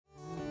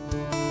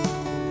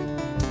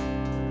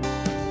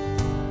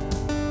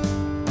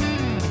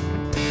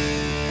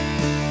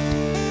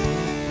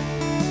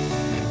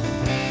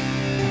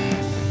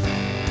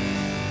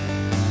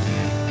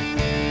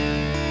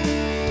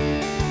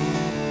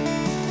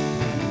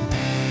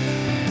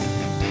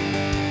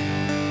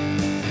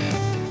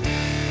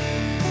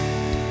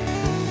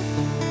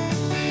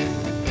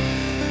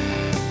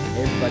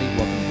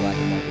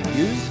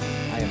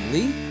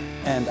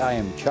And I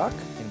am Chuck.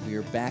 And we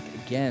are back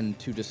again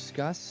to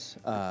discuss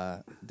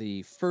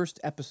the first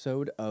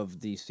episode of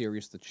the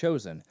series The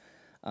Chosen.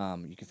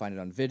 You can find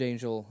it on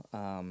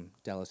VidAngel,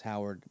 Dallas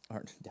Howard,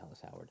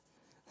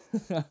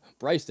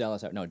 Bryce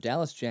Dallas Howard, no,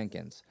 Dallas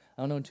Jenkins.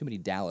 I don't know too many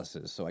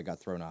Dallases, so I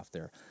got thrown off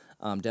there.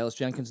 Dallas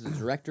Jenkins is the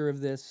director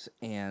of this,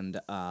 and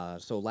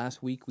so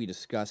last week we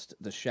discussed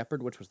The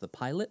Shepherd, which was the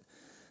pilot.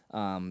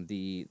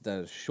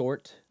 The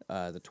short,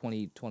 the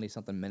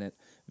 20-something minute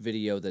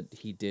video that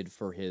he did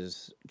for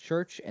his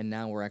church, and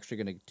now we're actually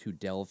going to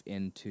delve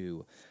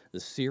into the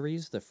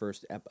series, the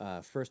first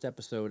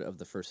episode of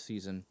the first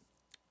season.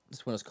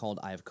 This one is called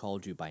I Have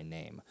Called You by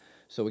Name.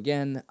 So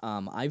again,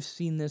 I've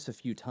seen this a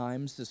few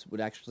times. This would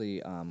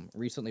actually,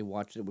 recently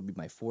watched it, would be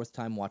my fourth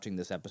time watching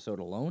this episode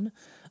alone.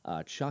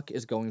 Chuck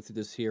is going through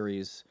the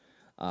series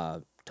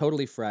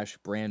totally fresh,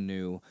 brand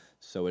new.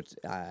 So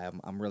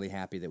I'm really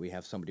happy that we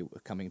have somebody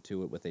coming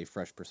to it with a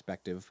fresh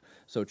perspective.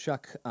 So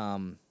Chuck,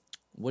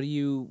 what do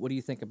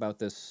you think about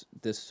this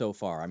so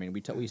far? I mean,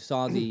 we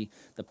saw the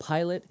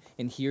pilot,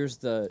 and here's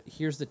the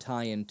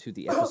tie-in to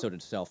the episode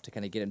itself to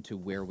kind of get into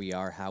where we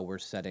are, how we're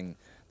setting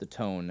the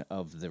tone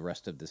of the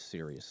rest of this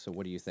series. So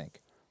what do you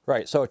think?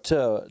 Right. So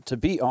to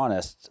be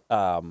honest,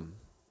 I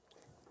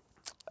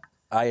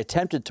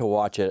attempted to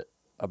watch it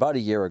about a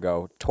year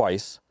ago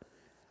twice.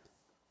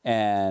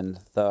 And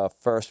the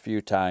first few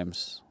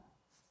times,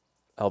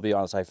 I'll be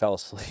honest, I fell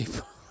asleep.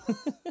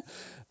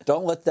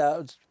 Don't let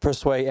that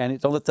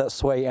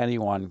sway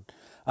anyone.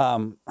 I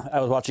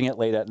was watching it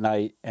late at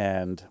night,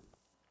 and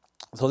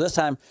so this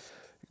time,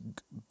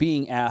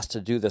 being asked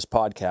to do this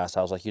podcast,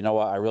 I was like, you know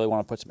what, I really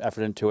want to put some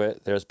effort into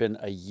it. There's been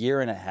a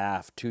year and a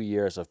half, 2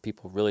 years of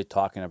people really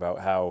talking about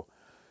how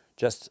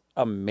just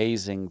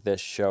amazing this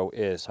show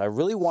is. I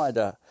really wanted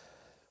to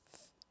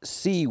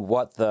see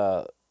what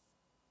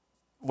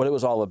it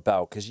was all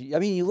about. Because, I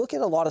mean, you look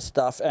at a lot of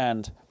stuff,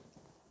 and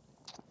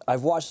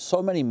I've watched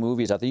so many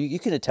movies out there. You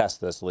can attest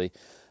to this, Lee.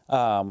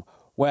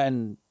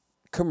 When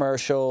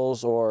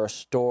commercials or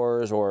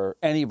stores or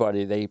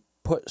anybody, they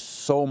put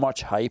so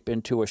much hype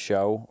into a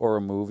show or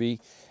a movie,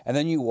 and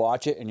then you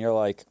watch it, and you're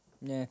like,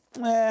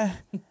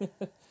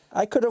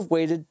 I could have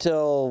waited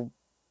till,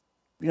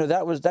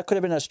 that could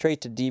have been a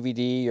straight to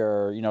DVD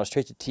or,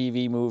 straight to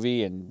TV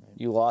movie, and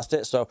you lost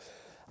it. So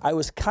I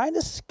was kind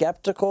of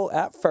skeptical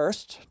at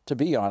first, to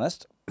be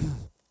honest,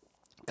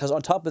 because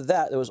on top of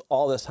that, there was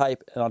all this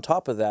hype, and on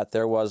top of that,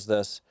 there was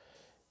this,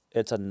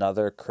 it's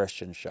another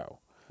Christian show.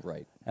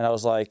 Right. And I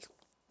was like,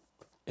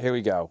 here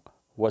we go.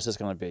 What's this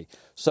going to be?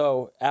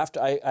 So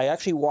after I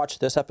actually watched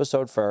this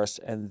episode first,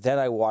 and then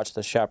I watched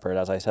The Shepherd,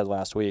 as I said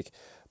last week.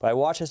 But I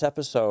watched this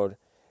episode,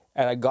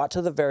 and I got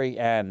to the very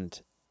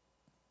end,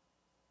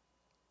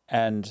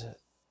 and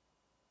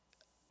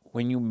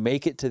when you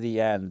make it to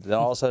the end, then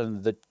all of a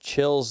sudden the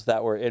chills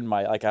that were in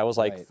I was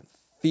like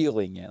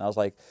feeling it. I was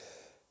like,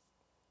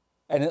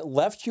 and it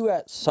left you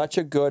at such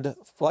a good,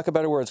 for lack of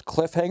better words,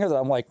 cliffhanger that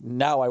I'm like,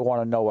 now I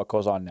want to know what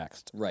goes on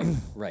next. Right,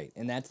 right.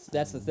 And that's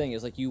the thing,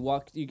 is like you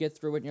get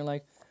through it and you're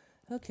like,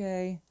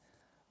 okay,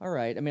 all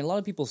right. I mean, a lot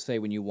of people say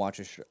when you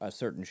watch a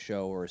certain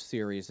show or a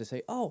series, they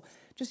say, oh,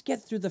 just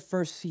get through the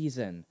first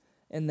season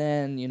and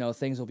then,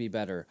 things will be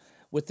better.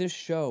 With this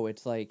show,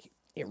 it's like,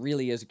 it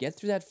really is. Get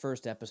through that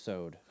first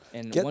episode,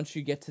 and once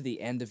you get to the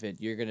end of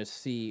it, you're going to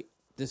see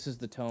this is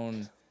the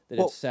tone that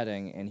it's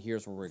setting, and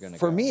here's where we're going to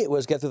go. For me, it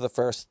was get through the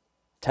first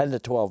 10 to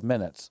 12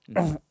 minutes,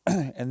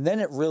 and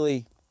then it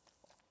really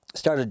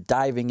started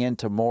diving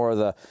into more of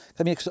the...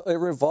 I mean, it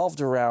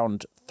revolved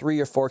around 3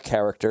 or 4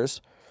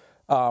 characters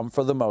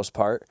for the most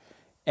part,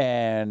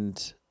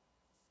 and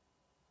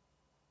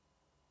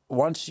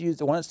once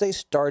they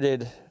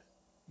started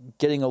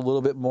getting a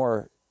little bit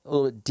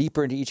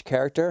deeper into each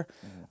character,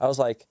 I was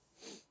like,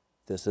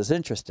 this is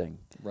interesting.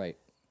 Right.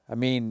 I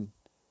mean,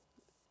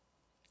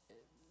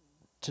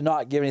 to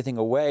not give anything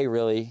away,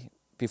 really,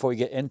 before we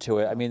get into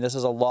it, I mean, this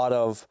is a lot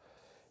of...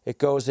 It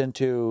goes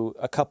into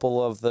a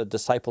couple of the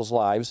disciples'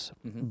 lives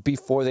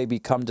before they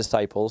become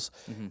disciples,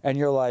 and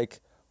you're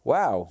like,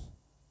 wow,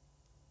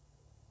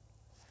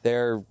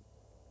 they're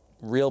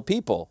real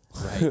people.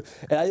 Right.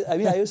 And I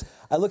mean,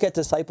 I look at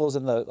disciples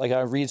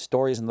I read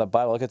stories in the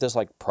Bible. I look at this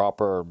like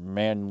proper,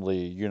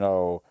 manly,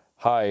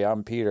 hi,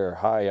 I'm Peter.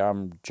 Hi,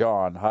 I'm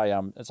John.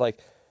 It's like,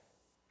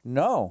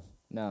 no.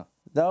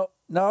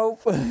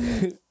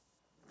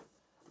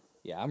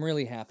 Yeah, I'm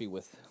really happy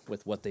with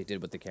what they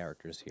did with the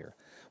characters here.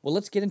 Well,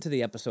 let's get into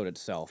the episode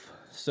itself.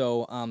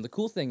 So the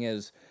cool thing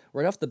is,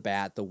 right off the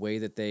bat, the way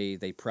that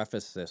they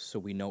preface this so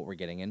we know what we're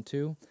getting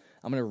into,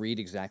 I'm going to read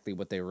exactly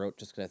what they wrote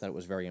just because I thought it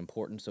was very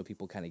important so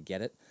people kind of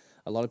get it.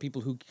 A lot of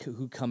people who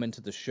come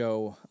into the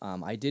show,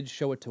 I did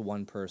show it to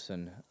one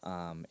person,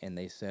 and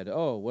they said,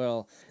 oh,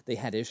 well, they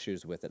had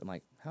issues with it. I'm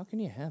like, how can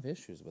you have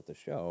issues with the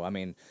show? I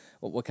mean,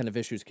 what kind of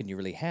issues can you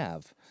really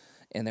have?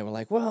 And they were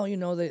like, well,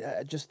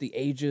 just the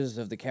ages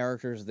of the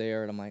characters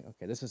there. And I'm like,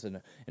 okay, this is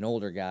an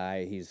older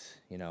guy. He's,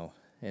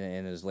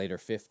 in his later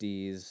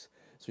 50s.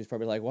 So he's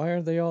probably like, why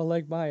aren't they all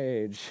like my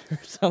age? Or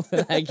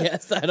something, I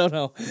guess. I don't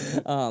know.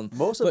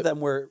 Most of them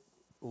were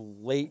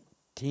late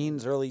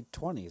teens, early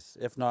 20s,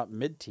 if not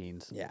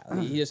mid-teens. Yeah,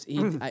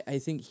 I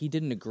think he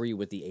didn't agree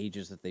with the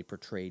ages that they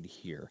portrayed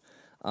here.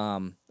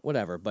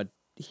 Whatever, but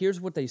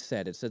here's what they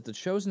said. It said The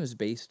Chosen is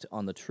based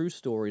on the true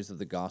stories of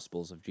the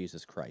Gospels of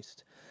Jesus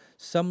Christ.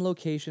 Some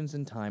locations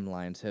and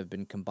timelines have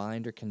been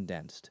combined or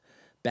condensed.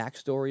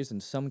 Backstories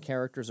and some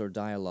characters or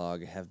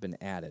dialogue have been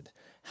added.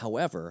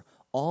 However,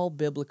 all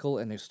biblical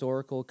and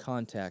historical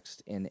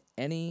context in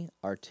any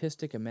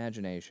artistic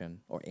imagination,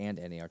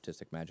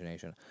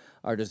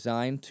 are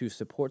designed to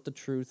support the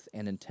truth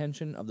and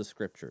intention of the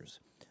scriptures.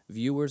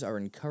 Viewers are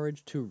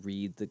encouraged to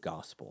read the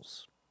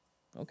Gospels.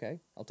 Okay,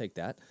 I'll take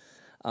that.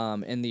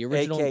 And the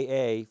original,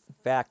 AKA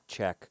fact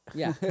check.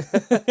 yeah,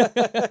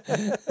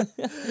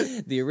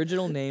 the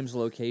original names,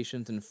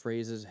 locations, and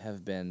phrases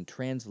have been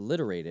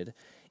transliterated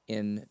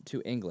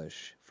into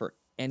English for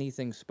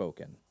anything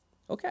spoken.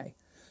 Okay,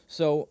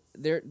 so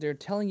they're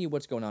telling you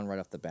what's going on right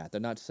off the bat.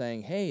 They're not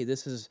saying, "Hey,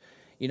 this is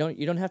you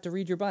don't have to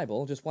read your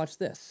Bible. Just watch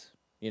this."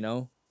 You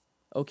know,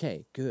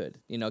 okay,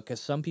 good. You know,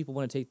 because some people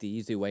want to take the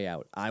easy way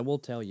out. I will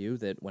tell you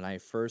that when I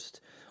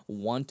first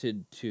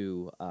wanted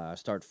to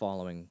start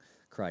following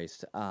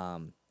Christ,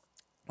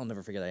 I'll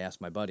never forget. I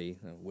asked my buddy,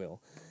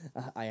 Will.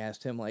 I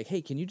asked him like,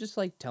 "Hey, can you just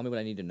like tell me what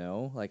I need to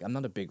know? Like, I'm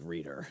not a big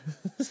reader.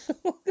 So,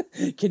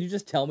 can you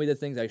just tell me the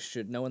things I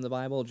should know in the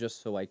Bible,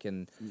 just so I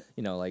can,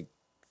 like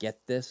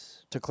get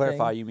this?" To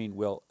clarify, thing?" you mean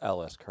Will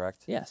Ellis,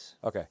 correct? Yes.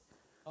 Okay.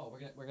 Oh,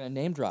 we're gonna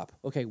name drop.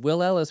 Okay,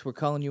 Will Ellis, we're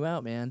calling you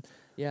out, man.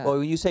 Yeah. Well,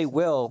 when you say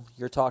Will,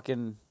 you're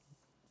talking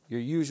your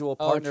usual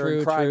partner in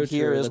true, crime true,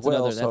 here true. is That's Will,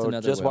 another, that's so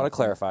another just Will. want to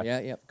clarify. Yeah,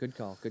 yeah. Good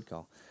call. Good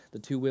call. The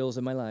two Wills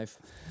in my life.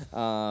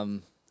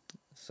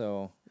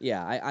 So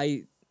yeah,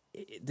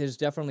 there's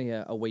definitely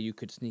a way you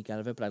could sneak out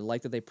of it, but I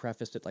like that they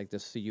prefaced it like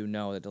this, so you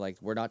know that like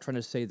we're not trying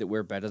to say that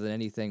we're better than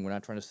anything. We're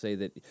not trying to say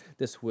that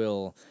this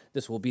will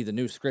be the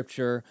new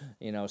scripture,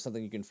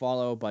 something you can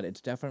follow. But it's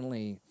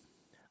definitely,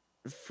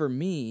 for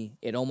me,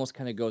 it almost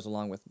kind of goes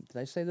along with. Did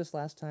I say this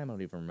last time? I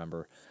don't even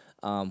remember.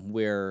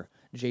 Where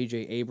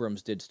J.J.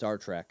 Abrams did Star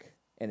Trek,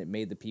 and it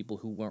made the people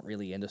who weren't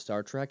really into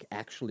Star Trek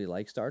actually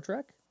like Star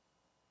Trek,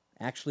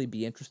 actually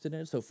be interested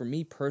in it. So for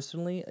me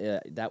personally,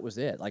 that was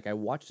it. Like I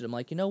watched it, I'm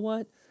like, you know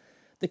what?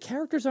 The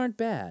characters aren't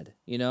bad.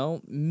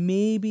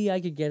 Maybe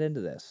I could get into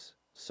this.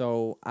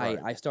 So Right.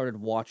 I started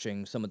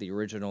watching some of the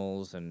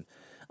originals, and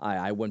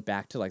I went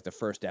back to like the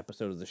first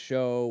episode of the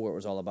show where it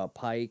was all about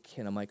Pike,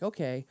 and I'm like,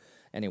 okay.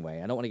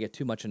 Anyway, I don't want to get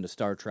too much into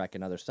Star Trek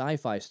and other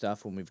sci-fi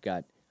stuff when we've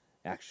got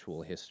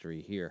actual history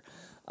here.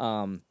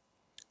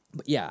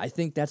 But yeah, I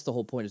think that's the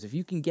whole point, is if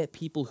you can get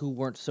people who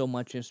weren't so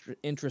much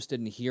interested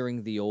in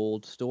hearing the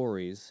old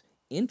stories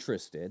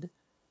interested,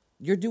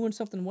 you're doing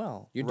something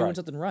well. You're doing Right.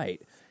 something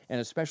right. And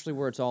especially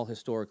where it's all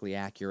historically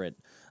accurate,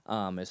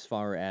 as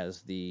far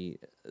as the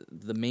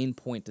main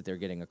point that they're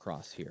getting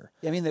across here.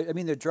 Yeah, I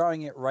mean, they're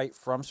drawing it right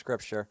from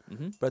Scripture,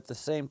 but at the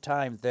same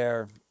time,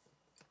 they're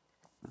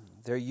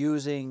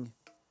using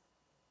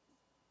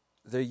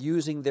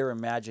their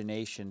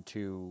imagination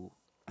to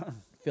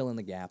Fill in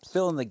the gaps.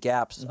 fill in the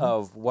gaps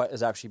of what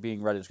is actually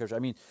being read in Scripture. I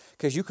mean,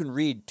 because you can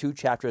read 2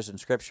 chapters in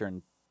Scripture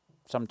and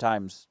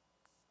sometimes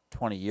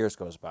 20 years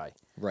goes by,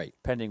 Right.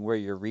 depending where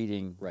you're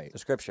reading Right. the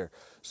Scripture.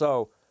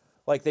 So,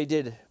 like they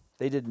did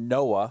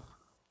Noah.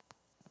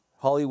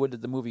 Hollywood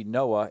did the movie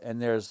Noah,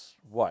 and there's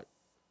what,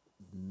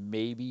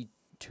 maybe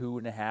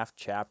 2.5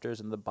 chapters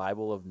in the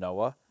Bible of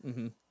Noah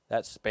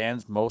that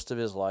spans most of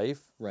his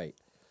life. Right.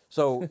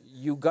 So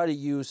you got to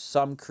use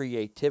some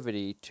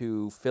creativity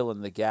to fill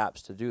in the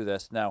gaps to do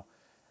this. Now,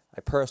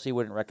 I personally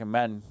wouldn't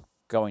recommend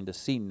going to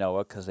see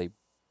Noah because they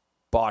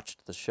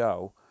botched the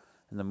show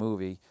and the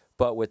movie.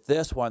 But with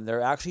this one,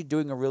 they're actually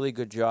doing a really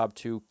good job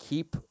to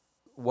keep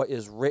what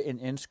is written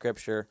in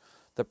Scripture,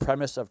 the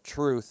premise of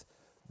truth,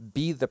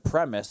 be the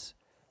premise,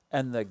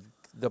 and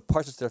the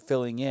parts that they're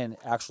filling in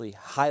actually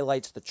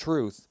highlights the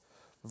truth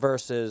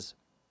versus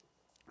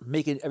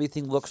making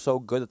everything look so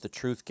good that the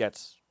truth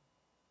gets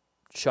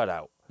shut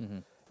out.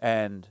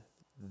 And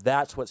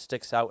that's what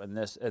sticks out in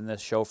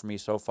this show for me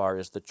so far,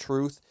 is the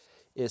truth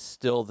is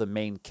still the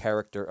main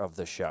character of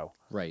the show.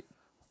 Right.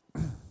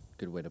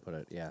 Good way to put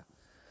it, yeah.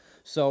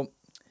 So,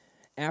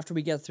 after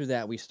we get through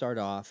that, we start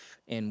off,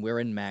 and we're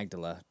in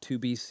Magdala, 2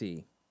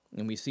 BC.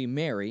 And we see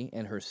Mary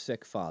and her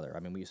sick father. I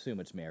mean, we assume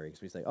it's Mary,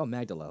 because we say, oh,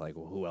 Magdala. Like,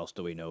 well, who else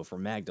do we know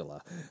from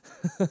Magdala?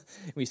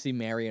 We see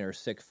Mary and her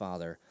sick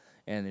father.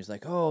 And he's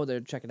like, oh, they're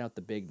checking out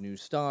the big new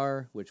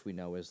star, which we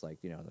know is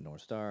like, the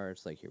North Star.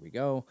 It's like, here we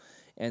go.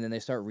 And then they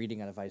start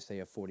reading out of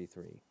Isaiah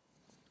 43.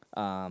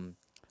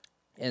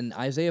 And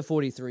Isaiah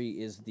 43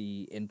 is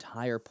the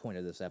entire point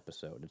of this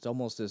episode. It's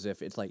almost as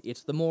if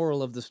it's the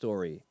moral of the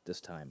story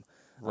this time.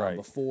 Right.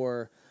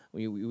 Before,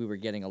 we were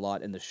getting a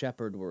lot in the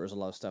Shepherd, where there was a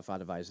lot of stuff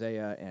out of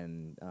Isaiah,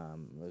 and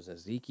there was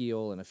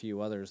Ezekiel and a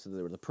few others.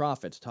 There were the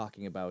prophets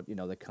talking about,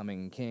 the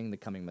coming king, the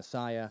coming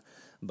Messiah.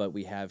 But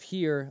we have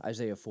here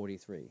Isaiah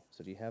 43.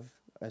 So do you have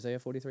Isaiah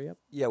 43 up?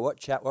 Yeah,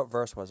 what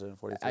verse was it in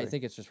 43? I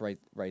think it's just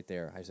right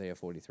there, Isaiah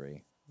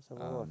 43.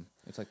 Let's have a look.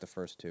 It's like the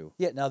first two.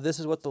 Yeah, now this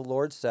is what the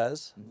Lord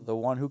says, the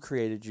one who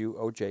created you,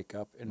 O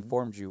Jacob, and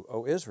formed you,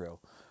 O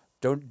Israel.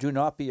 Do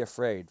not be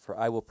afraid, for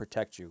I will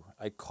protect you.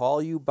 I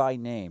call you by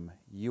name,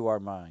 you are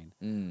mine.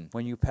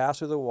 When you pass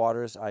through the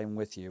waters, I am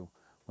with you.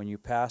 When you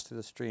pass through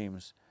the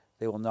streams,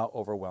 they will not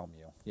overwhelm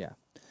you. Yeah.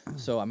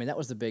 So I mean, that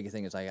was the big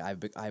thing. Is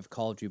I've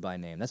called you by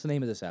name. That's the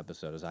name of this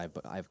episode. Is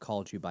I've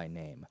called you by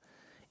name,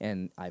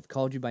 and I've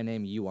called you by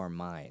name. You are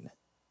mine.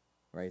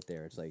 Right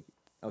there. It's like,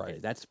 okay,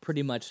 Right. that's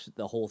pretty much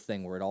the whole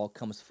thing where it all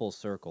comes full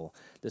circle.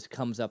 This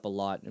comes up a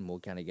lot, and we'll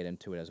kind of get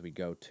into it as we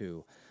go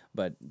too.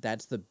 But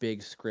that's the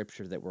big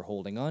scripture that we're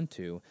holding on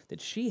to,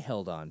 that she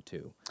held on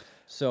to.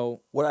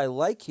 So What I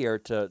like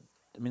here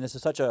this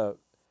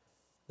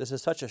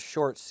is such a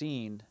short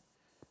scene,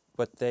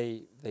 but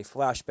they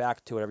flash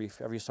back to it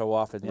every so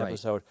often in the Right.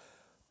 episode.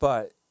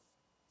 But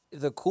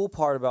the cool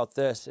part about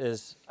this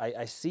is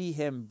I see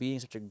him being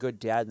such a good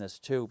dad in this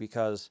too,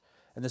 because,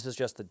 and this is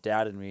just the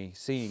dad in me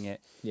seeing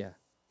it, yeah,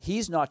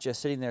 he's not just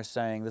sitting there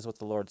saying, this is what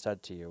the Lord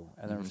said to you,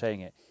 and then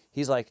saying it.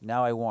 He's like,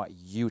 now I want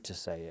you to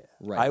say it.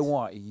 Right. I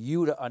want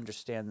you to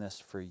understand this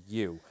for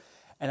you.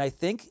 And I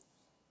think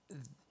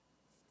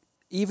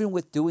even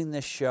with doing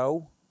this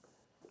show,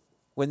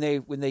 when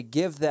they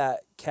give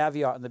that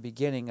caveat in the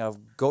beginning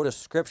of go to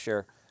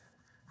Scripture,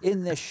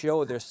 in this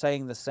show they're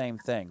saying the same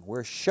thing.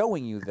 We're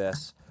showing you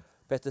this,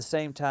 but at the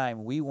same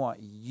time, we want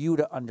you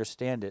to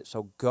understand it.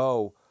 So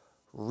go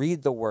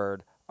read the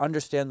Word,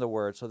 understand the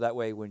Word, so that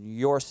way when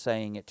you're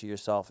saying it to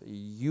yourself,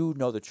 you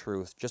know the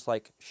truth, just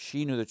like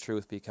she knew the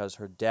truth because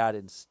her dad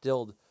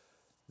instilled,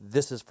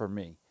 this is for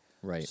me.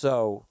 right.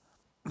 So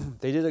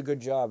they did a good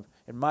job,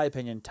 in my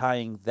opinion,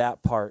 tying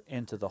that part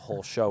into the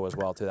whole show as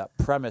well, to that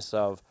premise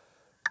of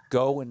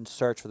go and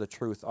search for the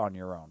truth on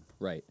your own.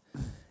 Right.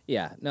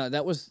 Yeah. No,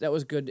 that was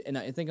good, and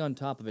I think on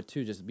top of it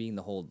too, just being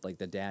the whole like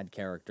the dad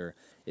character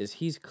is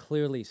he's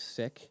clearly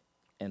sick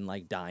and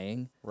like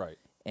dying, Right.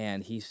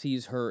 and he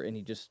sees her and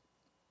he just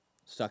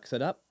sucks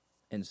it up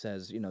and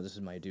says, this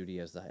is my duty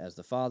as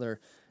the father,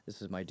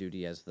 this is my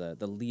duty as the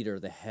leader,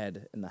 the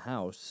head in the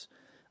house,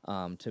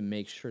 to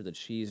make sure that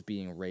she's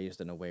being raised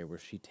in a way where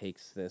she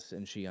takes this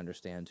and she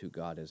understands who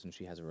God is and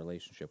she has a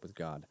relationship with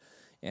God,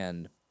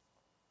 and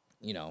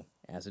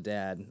as a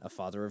dad, a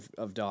father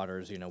of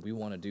daughters, we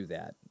want to do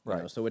that.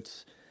 Right. So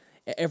it's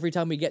every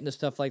time we get into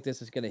stuff like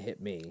this, it's going to hit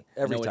me.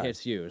 Every I know time. it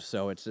hits you.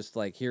 So it's just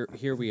like here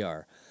we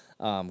are,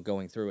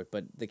 going through it.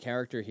 But the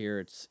character here,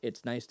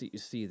 it's nice that you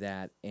see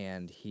that,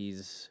 and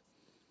he's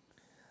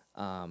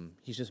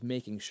just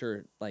making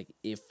sure, like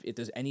if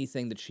there's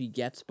anything that she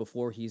gets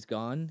before he's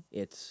gone,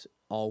 it's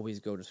always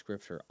go to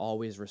Scripture,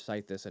 always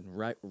recite this, and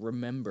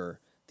remember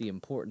the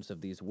importance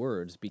of these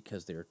words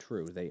because they're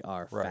true. They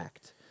are Right.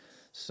 fact.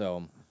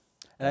 So,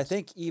 And I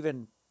think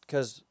even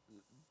because,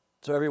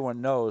 so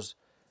everyone knows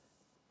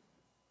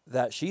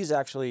that she's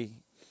actually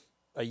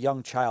a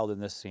young child in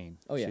this scene.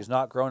 Oh, yeah. She's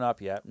not grown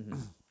up yet.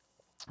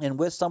 And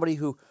with somebody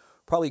who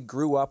probably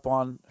grew up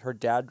on her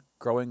dad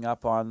growing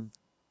up on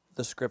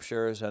the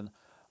Scriptures and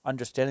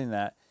understanding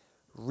that,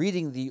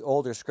 reading the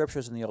older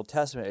Scriptures in the Old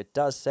Testament, it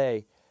does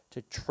say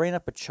to train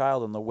up a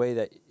child in the way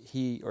that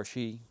he or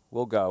she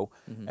will go.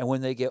 And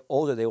when they get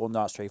older, they will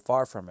not stray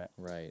far from it.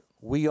 right.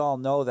 We all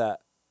know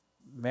that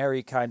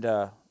Mary kind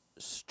of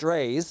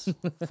strays,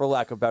 for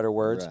lack of better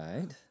words,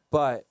 Right.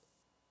 but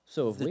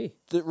So have we.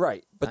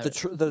 right. But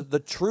I- the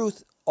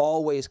truth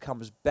always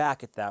comes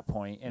back at that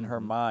point in her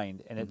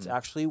mind, and it's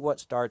actually what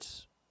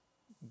starts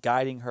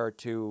guiding her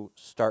to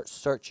start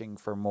searching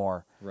for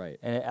more. Right.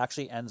 And it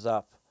actually ends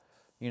up,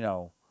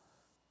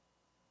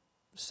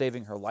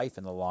 saving her life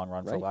in the long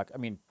run. For Right. lack,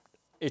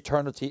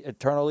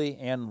 eternally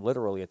and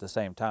literally at the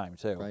same time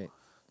too. Right.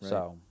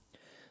 So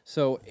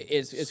So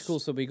it's cool.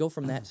 So we go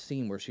from that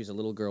scene where she's a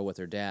little girl with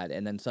her dad,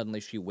 and then suddenly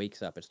she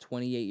wakes up. It's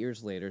 28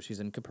 years later. She's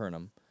in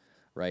Capernaum,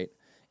 right?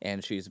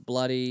 And she's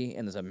bloody,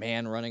 and there's a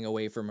man running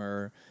away from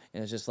her,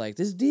 and it's just like,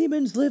 this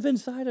demons live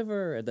inside of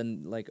her. And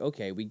then like,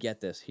 okay, we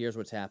get this. Here's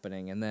what's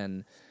happening, and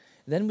then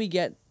we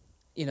get,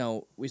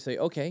 we say,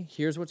 okay,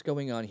 here's what's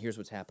going on. Here's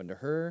what's happened to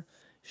her.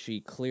 She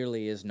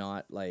clearly is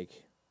not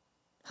like,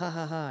 ha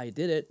ha ha, I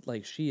did it.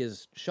 Like, she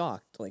is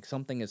shocked. Like,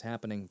 something is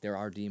happening. There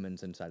are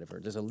demons inside of her.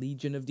 There's a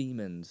legion of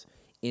demons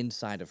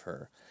inside of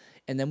her.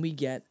 And then we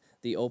get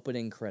the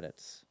opening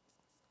credits.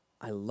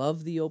 I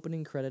love the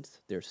opening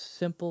credits. They're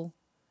simple,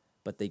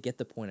 but they get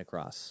the point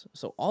across.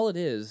 So all it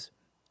is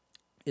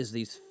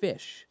these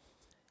fish.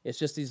 It's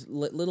just these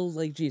little,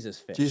 like, Jesus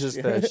fish. Jesus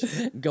fish.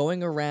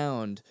 Going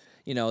around.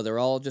 They're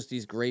all just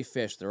these gray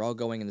fish. They're all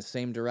going in the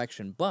same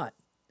direction. But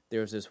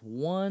there's this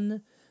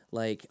one,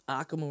 like,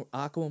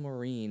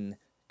 aquamarine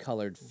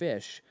colored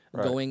fish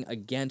Right. going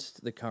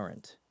against the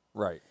current.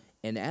 right.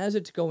 And as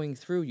it's going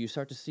through, you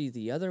start to see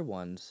the other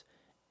ones,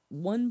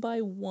 one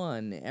by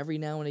one, every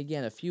now and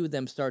again, a few of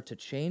them start to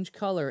change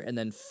color and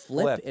then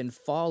flip. And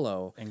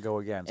follow And go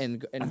against.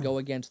 and go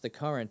against the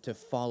current to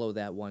follow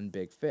that one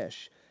big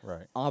fish.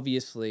 right.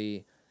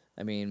 Obviously,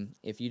 I mean,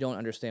 if you don't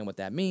understand what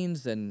that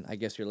means, then I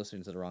guess you're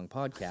listening to the wrong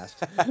podcast.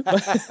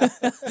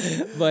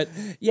 But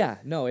yeah,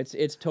 no,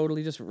 it's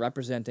totally just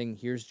representing.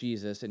 Here's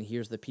Jesus, and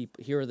here's the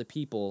people. Here are the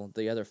people,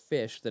 the other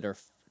fish that are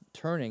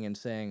turning and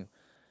saying,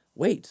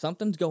 "Wait,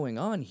 something's going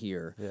on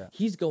here." Yeah.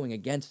 He's going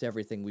against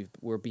everything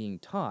we're being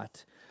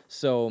taught.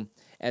 So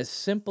as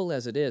simple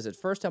as it is, at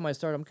first time I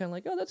started, I'm kind of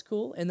like, "Oh, that's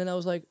cool," and then I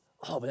was like,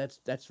 "Oh, but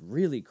that's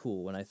really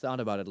cool." When I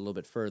thought about it a little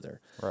bit further,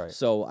 Right.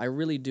 So I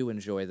really do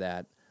enjoy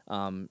that.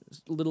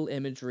 Little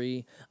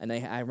imagery, and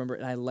I remember,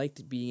 and I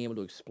liked being able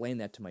to explain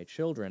that to my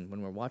children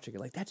when we're watching it.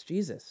 Like, that's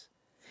Jesus,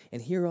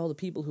 and here are all the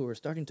people who are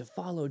starting to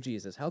follow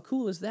Jesus. How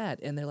cool is that?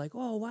 And they're like,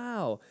 "Oh,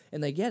 wow!"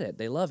 And they get it.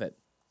 They love it.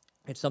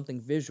 It's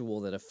something visual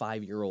that a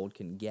 5-year-old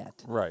can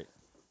get. Right.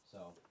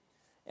 So,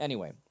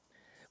 anyway,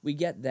 we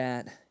get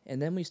that,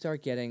 and then we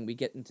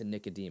get into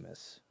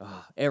Nicodemus.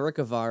 Eric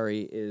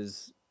Avari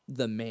is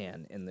the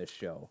man in this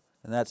show.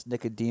 And that's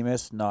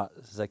Nicodemus, not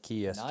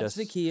Zacchaeus. Not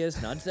Zacchaeus,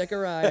 not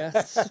Zechariah,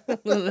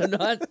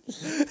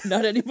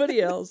 not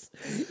anybody else.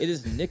 It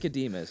is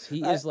Nicodemus.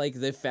 He is like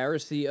the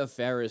Pharisee of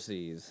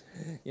Pharisees,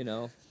 you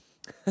know?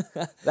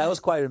 That was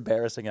quite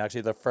embarrassing,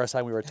 actually, the first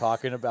time we were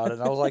talking about it.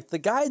 And I was like, the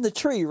guy in the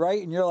tree,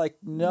 right? And you're like,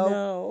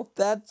 no.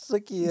 That's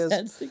Zacchaeus.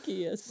 That's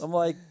Zacchaeus. I'm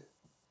like,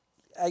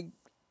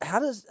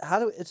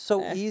 it's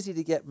so easy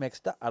to get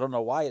mixed up. I don't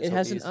know why it's It so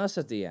has easy. an us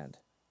at the end.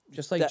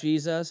 Just like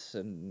Jesus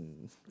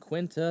and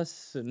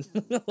Quintus and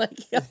like,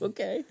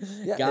 okay,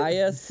 Yeah,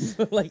 Gaius,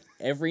 like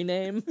every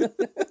name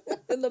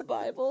in the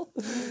Bible.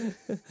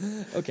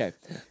 Okay.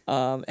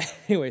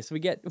 Anyway, so we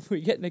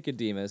get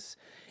Nicodemus,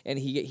 and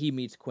he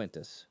meets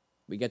Quintus.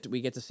 We get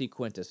to see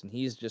Quintus, and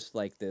he's just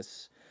like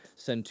this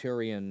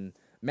centurion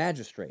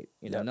magistrate,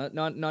 you know,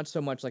 not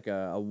so much like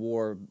a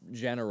war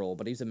general,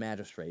 but he's a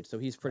magistrate. So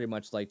he's pretty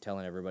much like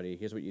telling everybody,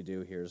 here's what you do,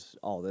 here's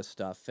all this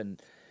stuff.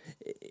 And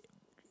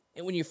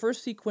when you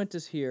first see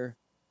Quintus here,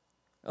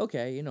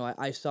 okay, you know,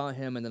 I saw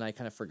him and then I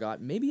kind of forgot.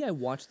 Maybe I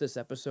watched this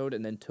episode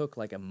and then took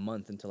like a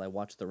month until I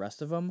watched the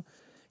rest of them,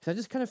 because I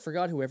just kind of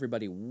forgot who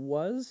everybody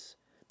was.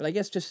 But I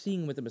guess just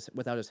seeing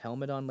without his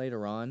helmet on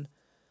later on,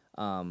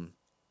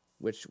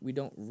 which we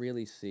don't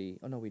really see.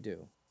 Oh, no, we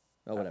do.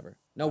 Oh, whatever.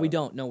 No, we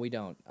don't. No, we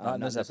don't. Not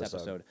in not this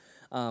episode.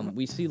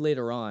 We see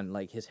later on,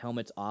 like, his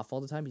helmet's off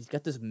all the time. He's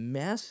got this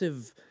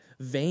massive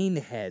vein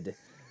head,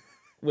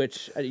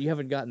 which you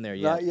haven't gotten there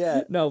yet. Not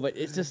yet. No, but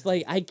it's just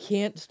like, I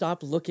can't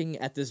stop looking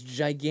at this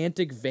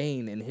gigantic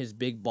vein in his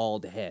big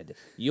bald head.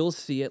 You'll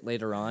see it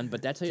later on,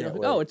 but that's how you know.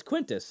 Can't Oh, wait. it's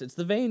Quintus. It's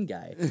the vein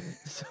guy.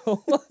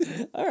 So,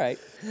 all right.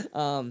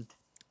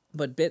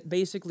 But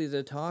basically,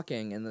 they're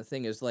talking, and the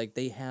thing is, like,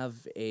 they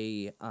have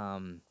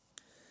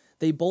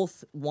they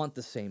both want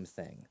the same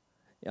thing.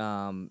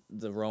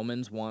 The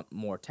Romans want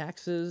more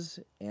taxes,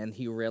 and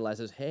he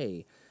realizes,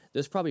 hey,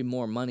 there's probably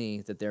more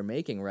money that they're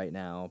making right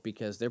now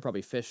because they're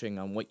probably fishing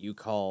on what you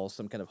call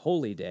some kind of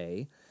holy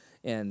day,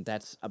 and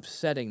that's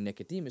upsetting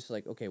Nicodemus.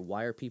 Like, okay,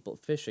 why are people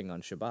fishing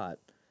on Shabbat,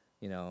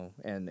 you know,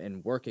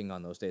 and working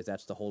on those days?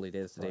 That's the holy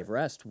day. That's the day of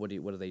rest. What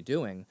are they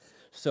doing?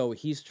 So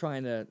he's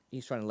trying to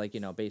like,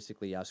 you know,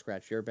 basically, I'll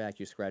scratch your back,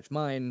 you scratch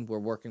mine. We're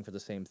working for the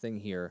same thing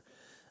here,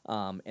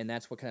 and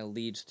that's what kind of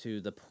leads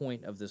to the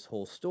point of this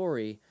whole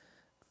story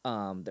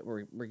that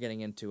we're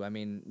getting into. I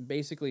mean,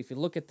 basically, if you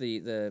look at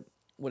the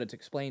what it's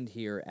explained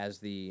here as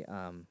the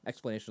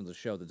explanation of the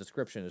show, the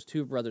description is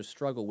 2 brothers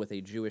struggle with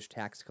a Jewish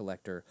tax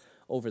collector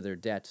over their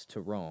debts to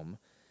Rome,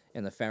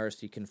 and the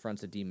Pharisee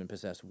confronts a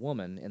demon-possessed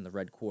woman in the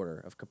Red Quarter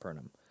of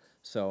Capernaum.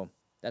 So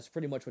that's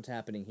pretty much what's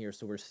happening here.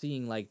 So we're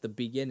seeing like the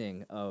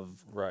beginning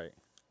of Right.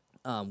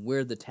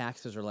 where the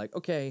taxes are like,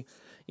 okay,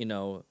 you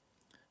know,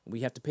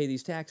 we have to pay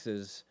these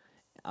taxes,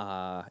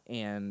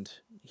 and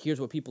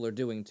here's what people are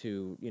doing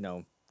to, you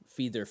know,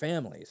 feed their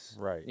families.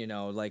 Right. You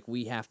know, like,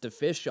 we have to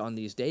fish on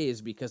these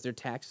days because they're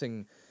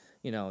taxing,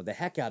 you know, the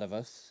heck out of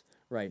us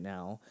right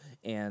now,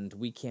 and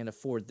we can't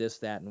afford this,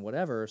 that, and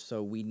whatever,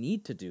 so we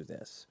need to do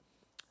this.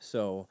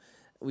 So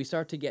we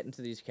start to get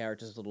into these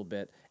characters a little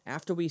bit.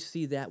 After we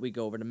see that, we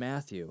go over to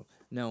Matthew.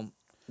 Now,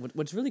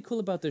 what's really cool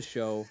about this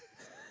show...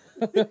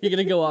 You're going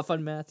to go off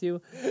on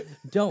Matthew?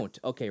 Don't.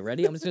 Okay,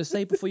 ready? I'm just going to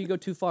say it before you go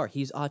too far.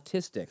 He's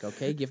autistic,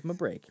 okay? Give him a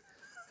break.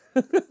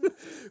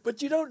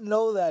 But you don't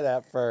know that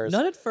at first.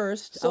 Not at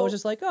first. I So- was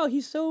just like, oh,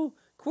 he's so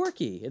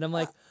quirky. And I'm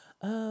like,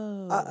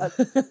 oh.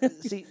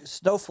 See,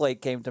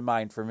 Snowflake came to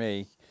mind for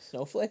me.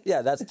 Snowflake?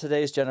 Yeah, that's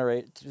today's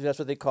generation. That's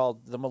what they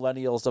call the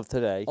millennials of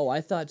today. Oh,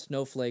 I thought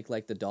Snowflake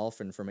like the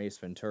dolphin from Ace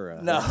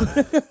Ventura. No,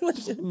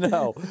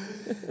 no.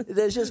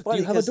 It's just Do funny.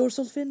 you have a 'cause,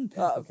 dorsal fin?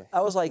 Okay.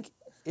 I was like,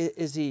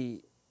 is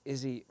he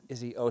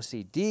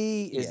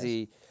OCD? Is Yes.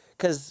 he?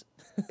 Because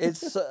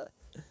it's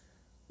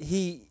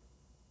he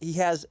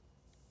has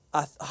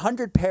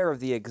 100 pair of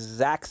the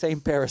exact same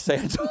pair of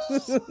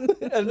sandals,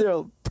 and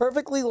they're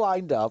perfectly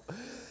lined up.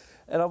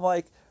 And I'm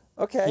like,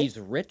 okay, He's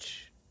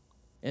rich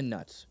and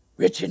nuts.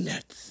 Rich and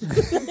nuts.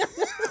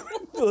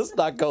 let's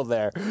not go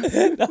there.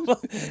 No,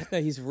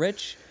 he's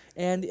rich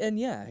and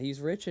yeah, he's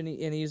rich and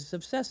he's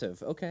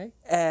obsessive. Okay.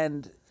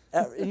 And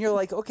you're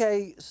like,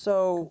 okay,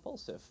 so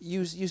Compulsive.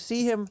 you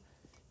see him,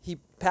 he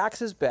packs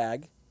his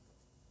bag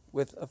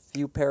with a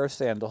few pair of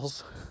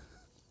sandals.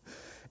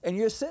 And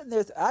you're sitting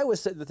there, I was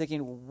sitting there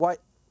thinking,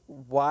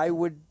 why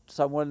would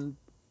someone,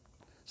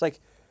 it's like,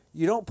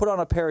 you don't put on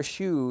a pair of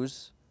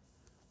shoes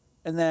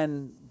and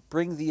then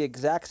bring the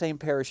exact same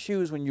pair of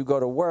shoes when you go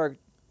to work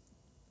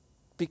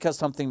because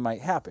something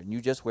might happen.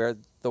 You just wear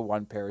the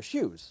one pair of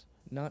shoes.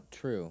 Not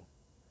true.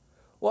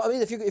 Well, I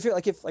mean,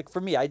 if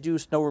for me, I do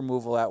snow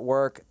removal at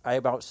work. I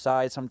am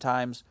outside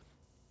sometimes,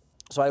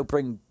 so I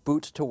bring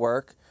boots to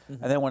work,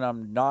 and then when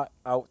I'm not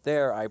out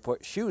there, I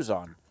put shoes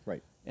on.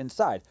 Right.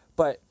 Inside.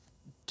 But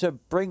to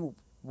bring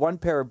one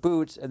pair of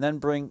boots and then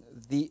bring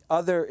the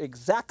other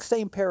exact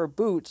same pair of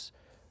boots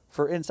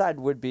for inside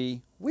would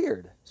be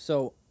weird.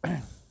 So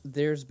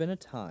there's been a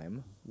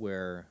time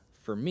where,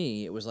 for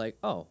me, it was like,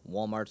 oh,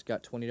 Walmart's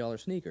got $20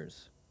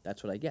 sneakers.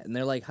 That's what I get. And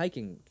they're like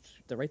hiking.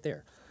 They're right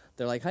there.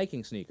 They're like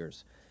hiking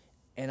sneakers.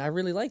 And I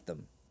really like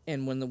them.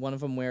 And when one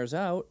of them wears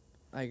out,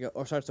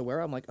 or starts to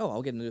wear out, I'm like, oh,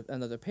 I'll get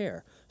another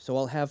pair. So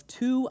I'll have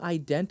two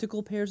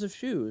identical pairs of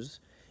shoes.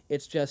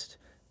 It's just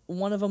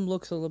one of them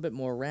looks a little bit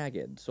more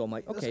ragged. So I'm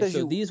like, okay,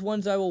 so these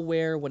ones I will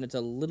wear when it's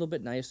a little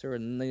bit nicer,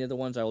 and the other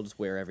ones I will just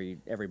wear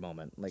every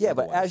moment. Like yeah,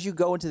 otherwise. But as you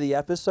go into the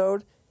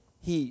episode,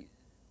 he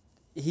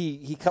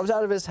comes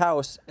out of his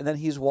house, and then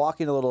he's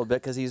walking a little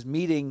bit because he's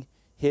meeting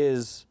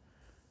his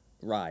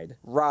ride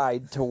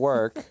to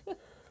work.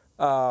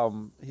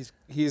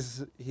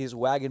 He's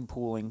wagon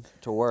pooling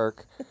to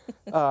work,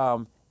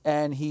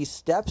 and he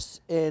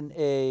steps in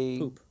a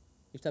poop.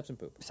 He steps in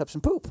poop. Steps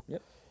in poop.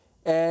 Yep.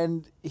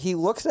 And he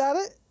looks at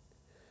it.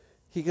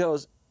 He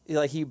goes,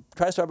 he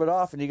tries to rub it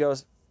off, and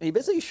he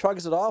basically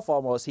shrugs it off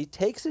almost. He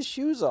takes his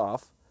shoes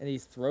off, and he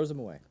throws them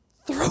away.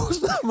 Throws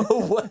them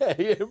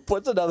away and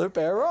puts another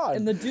pair on.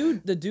 And the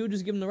dude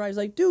just give him the ride. He's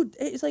like, dude,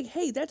 it's like,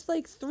 hey, that's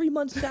like 3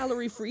 months'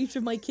 salary for each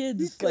of my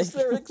kids. Because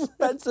they're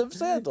expensive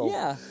sandals.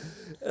 Yeah.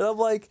 And I'm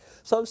like,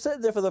 so I'm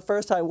sitting there for the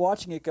first time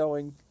watching it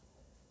going,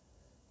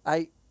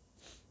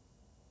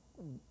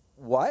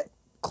 what?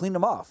 Clean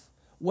them off.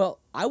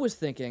 Well, I was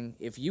thinking,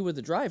 if you were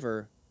the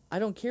driver, I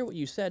don't care what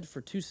you said. For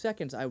 2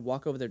 seconds, I'd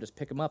walk over there, just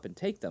pick them up and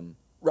take them.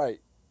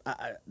 Right.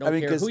 I don't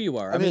care who you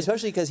are. I mean,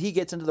 especially because he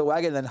gets into the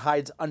wagon and then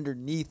hides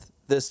underneath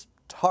this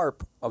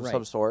tarp of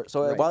some sort.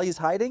 So while he's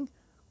hiding,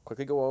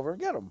 quickly go over and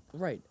get him.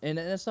 Right. And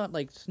it's not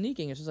like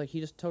sneaking. It's just like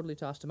he just totally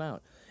tossed him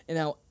out. And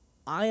now,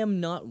 I am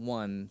not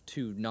one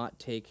to not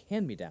take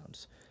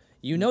hand-me-downs.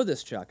 You know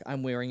this, Chuck.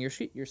 I'm wearing your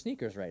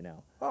sneakers right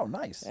now. Oh,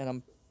 nice. And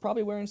I'm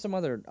probably wearing some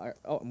other...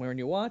 I'm wearing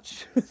your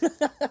watch.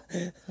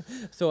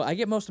 So I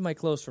get most of my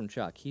clothes from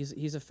Chuck. He's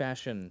a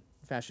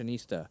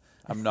fashionista.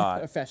 I'm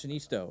not. A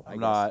fashionisto, I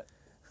guess. Not.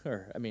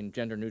 Or, I mean,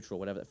 gender neutral,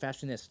 whatever.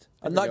 Fashionist.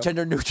 I'm not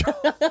gender neutral.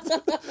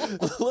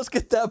 Let's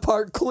get that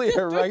part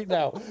clear right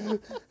now.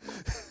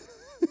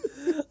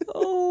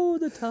 Oh,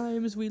 the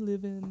times we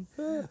live in.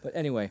 But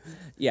anyway,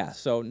 yeah,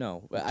 so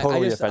no.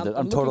 Totally offended.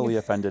 I'm totally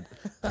offended.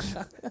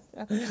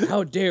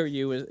 How dare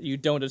you? You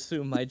don't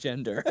assume my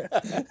gender.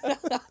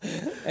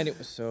 Anyway,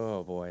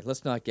 oh boy,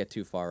 let's not get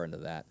too far into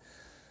that.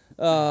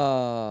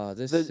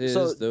 This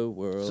is the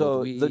world.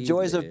 So we the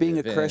joys of being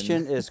a live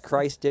Christian in. is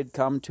Christ did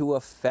come to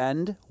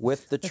offend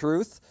with the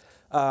truth,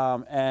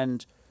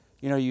 and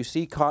you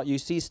see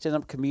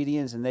stand-up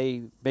comedians and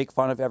they make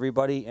fun of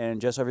everybody.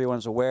 And just so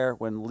everyone's aware,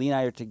 when Lee and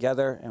I are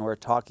together and we're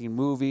talking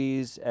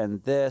movies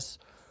and this,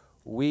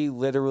 we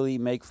literally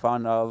make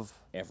fun of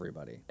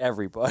everybody.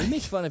 Everybody. We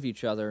make fun of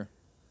each other.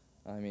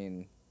 I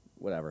mean,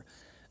 whatever.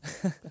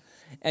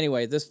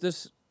 Anyway,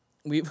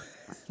 we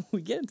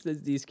get into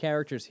these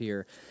characters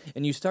here,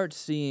 and you start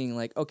seeing,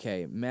 like,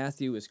 okay,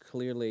 Matthew is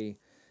clearly,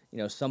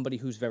 somebody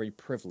who's very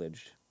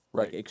privileged,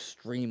 right? Like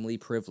extremely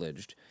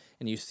privileged.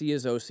 And you see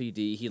his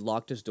OCD. He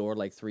locked his door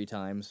like 3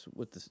 times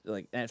with this.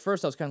 Like, and at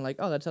first I was kind of like,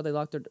 oh, that's how they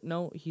locked their.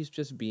 No, he's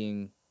just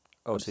being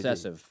OCD.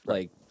 Obsessive. Right.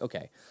 Like,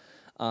 okay,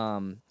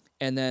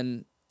 and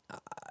then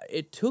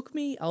it took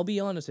me. I'll be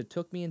honest. It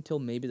took me until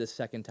maybe the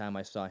second time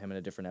I saw him in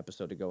a different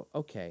episode to go,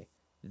 okay,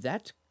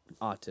 that's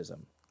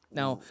autism.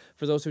 Now,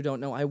 for those who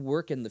don't know, I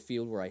work in the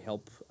field where I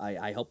help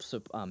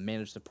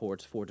manage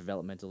supports for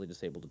developmentally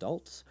disabled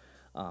adults.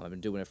 I've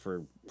been doing it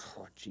for,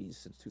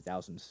 since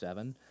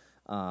 2007.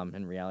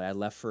 In reality, I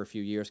left for a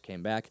few years,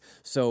 came back.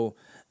 So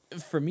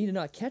for me to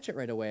not catch it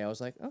right away, I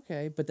was like,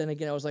 okay. But then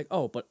again, I was like,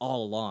 oh, but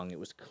all along, it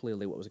was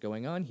clearly what was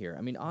going on here.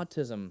 I mean,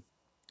 autism,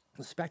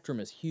 the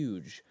spectrum is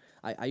huge.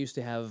 I used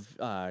to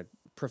have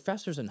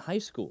professors in high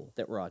school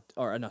that were,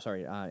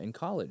 in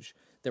college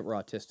that were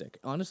autistic.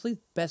 Honestly,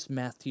 best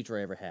math teacher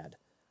I ever had.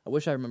 I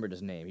wish I remembered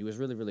his name. He was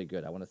really, really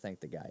good. I want to thank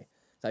the guy.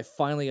 I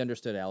finally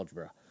understood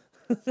algebra.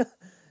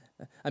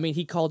 I mean,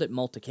 he called it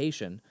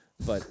multiplication,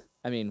 but,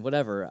 I mean,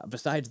 whatever.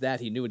 Besides that,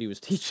 he knew what he was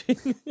teaching.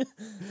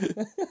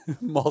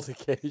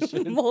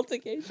 Multiplication.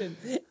 Multiplication.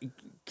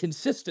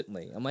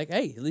 Consistently. I'm like,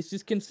 hey, at least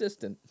he's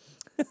consistent.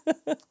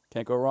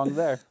 Can't go wrong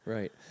there.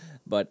 Right.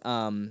 But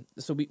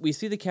so we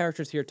see the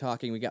characters here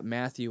talking. We got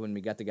Matthew and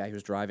we got the guy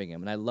who's driving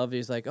him. And I love it.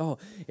 He's like, oh,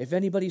 if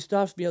anybody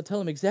stops me, I'll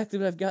tell him exactly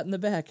what I've got in the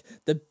back.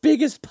 The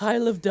biggest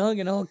pile of dung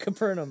in all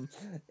Capernaum.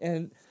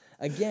 And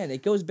again,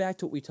 it goes back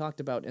to what we talked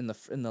about in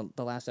the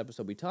last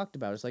episode we talked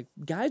about. It's like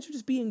guys are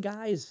just being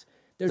guys.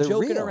 They're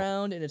joking real.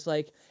 around, and it's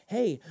like,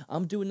 hey,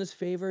 I'm doing this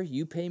favor.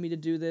 You pay me to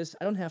do this.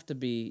 I don't have to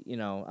be,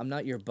 I'm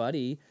not your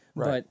buddy,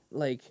 Right. but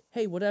like,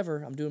 hey,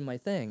 whatever. I'm doing my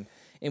thing.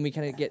 And we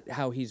kind of get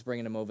how he's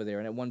bringing him over there.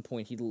 And at one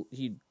point,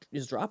 he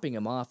is dropping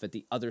him off at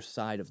the other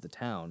side of the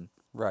town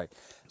Right.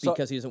 So,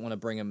 because he doesn't want to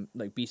bring him,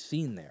 like, be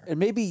seen there. and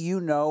maybe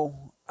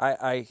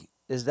I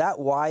is that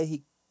why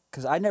he?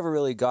 Because I never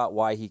really got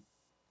why he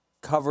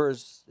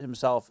covers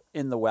himself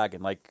in the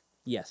wagon. Like,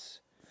 Yes.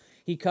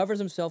 He covers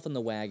himself in the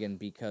wagon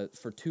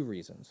for two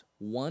reasons.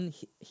 One,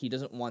 he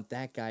doesn't want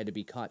that guy to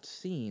be caught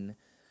seen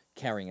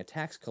carrying a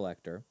tax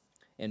collector,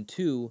 and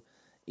two,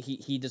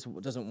 he just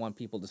doesn't want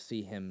people to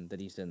see him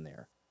that he's in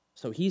there.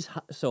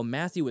 So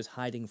Matthew is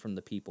hiding from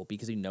the people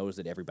because he knows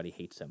that everybody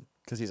hates him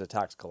because he's a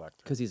tax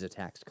collector. because he's a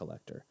tax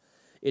collector.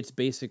 It's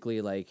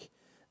basically like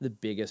the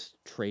biggest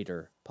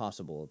traitor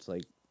possible. It's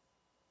like,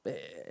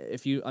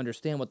 if you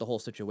understand what the whole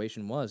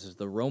situation was, is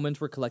the Romans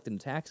were collecting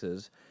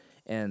taxes,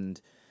 and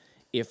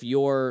if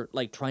you're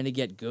like trying to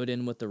get good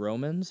in with the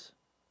Romans,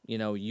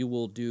 you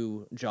will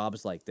do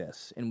jobs like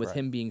this. And with Right.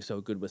 him being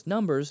so good with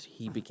numbers,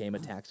 he became a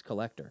tax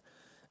collector.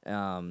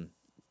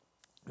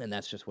 And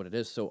that's just what it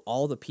is. So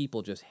all the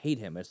people just hate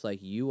him. It's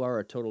like you are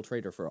a total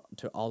traitor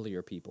to all of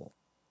your people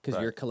because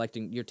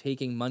Right. you're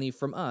taking money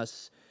from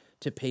us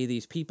to pay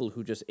these people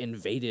who just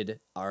invaded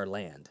our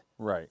land.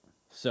 Right.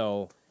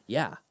 So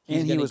yeah,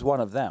 And he was one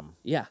of them.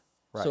 yeah.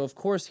 Right. So of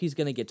course he's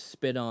gonna get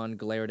spit on,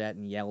 glared at,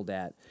 and yelled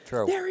at.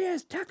 True. There he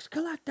is, tax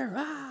collector!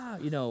 Ah,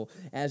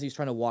 as he's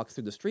trying to walk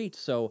through the streets.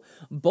 So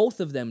both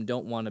of them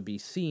don't want to be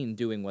seen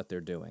doing what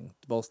they're doing.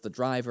 Both the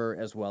driver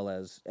as well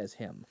as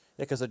him.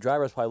 Yeah, because the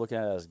driver's probably looking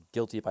at it as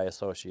guilty by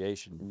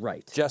association,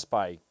 Right. just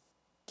by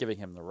giving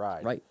him the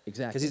ride. Right.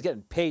 Exactly. Because he's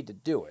getting paid to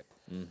do it.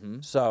 Mm-hmm.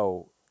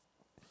 So,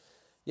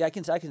 yeah, I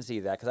can see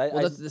that. Because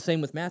Well, that's the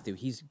same with Matthew.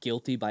 He's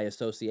guilty by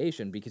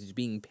association because he's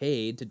being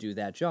paid to do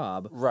that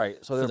job.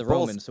 Right. So For they're the both,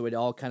 Romans, so it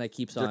all kind of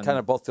keeps they're on. kind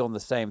of both doing the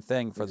same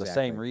thing for the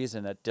same Exactly.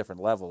 reason at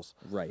different levels.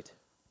 Right.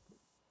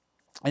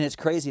 And it's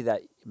crazy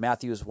that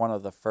Matthew is one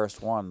of the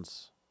first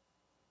ones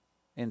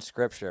in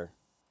Scripture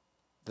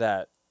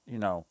that,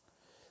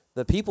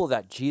 the people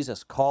that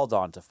Jesus called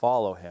on to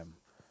follow him,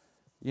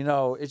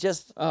 it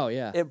just, Oh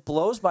yeah. it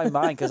blows my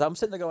mind because I'm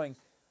sitting there going,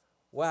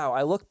 wow,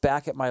 I look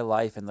back at my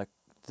life and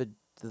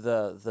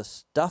the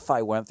stuff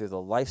I went through,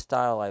 the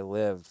lifestyle I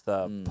lived,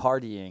 the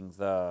partying,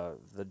 the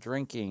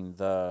drinking,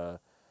 the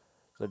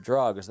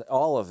drugs,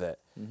 all of it,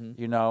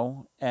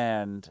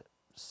 and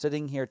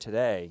sitting here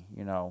today,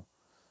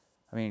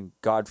 I mean,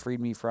 God freed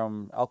me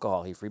from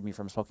alcohol. He freed me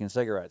from smoking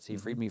cigarettes. He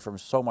freed me from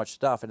so much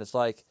stuff. And it's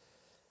like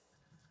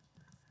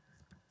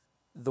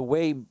the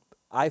way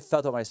I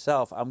felt of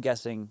myself, I'm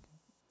guessing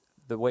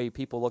the way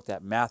people looked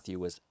at Matthew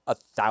was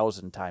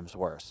 1,000 times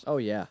worse. Oh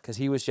yeah. Because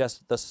he was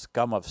just the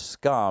scum of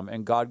scum.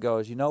 And God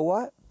goes, you know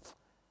what?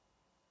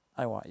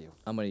 I want you.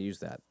 I'm going to use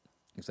that.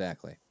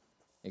 Exactly.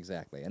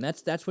 And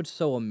that's what's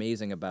so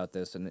amazing about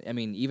this. And I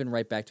mean, even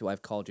right back to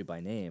I've called you by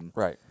name.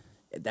 Right.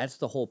 That's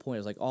the whole point.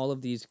 Is like all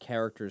of these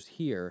characters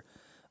here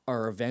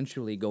are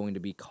eventually going to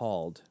be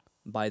called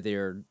by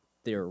their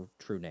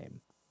true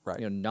name.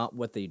 Right. Not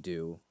what they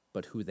do,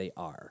 but who they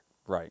are.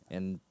 Right.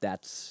 And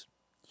that's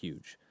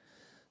huge.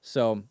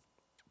 So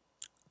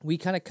we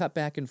kind of cut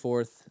back and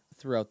forth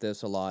throughout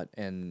this a lot,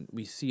 and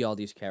we see all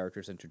these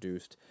characters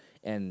introduced,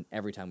 and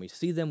every time we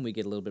see them, we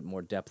get a little bit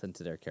more depth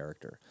into their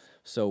character.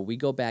 So we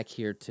go back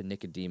here to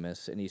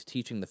Nicodemus, and he's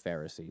teaching the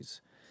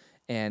Pharisees,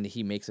 and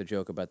he makes a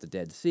joke about the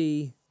Dead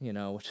Sea,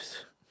 which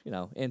is,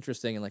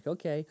 interesting, and like,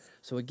 okay,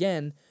 so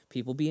again,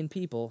 people being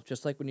people,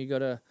 just like when you go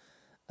to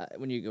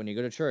when you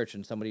go to church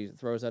and somebody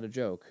throws out a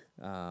joke.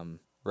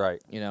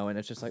 Right. And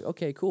it's just like,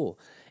 okay, cool.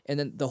 And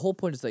then the whole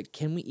point is like,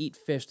 can we eat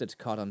fish that's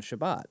caught on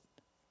Shabbat?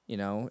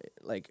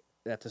 Like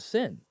that's a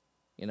sin.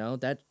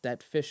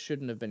 That fish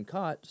shouldn't have been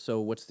caught. So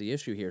what's the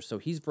issue here? So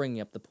he's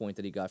bringing up the point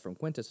that he got from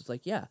Quintus. It's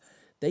like, yeah,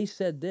 they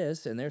said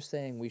this, and they're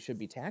saying we should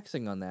be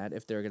taxing on that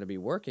if they're going to be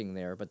working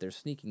there, but they're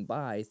sneaking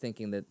by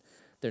thinking that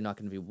they're not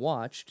going to be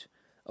watched.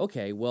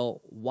 Okay,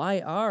 well,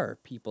 why are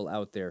people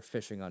out there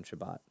fishing on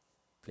Shabbat?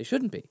 They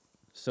shouldn't be.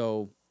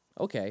 So,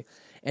 okay.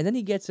 And then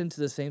he gets into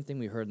the same thing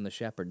we heard in the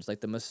Shepherds.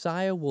 Like the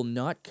Messiah will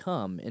not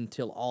come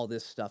until all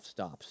this stuff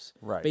stops.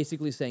 Right.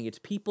 Basically saying it's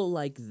people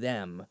like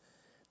them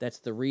that's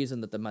the reason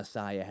that the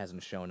Messiah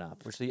hasn't shown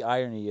up. Which the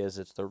irony is,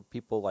 it's the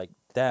people like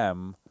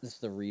them. That's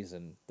the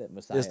reason that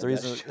Messiah Is the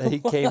reason doesn't that he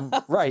came.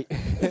 Right.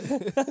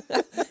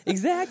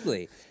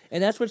 Exactly.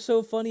 And that's what's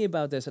so funny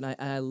about this. And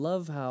I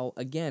love how,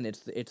 again,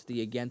 it's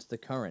the against the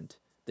current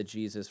that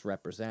Jesus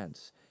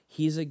represents.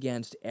 He's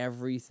against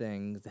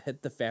everything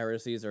that the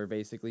Pharisees are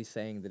basically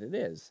saying that it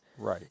is.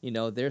 Right.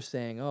 They're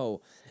saying,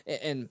 oh,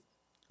 and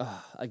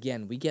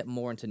again, we get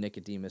more into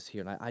Nicodemus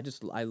here. And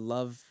I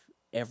love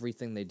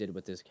everything they did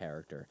with this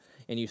character.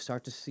 And you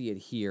start to see it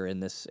here in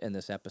this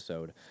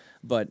episode.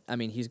 But, I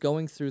mean, he's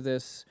going through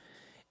this,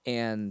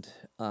 and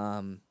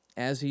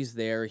as he's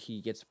there,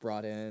 he gets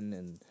brought in,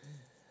 and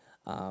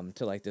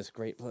to like this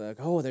great, like,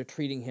 oh, they're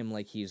treating him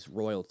like he's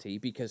royalty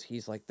because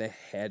he's like the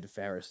head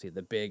Pharisee,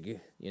 the big,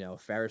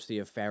 Pharisee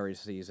of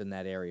Pharisees in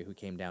that area who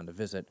came down to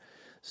visit.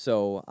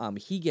 So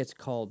he gets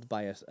called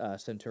by a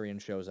centurion,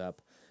 shows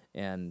up,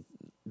 and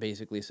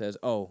basically says,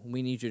 "Oh,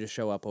 we need you to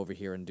show up over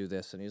here and do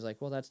this." And he's like,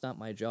 "Well, that's not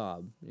my job."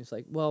 And he's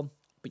like, "Well,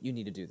 but you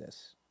need to do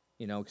this,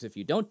 because if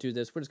you don't do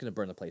this, we're just going to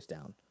burn the place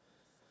down."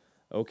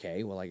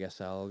 Okay, well, I guess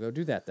I'll go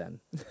do that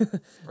then.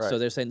 Right. So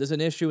they're saying there's an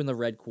issue in the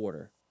Red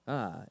Quarter.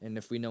 And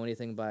if we know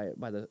anything by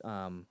the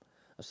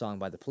a song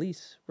by the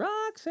Police,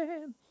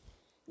 Roxanne,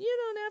 you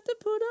don't have to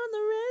put on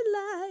the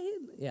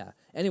red light. Yeah.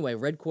 Anyway,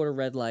 Red Quarter,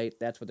 red light.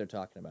 That's what they're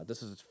talking about.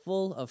 This is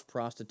full of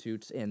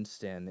prostitutes and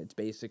sin. It's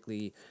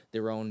basically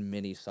their own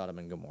mini Sodom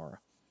and Gomorrah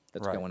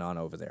that's Right. going on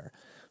over there.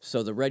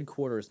 So the Red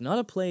Quarter is not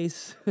a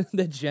place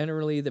that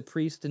generally the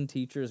priests and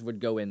teachers would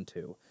go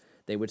into.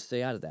 They would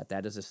stay out of that.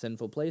 That is a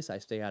sinful place. I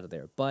stay out of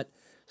there. But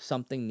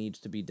something needs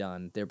to be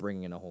done. They're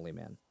bringing in a holy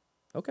man.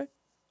 Okay.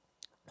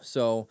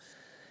 So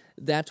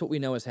that's what we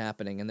know is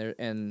happening,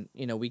 and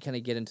we kind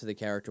of get into the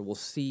character. We'll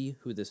see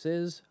who this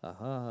is.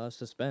 Aha,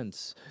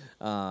 suspense.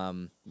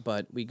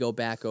 But we go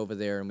back over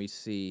there and we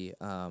see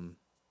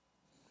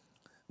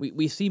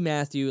we see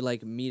Matthew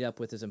like meet up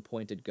with his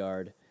appointed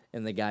guard,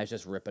 and the guy's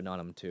just ripping on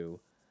him too.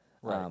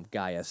 Right.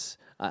 Gaius.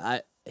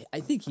 I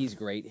think he's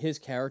great. His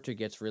character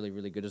gets really,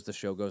 really good as the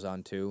show goes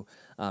on too.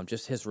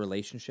 Just his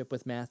relationship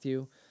with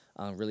Matthew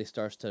really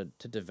starts to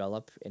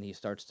develop, and he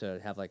starts to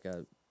have like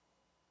a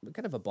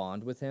kind of a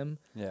bond with him.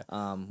 Yeah.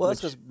 Well,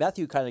 that's which- because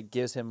Matthew kind of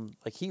gives him,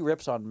 like, he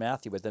rips on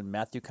Matthew, but then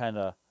Matthew kind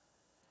of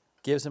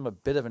gives him a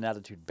bit of an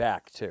attitude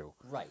back too.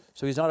 right.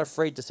 So he's not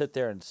afraid to sit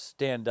there and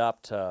stand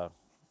up to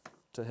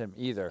him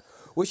either,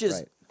 which is,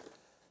 Right.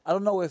 I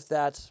don't know if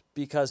that's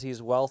because he's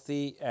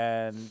wealthy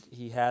and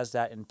he has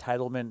that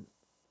entitlement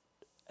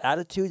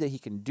attitude that he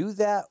can do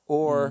that,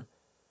 or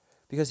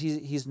because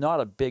he's not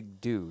a big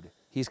dude.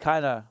 He's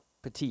kind of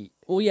petite.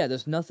 Well, yeah.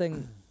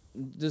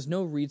 There's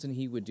no reason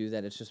he would do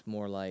that. It's just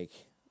more like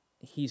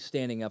he's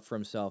standing up for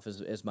himself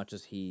as much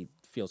as he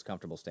feels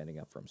comfortable standing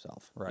up for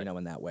himself. Right.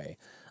 In that way.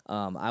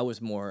 I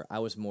was more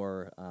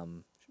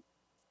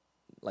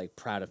like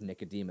proud of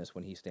Nicodemus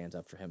when he stands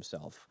up for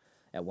himself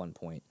at one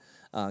point,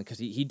 because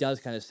he does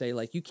kind of say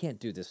like, you can't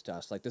do this to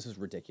us, like this is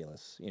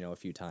ridiculous, a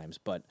few times.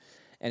 But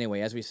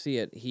anyway, as we see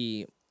it,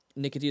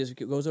 Nicodemus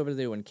goes over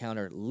there to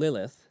encounter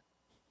Lilith.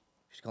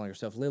 She's calling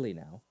herself Lily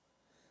now,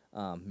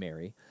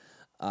 Mary.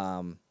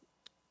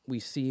 We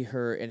see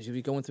her, and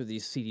she's going through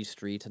these seedy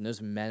streets, and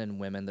there's men and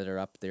women that are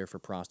up there for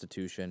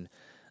prostitution,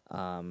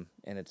 and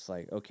it's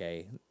like,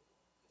 okay,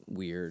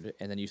 weird.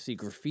 And then you see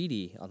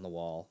graffiti on the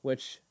wall,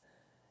 which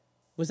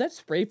was that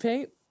spray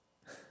paint?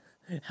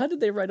 How did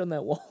they write on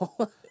that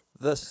wall?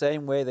 The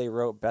same way they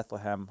wrote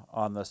Bethlehem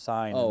on the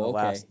sign in the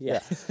last.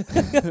 Yeah.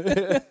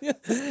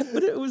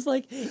 But it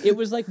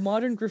was like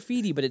modern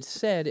graffiti, but it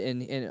said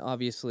in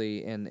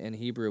obviously in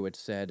Hebrew it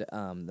said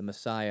the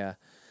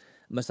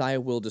Messiah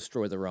will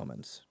destroy the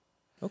Romans.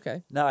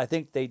 Okay. Now, I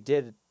think they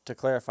did, to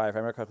clarify, if I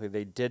remember correctly,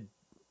 they did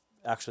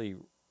actually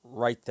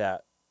write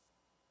that.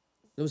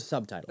 It was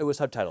subtitled. It was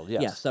subtitled,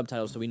 yes. Yeah,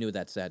 subtitles, so we knew what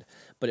that said.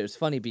 But it was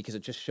funny because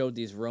it just showed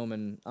these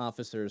Roman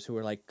officers who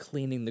were like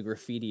cleaning the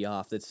graffiti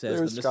off that says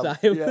They were the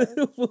scrubbing-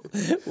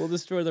 Messiah will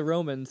destroy the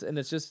Romans. And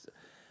it's just,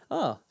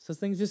 so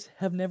things just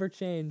have never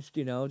changed,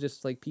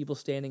 just like people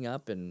standing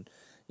up and,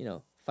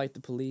 fight the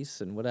police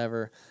and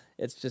whatever.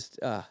 It's just,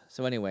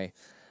 so anyway,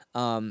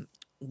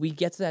 we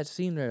get to that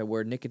scene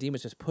where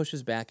Nicodemus just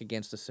pushes back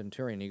against the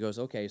centurion. He goes,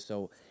 okay,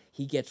 so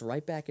he gets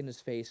right back in his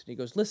face and he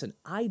goes, listen,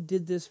 I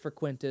did this for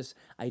Quintus.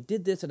 I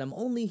did this and I'm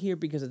only here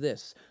because of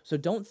this. So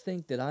don't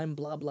think that I'm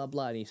blah, blah,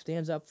 blah. And he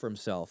stands up for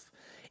himself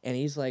and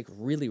he's like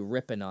really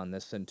ripping on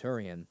this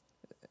centurion.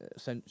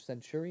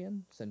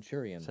 Centurion.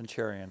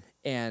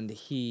 And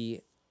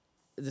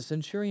the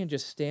centurion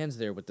just stands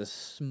there with this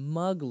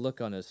smug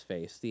look on his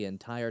face the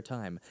entire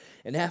time.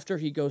 And after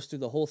he goes through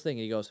the whole thing,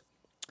 he goes,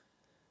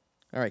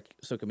 all right,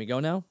 so can we go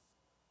now? And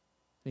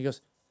he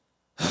goes,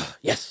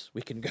 yes,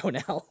 we can go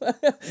now.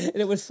 And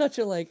it was such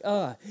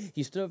a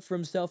he stood up for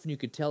himself and you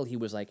could tell he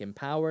was like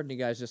empowered. And the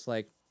guy's just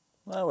like,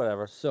 Well,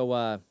 whatever.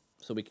 so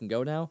we can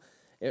go now.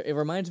 It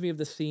reminds me of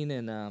the scene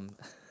in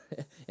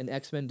in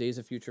X-Men: Days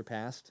of Future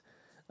Past,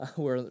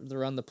 where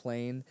they're on the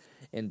plane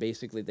and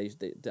basically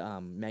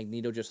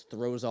Magneto just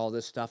throws all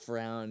this stuff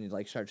around and he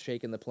like starts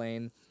shaking the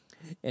plane,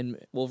 and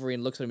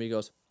Wolverine looks at him and he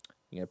goes,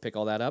 "You gonna pick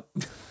all that up?"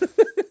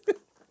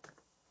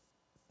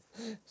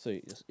 So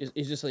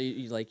he's just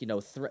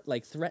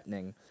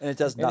threatening, And it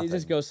does and nothing. he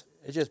just goes,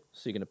 It just,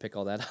 "So you're gonna pick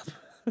all that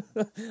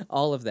up?"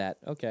 All of that,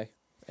 okay.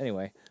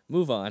 Anyway,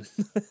 move on.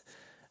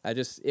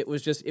 It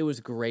was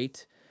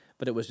great,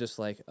 but it was just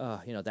like,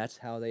 that's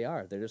how they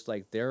are. They're just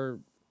like they're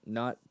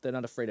not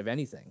afraid of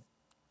anything.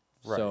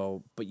 Right.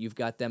 So, but you've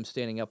got them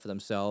standing up for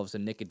themselves,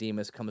 and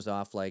Nicodemus comes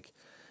off like,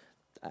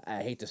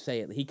 I hate to say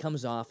it, he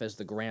comes off as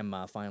the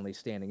grandma finally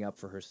standing up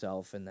for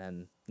herself, and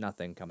then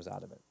nothing comes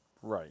out of it.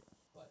 right.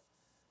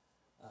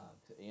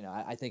 you know,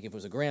 I think if it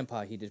was a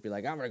grandpa, he'd just be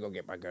like, I'm going to go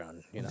get my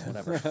gun, you know,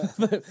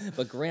 whatever.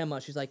 but grandma,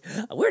 she's like,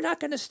 we're not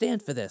going to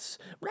stand for this.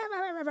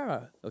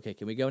 Okay,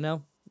 can we go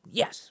now?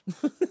 Yes.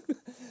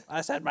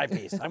 I said my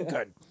piece. I'm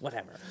good.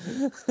 Whatever.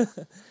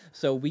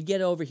 So we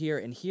get over here,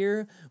 and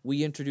here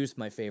we introduce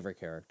my favorite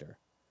character,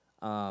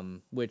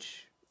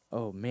 which,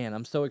 oh man,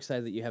 I'm so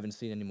excited that you haven't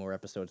seen any more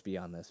episodes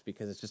beyond this,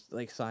 because it's just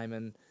like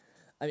Simon.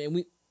 I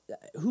mean,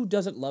 who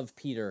doesn't love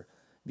Peter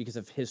because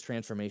of his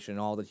transformation and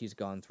all that he's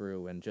gone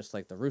through, and just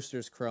like the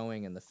roosters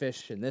crowing and the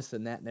fish and this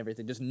and that and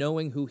everything, just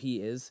knowing who he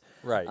is.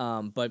 Right.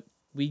 But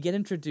we get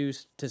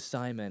introduced to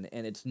Simon,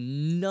 and it's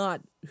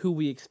not who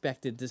we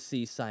expected to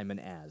see Simon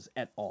as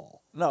at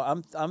all.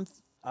 No, when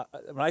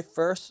I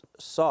first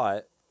saw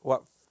it,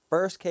 what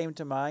first came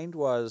to mind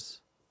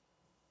was,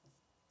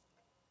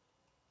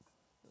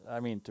 I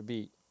mean, to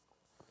be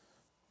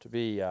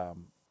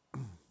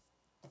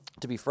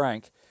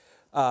frank,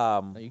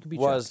 You can be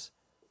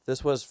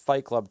this was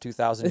Fight Club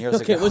 2,000 years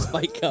Okay, ago. it was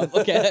Fight Club.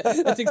 Okay,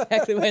 that's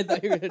exactly what I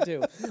thought you were gonna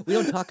do. We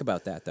don't talk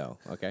about that though.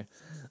 Okay,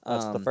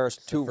 That's the first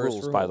it's two first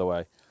rules, rule. by the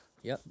way.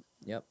 Yep.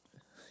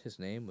 His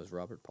name was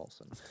Robert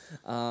Paulson.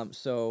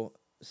 So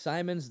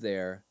Simon's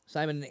there,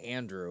 Simon and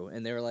Andrew,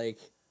 and they're like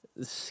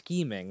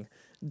scheming,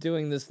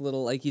 doing this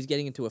little, like, he's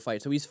getting into a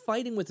fight. So he's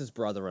fighting with his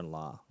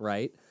brother-in-law,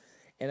 right?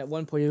 And at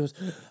one point he goes,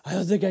 I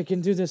don't think I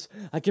can do this.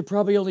 I could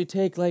probably only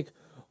take like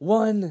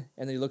one.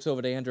 And then he looks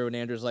over to Andrew, and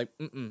Andrew's like,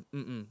 mm-mm.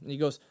 And he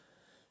goes,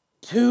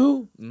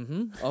 two?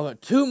 Mm-hmm. Oh,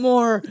 two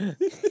more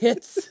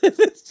hits.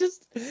 It's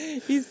just,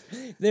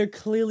 they're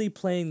clearly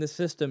playing the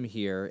system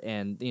here.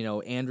 And, you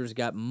know, Andrew's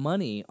got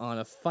money on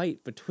a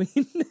fight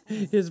between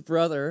his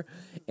brother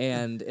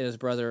and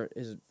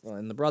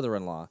the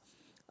brother-in-law.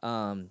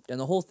 And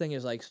the whole thing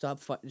is like,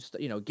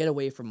 get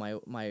away from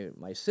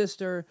my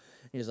sister.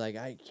 And he's like,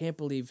 I can't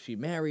believe she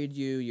married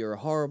you. You're a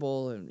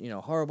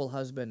horrible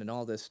husband and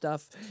all this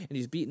stuff. And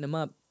he's beating him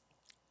up.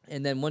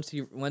 And then once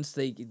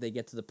they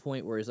get to the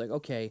point where he's like,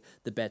 okay,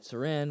 the bets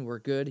are in, we're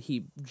good,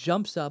 he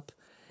jumps up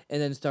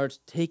and then starts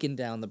taking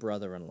down the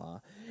brother-in-law.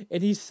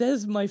 And he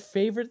says my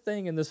favorite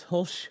thing in this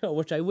whole show,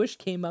 which I wish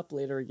came up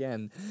later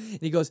again.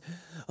 And he goes,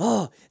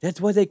 oh, that's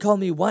why they call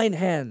me wine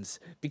hands,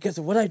 because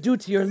of what I do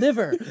to your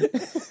liver.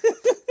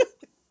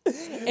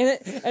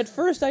 And at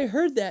first I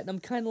heard that, and I'm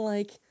kind of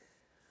like,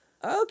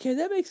 okay,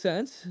 that makes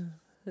sense.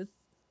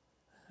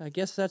 I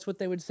guess that's what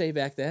they would say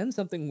back then,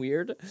 something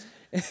weird.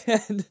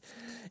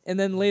 And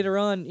then later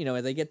on, you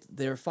know,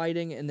 they're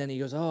fighting, and then he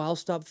goes, oh, I'll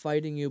stop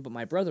fighting you, but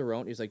my brother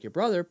won't. He's like, your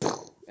brother?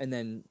 And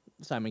then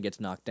Simon gets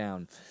knocked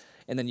down.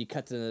 And then you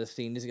cut to the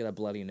scene, he's got a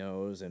bloody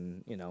nose,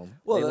 and, you know,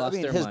 they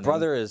lost their his money.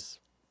 brother is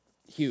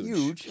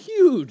Huge.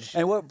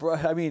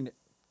 And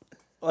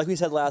like we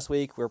said last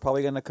week, we're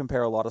probably going to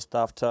compare a lot of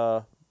stuff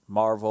to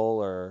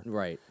Marvel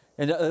Right.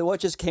 And what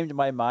just came to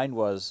my mind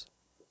was,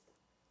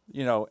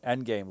 you know,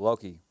 Endgame,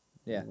 Loki.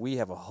 Yeah. We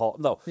have a Hulk.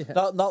 No, Yeah.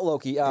 not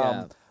Loki.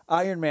 Yeah.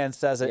 Iron Man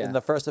says it Yeah. in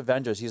the first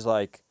Avengers. He's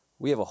like,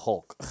 we have a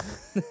Hulk.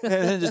 And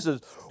then just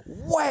says,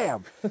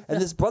 wham! And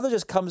this brother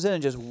just comes in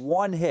and just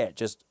one hit,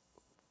 just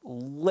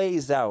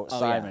lays out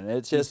Simon. Yeah.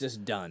 It's He's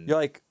just done. You're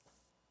like,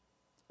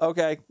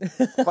 okay,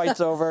 fight's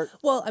over.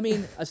 Well, I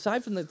mean,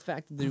 aside from the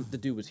fact that the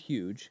dude was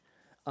huge,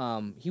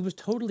 he was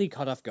totally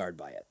caught off guard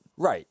by it.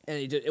 Right. And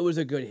it was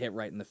a good hit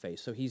right in the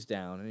face. So he's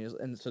down,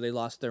 and so they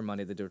lost their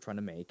money that they were trying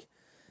to make,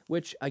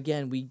 which,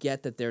 again, we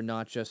get that they're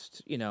not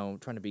just, you know,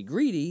 trying to be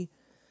greedy.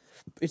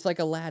 It's like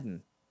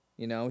Aladdin.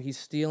 You know, he's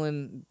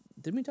stealing.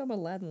 Didn't we talk about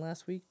Aladdin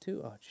last week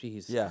too? Oh,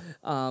 jeez. Yeah.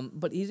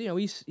 But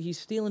he's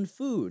stealing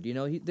food. You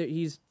know,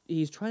 he's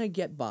trying to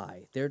get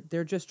by.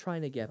 They're just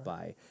trying to get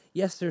by.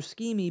 Yes, they're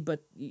schemy,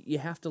 but you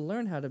have to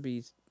learn how to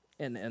be.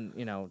 And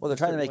you know. Well, they're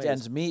trying to certain make ways.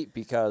 ends meet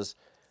because,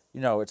 you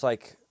know, it's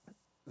like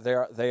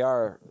they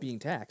are Being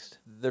taxed.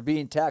 they're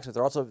being taxed, but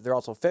they're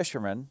also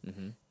fishermen,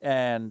 Mm-hmm.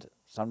 and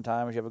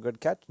sometimes you have a good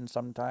catch, and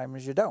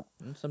sometimes you don't,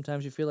 And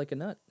sometimes you feel like a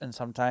nut. and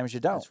sometimes you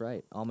don't, That's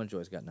right. Almond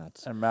Joy's got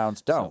nuts. and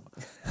mounds don't.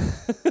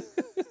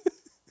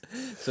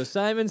 So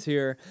Simon's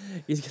here.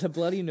 He's got a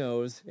bloody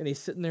nose, and he's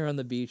sitting there on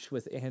the beach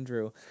with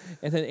Andrew.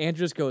 And then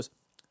Andrew just goes,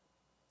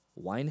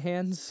 wine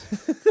hands?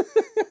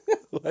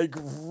 Like,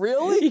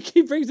 really?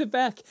 He brings it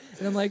back.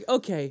 And I'm like,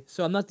 okay,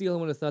 so I'm not the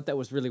only one who thought that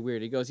was really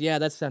weird. He goes, yeah,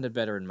 that sounded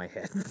better in my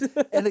head.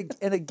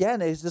 and again,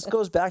 this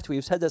goes back to,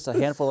 we've said this a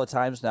handful of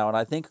times now, and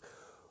I think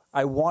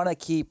I want to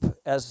keep,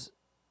 as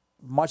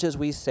much as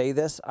we say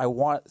this, I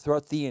want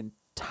throughout the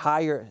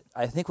entire,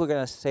 I think we're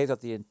going to say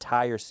throughout the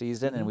entire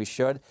season, and we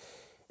should.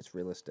 It's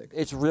realistic.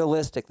 It's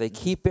realistic. They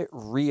keep it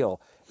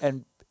real.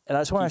 And I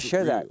just want to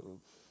share that.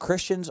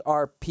 Christians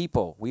are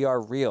people. We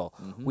are real.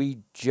 We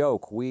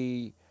joke.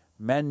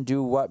 Men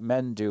do what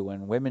men do,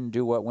 and women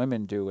do what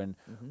women do. And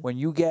when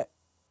you get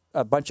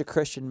a bunch of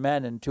Christian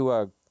men into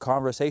a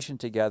conversation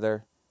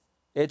together,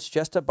 it's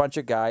just a bunch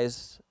of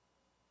guys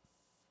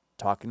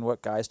talking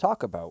what guys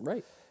talk about.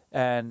 Right.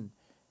 And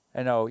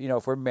I know,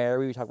 if we're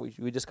married,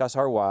 we discuss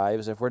our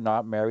wives. If we're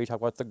not married, we talk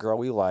about the girl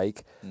we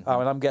like. And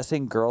I'm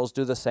guessing girls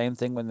do the same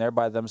thing when they're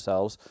by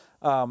themselves.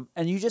 And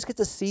you just get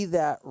to see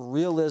that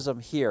realism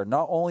here.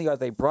 Not only are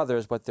they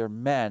brothers, but they're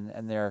men,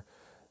 and they're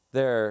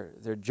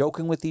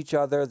joking with each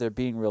other. They're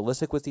being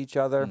realistic with each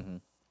other,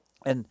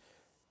 and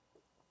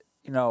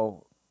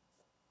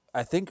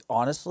I think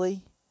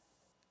honestly,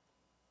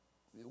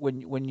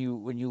 when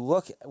you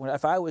look,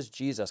 if I was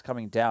Jesus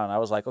coming down, I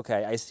was like,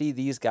 okay, I see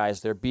these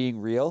guys. They're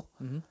being real.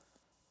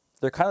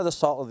 They're kind of the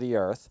salt of the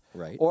earth.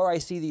 Right. Or I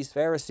see these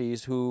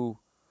Pharisees who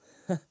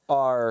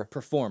are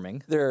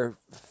performing. They're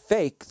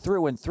fake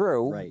through and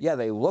through. Right. Yeah,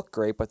 they look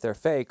great, but they're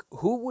fake.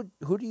 Who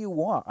do you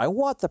want? I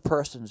want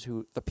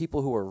the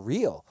people who are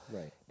real.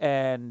 Right.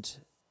 And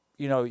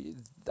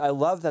I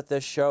love that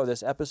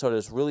this episode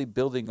is really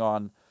building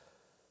on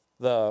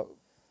the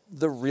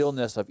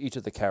realness of each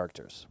of the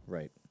characters.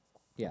 Right.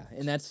 Yeah,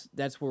 and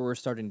that's where we're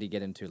starting to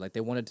get into. Like,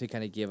 they wanted to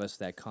kind of give us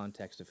that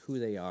context of who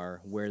they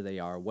are, where they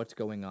are, what's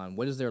going on,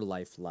 what is their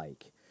life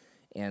like.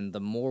 And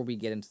the more we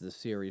get into the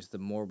series, the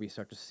more we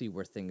start to see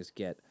where things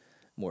get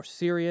more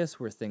serious,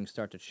 where things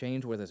start to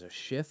change, where there's a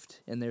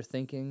shift in their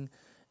thinking,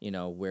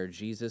 where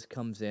Jesus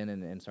comes in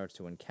and starts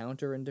to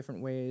encounter in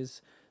different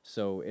ways.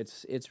 So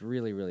it's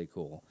really, really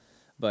cool.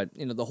 But,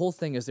 the whole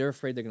thing is they're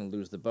afraid they're going to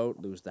lose the boat,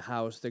 lose the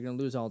house. They're going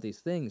to lose all these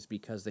things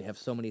because they have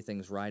so many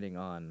things riding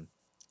on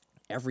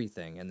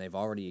everything, and they've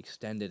already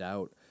extended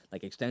out,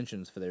 like,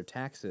 extensions for their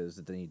taxes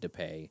that they need to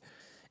pay.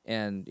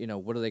 And,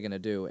 what are they going to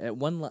do? At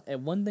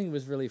one thing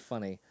was really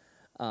funny.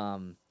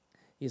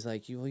 He's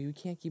like, you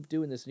can't keep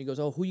doing this. And he goes,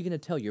 oh, who are you going to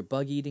tell? Your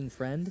bug-eating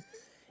friend?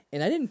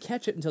 And I didn't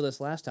catch it until this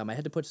last time. I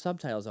had to put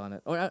subtitles on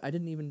it. Or I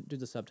didn't even do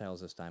the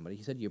subtitles this time. But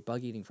he said, your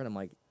bug-eating friend. I'm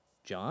like,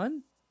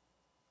 John?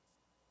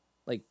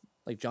 Like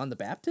John the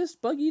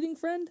Baptist bug-eating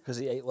friend? Because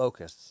he ate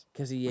locusts.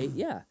 Because he ate,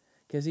 yeah.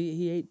 Because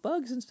he ate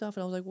bugs and stuff.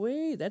 And I was like,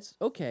 wait, that's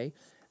okay.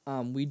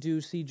 We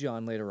do see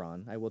John later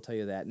on, I will tell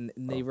you that. And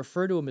they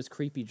refer to him as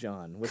Creepy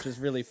John, which is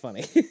really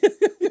funny.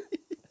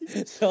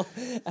 So,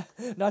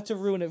 not to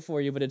ruin it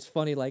for you, but it's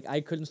funny. Like,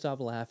 I couldn't stop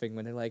laughing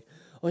when they're like,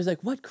 oh, he's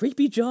like, what,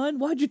 Creepy John?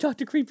 Why'd you talk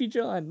to Creepy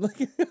John?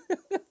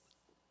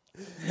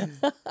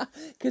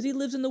 Because he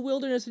lives in the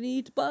wilderness and he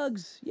eats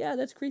bugs. Yeah,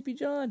 that's Creepy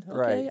John.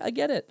 Okay, right. I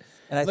get it.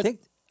 And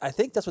I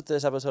think that's what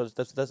this episode,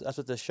 that's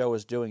what this show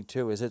is doing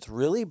too. Is it's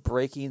really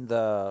breaking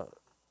the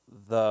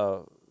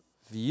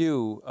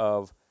view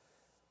of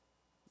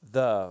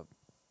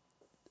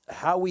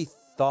how we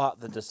thought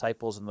the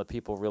disciples and the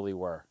people really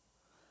were.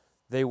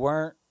 They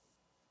weren't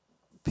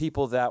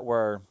people that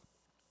were,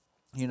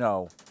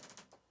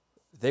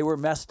 they were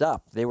messed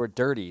up. They were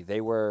dirty.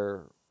 They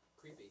were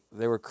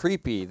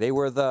creepy. They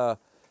were the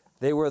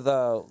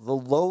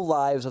low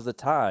lives of the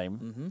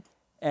time.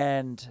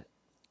 And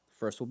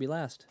first will be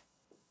last.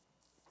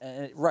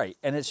 Right.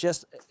 And it's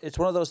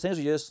one of those things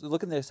where you just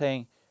look in there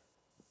saying,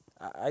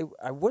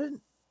 I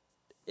wouldn't.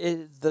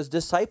 The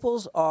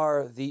disciples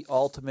are the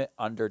ultimate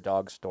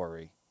underdog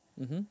story.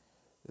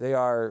 They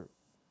are,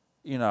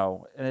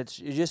 and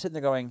you're just sitting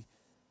there going,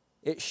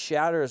 it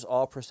shatters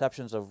all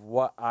perceptions of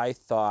what I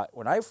thought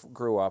when I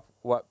grew up,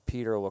 what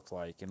Peter looked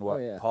like and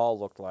what Paul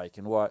looked like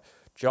and what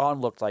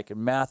John looked like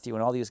and Matthew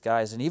and all these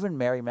guys and even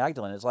Mary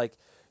Magdalene. It's like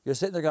you're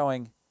sitting there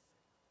going,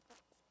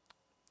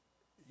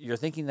 you're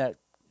thinking that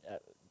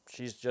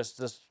she's just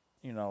this,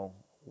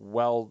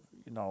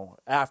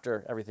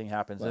 after everything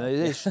happens. Well,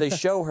 and they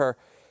show her,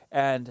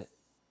 and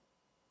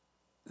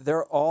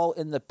they're all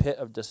in the pit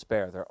of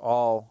despair. They're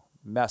all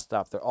messed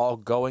up. They're all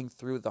going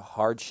through the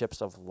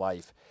hardships of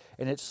life.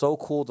 And it's so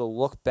cool to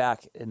look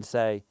back and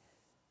say,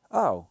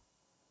 oh,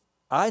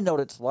 I know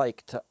what it's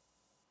like to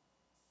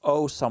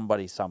owe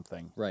somebody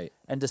something. Right.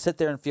 And to sit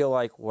there and feel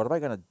like, what am I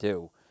going to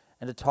do?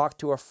 And to talk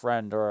to a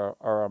friend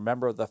or a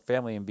member of the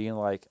family and being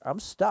like, I'm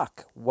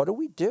stuck. What do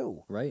we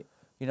do? Right.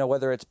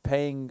 Whether it's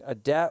paying a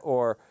debt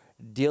or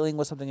dealing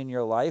with something in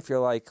your life, you're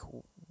like,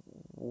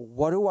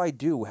 what do I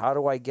do? How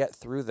do I get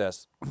through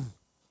this?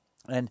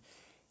 And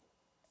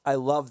I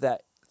love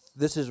that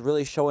this is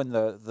really showing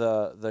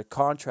the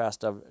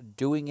contrast of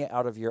doing it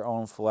out of your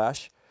own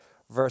flesh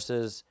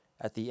versus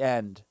at the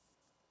end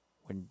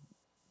when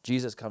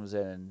Jesus comes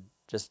in and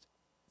just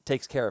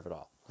takes care of it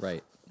all.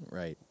 Right.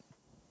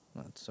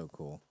 That's so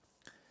cool.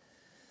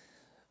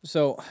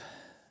 So,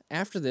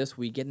 after this,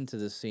 we get into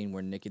this scene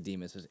where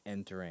Nicodemus is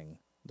entering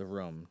the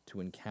room to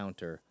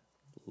encounter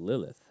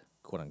Lilith,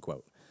 quote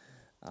unquote.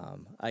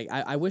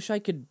 I wish I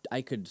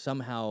could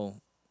somehow,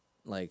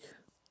 like,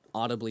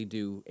 audibly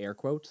do air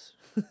quotes.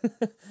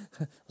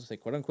 Let's say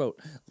quote unquote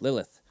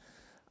Lilith.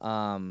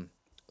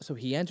 So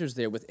he enters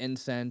there with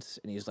incense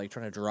and he's like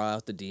trying to draw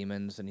out the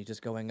demons and he's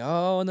just going,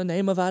 oh, in the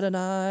name of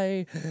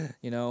Adonai,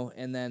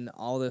 and then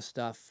all this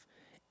stuff.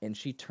 And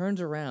she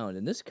turns around,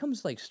 and this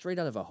comes like straight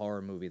out of a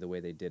horror movie, the way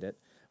they did it,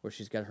 where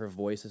she's got her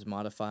voice is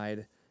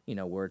modified,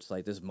 where it's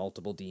like there's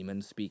multiple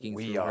demons speaking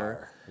through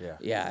her.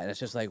 Yeah, and it's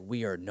just like,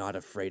 we are not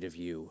afraid of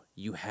you.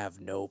 You have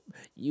no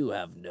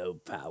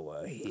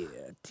power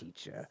here,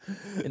 teacher.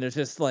 And it's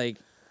just like,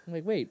 I'm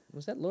like, wait,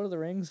 was that Lord of the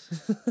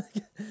Rings?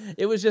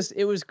 It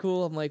was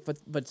cool. I'm like,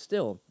 but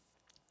still,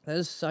 that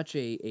is such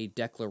a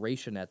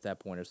declaration at that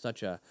point, or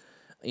such a,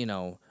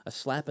 a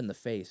slap in the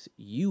face.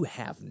 You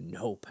have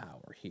no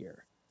power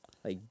here.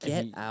 Like,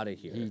 get out of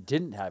here. He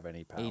didn't have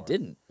any power. He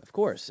didn't, of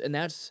course, and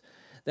that's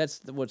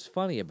what's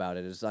funny about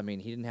it is, I mean,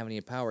 he didn't have any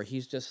power.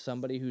 He's just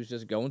somebody who's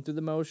just going through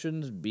the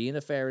motions, being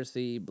a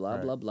Pharisee, blah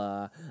Right. blah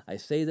blah. I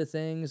say the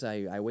things,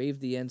 I wave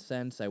the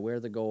incense, I wear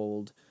the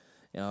gold.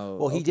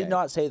 Well, he did okay.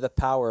 not say the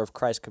power of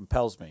Christ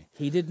compels me.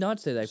 He did not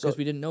say that because So-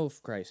 we didn't know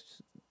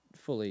Christ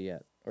fully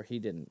yet, or he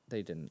didn't.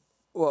 They didn't.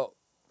 Well,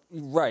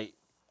 right.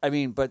 I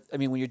mean,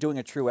 when you're doing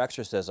a true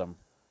exorcism,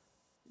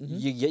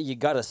 you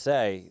got to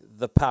say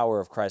the power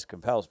of Christ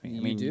compels me. I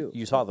You mean, do.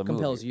 you saw the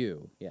compels movie.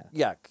 you. Yeah.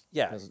 Yeah,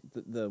 yeah. 'Cause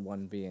the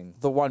one being.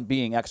 The one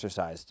being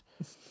exercised.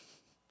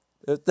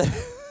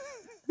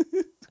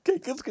 Okay,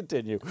 let's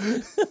continue.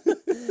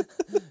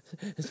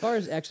 As far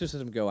as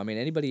exorcism go, I mean,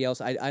 anybody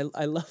else? I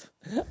love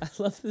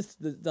this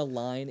the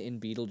line in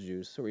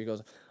Beetlejuice where he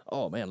goes,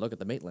 "Oh man, look at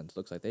the Maitlands.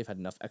 Looks like they've had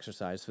enough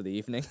exercise for the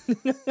evening."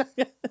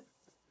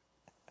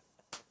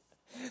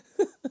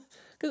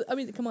 Because I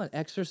mean, come on,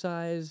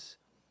 exercise,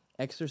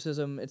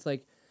 exorcism. It's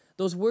like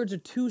those words are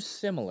too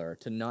similar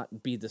to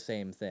not be the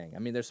same thing. I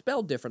mean, they're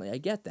spelled differently. I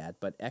get that,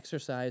 but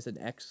exercise and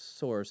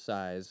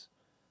exorcise.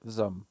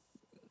 Some.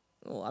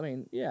 Well, I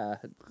mean, yeah,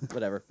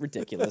 whatever,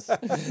 ridiculous.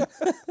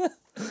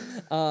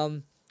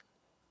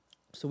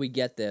 So we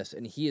get this,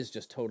 and he is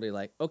just totally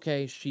like,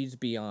 okay, she's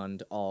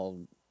beyond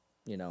all,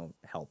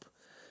 help.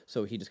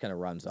 So he just kind of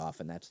runs off,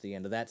 and that's the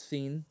end of that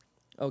scene.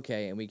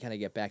 Okay, and we kind of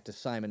get back to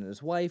Simon and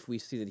his wife. We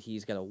see that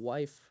he's got a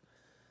wife.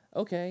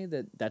 Okay,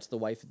 that's the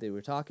wife that they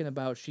were talking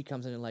about. She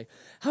comes in and like,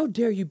 how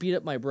dare you beat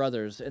up my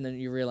brothers? And then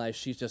you realize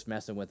she's just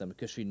messing with them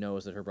because she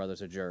knows that her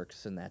brothers are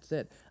jerks, and that's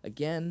it.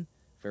 Again,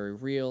 very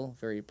real,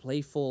 very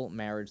playful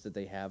marriage that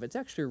they have. It's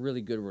actually a really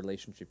good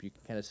relationship. You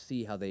can kind of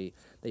see how they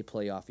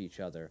play off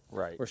each other.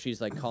 Right. Where she's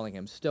like calling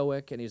him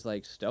stoic, and he's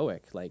like,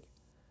 stoic? Like,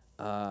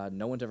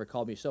 no one's ever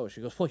called me stoic.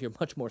 She goes, well, you're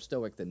much more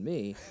stoic than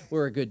me.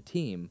 We're a good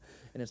team.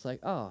 And it's like,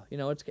 oh,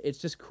 it's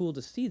just cool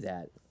to see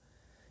that.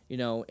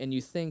 And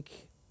you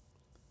think,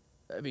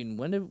 I mean,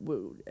 when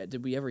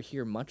did we ever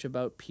hear much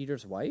about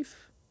Peter's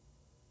wife?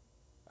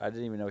 I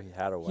didn't even know he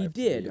had a wife. He to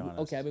be did. honest.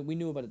 Okay, I mean, we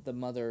knew about it. The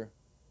mother,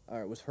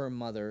 or it was her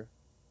mother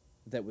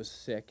that was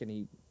sick, and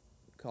he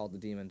called the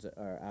demons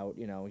out.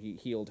 He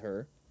healed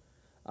her.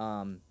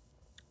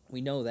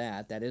 We know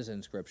that is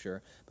in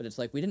Scripture, but it's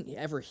like we didn't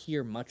ever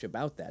hear much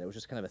about that. It was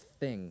just kind of a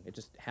thing. It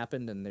just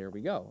happened, and there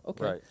we go.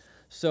 Okay, Right.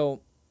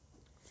 so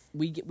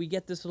we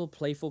get this little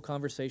playful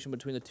conversation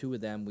between the two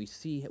of them. We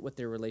see what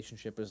their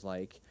relationship is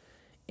like,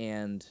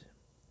 and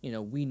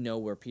we know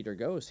where Peter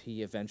goes.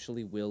 He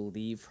eventually will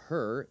leave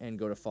her and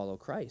go to follow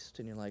Christ.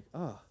 And you're like,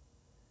 oh,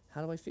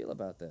 how do I feel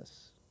about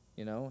this?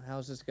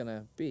 How's this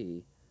gonna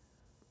be?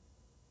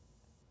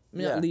 I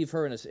mean, Yeah. not leave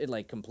her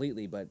like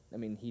completely, but I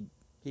mean, he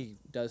He.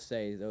 does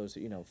say those,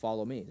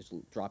 follow me. Just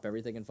drop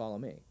everything and follow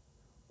me.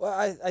 Well,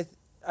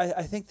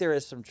 I think there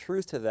is some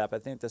truth to that,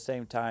 but I think at the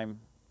same time,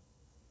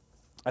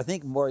 I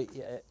think more.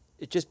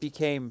 It just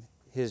became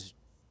his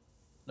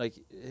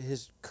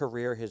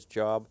career, his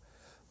job.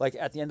 Like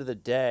at the end of the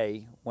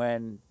day,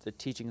 when the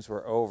teachings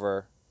were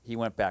over, he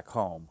went back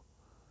home,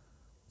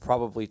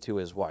 probably to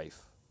his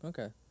wife.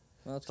 Okay,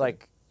 well, that's It's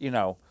like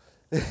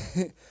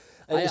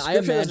I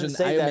Scripture doesn't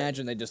say that-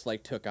 imagine they just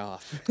like took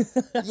off.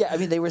 Yeah, I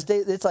mean they were.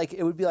 It's like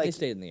it would be They like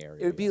stayed in the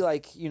area. it would be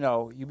like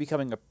you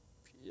becoming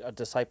a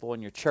disciple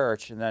in your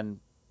church, and then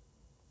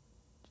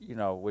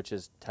which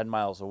is 10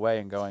 miles away,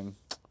 and going,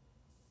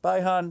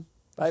 bye, hon,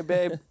 bye,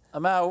 babe,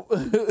 I'm out.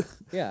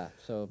 Yeah.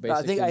 So No,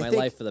 I basically, think- my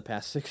life for the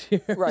past 6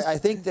 years. Right. I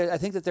think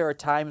that there are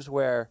times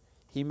where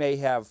he may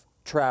have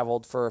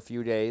traveled for a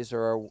few days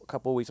or a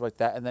couple of weeks like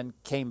that, and then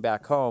came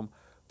back home.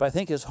 But I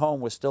think his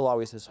home was still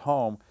always his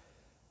home.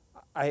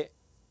 I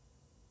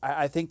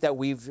think that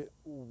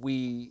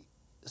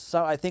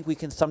I think we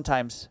can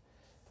sometimes,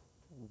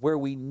 where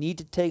we need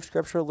to take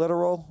Scripture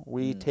literal,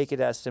 we take it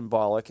as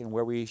symbolic, and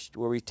where we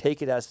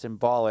take it as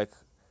symbolic,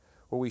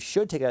 where we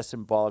should take it as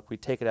symbolic, we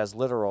take it as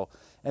literal.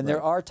 And there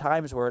Right. are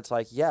times where it's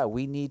like, yeah,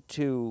 we need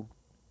to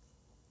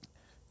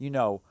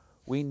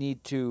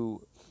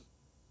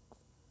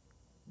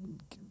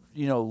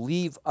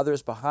leave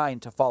others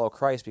behind to follow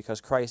Christ,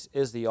 because Christ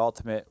is the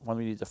ultimate one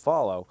we need to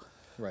follow.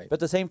 Right. But at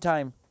the same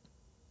time,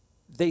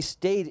 they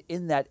stayed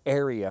in that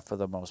area for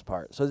the most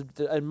part. So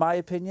in my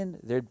opinion,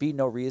 there'd be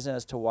no reason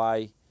as to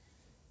why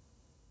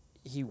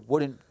he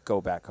wouldn't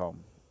go back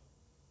home.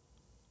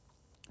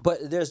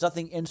 But there's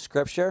nothing in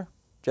Scripture,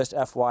 just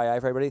FYI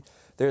for everybody,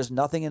 there's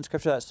nothing in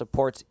Scripture that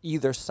supports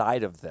either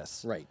side of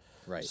this. Right.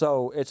 Right.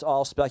 So it's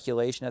all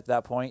speculation at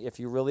that point. If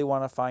you really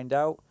want to find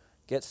out,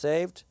 get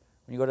saved.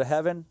 When you go to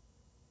heaven,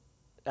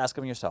 ask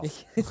him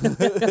yourself.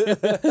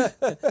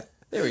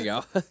 There we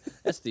go.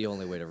 That's the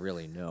only way to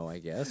really know, I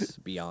guess,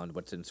 beyond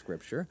what's in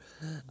Scripture.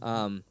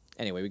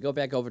 Anyway, we go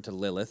back over to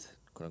Lilith,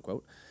 quote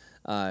unquote.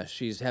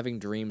 She's having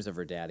dreams of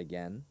her dad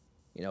again.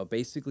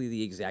 Basically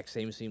the exact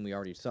same scene we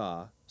already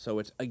saw. So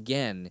it's,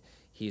 again,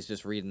 he's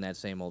just reading that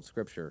same old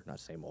scripture, not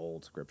same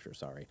old scripture,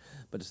 sorry,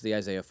 but it's the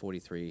Isaiah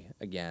 43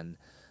 again.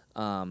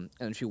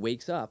 And she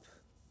wakes up,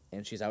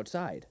 and she's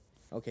outside.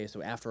 Okay,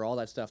 so after all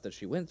that stuff that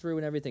she went through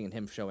and everything, and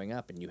him showing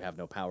up, and you have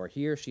no power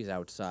here, she's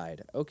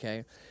outside.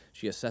 Okay,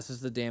 she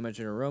assesses the damage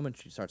in her room, and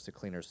she starts to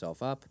clean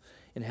herself up,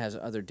 and has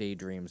other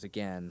daydreams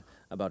again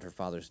about her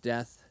father's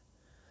death.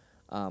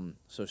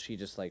 So she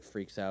just like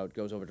freaks out,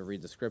 goes over to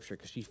read the scripture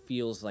because she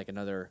feels like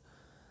another,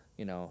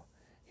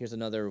 here's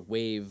another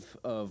wave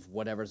of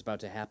whatever's about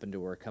to happen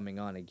to her coming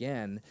on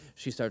again.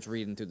 She starts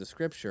reading through the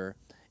scripture,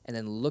 and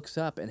then looks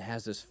up and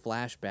has this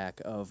flashback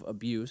of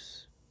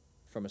abuse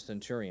from a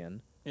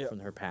centurion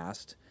from her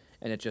past,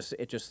 and it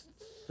just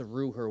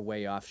threw her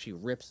way off. She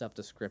rips up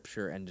the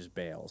scripture and just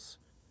bails.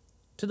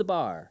 To the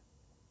bar.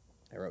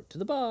 I wrote, to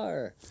the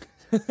bar.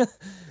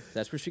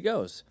 That's where she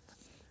goes.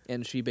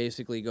 And she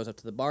basically goes up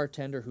to the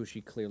bartender, who she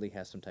clearly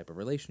has some type of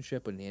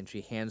relationship with, and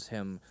she hands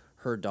him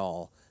her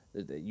doll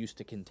that used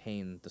to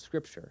contain the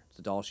scripture. It's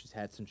a doll she's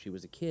had since she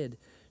was a kid.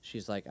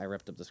 She's like, I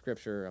ripped up the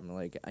scripture. I'm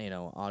like,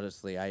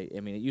 honestly, I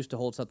mean, it used to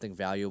hold something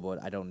valuable,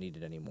 but I don't need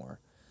it anymore.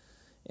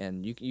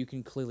 And you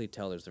can clearly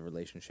tell there's a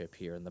relationship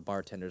here. And the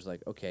bartender's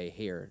like, okay,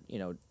 here,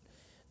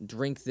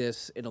 drink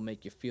this. It'll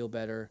make you feel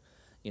better,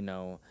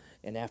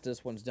 And after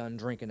this one's done,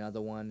 drink another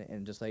one.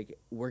 And just like,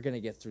 we're going to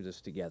get through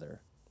this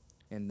together.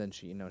 And then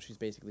she, she's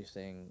basically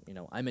saying,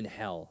 I'm in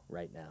hell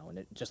right now. And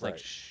it just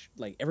like,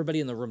 like everybody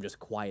in the room just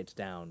quiets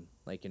down.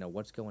 Like,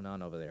 what's going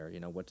on over there?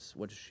 What's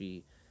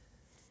she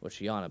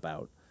on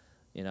about?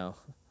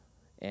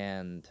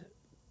 And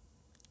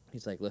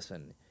he's like,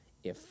 listen,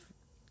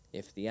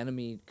 if the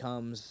enemy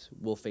comes,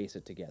 we'll face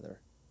it together.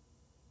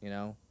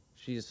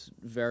 She's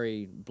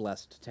very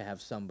blessed to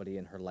have somebody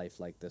in her life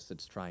like this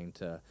that's trying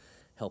to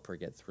help her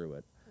get through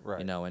it.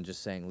 Right. And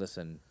just saying,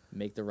 listen,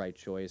 make the right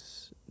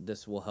choice.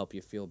 This will help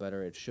you feel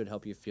better. It should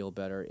help you feel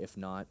better. If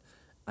not,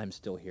 I'm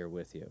still here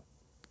with you.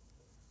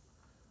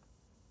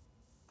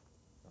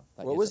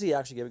 What was he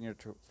actually giving her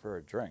for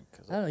a drink?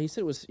 I don't know. He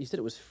said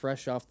it was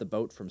fresh off the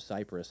boat from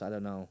Cyprus. I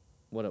don't know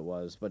what it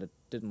was, but it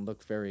didn't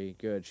look very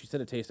good. She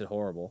said it tasted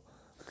horrible.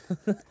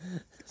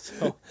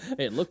 So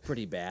it looked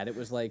pretty bad. It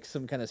was like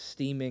some kind of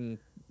steaming,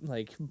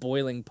 like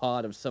boiling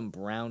pot of some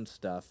brown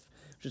stuff.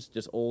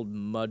 Just old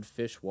mud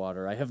fish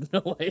water. I have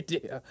no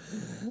idea.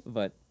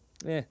 But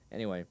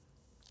anyway.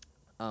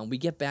 We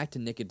get back to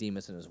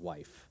Nicodemus and his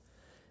wife.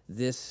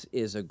 This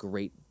is a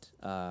great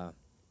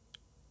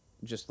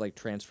just like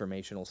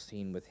transformational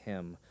scene with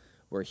him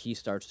where he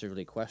starts to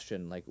really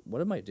question, like,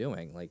 what am I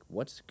doing? Like,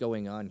 what's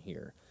going on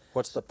here?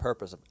 What's the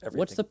purpose of everything?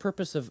 What's the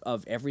purpose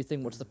of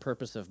everything? What's the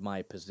purpose of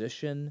my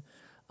position?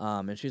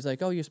 And she's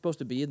like, oh, you're supposed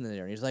to be in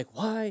there. And he's like,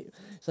 why?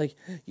 It's like,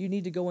 you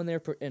need to go in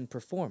there and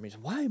perform. He's,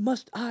 why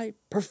must I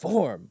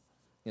perform?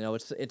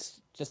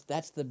 It's just,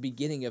 that's the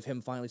beginning of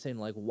him finally saying,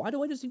 like, why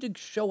do I just need to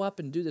show up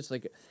and do this?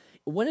 Like,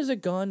 when has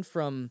it gone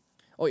from,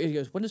 he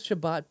goes, when does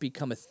Shabbat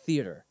become a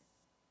theater?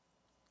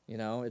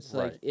 It's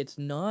like, it's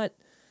not,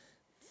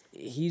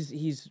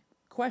 he's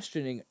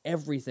questioning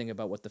everything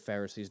about what the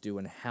Pharisees do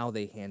and how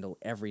they handle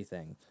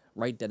everything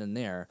right then and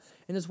there.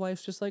 And his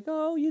wife's just like,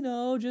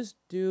 oh, just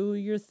do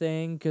your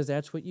thing because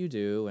that's what you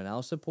do, and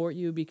I'll support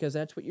you because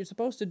that's what you're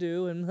supposed to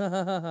do, and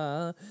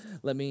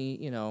let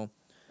me,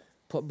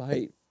 put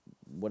my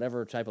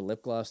whatever type of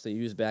lip gloss they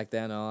used back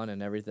then on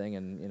and everything,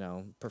 and,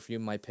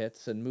 perfume my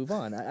pits and move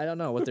on. I don't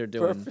know what they're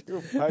doing.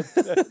 Perfume my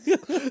pits.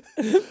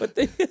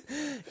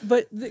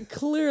 but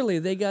clearly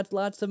they got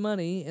lots of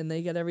money and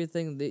they got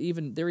everything.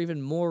 They're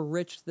even more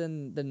rich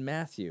than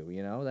Matthew.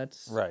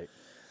 That's right.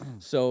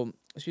 So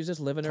she's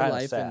just living her Kinda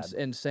life sad.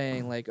 and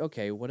saying like,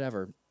 okay,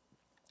 whatever.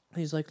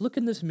 He's like, look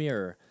in this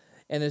mirror,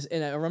 and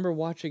I remember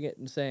watching it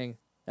and saying,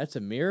 that's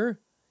a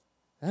mirror.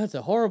 That's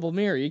a horrible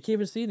mirror. You can't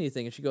even see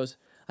anything. And she goes,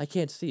 I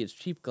can't see. It's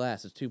cheap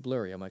glass. It's too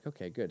blurry. I'm like,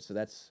 okay, good.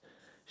 So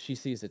she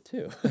sees it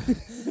too.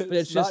 But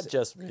It's not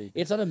just me.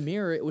 It's not a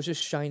mirror. It was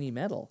just shiny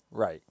metal.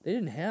 Right. They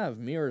didn't have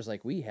mirrors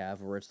like we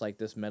have, where it's like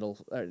this metal,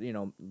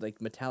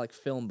 like metallic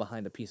film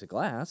behind a piece of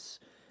glass.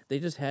 They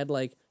just had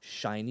like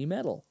shiny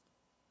metal.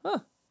 Huh.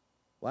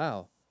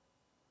 Wow.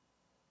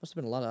 Must have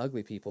been a lot of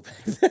ugly people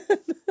back then.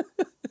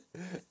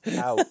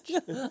 Ouch.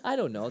 I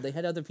don't know. They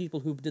had other people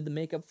who did the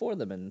makeup for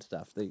them and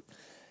stuff.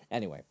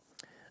 Anyway.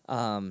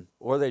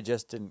 Or they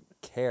just didn't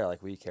care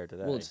like we care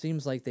today. Well, it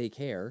seems like they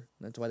care.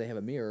 That's why they have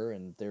a mirror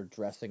and they're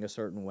dressing a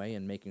certain way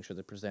and making sure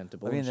they're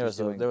presentable. I mean, there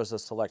was a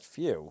select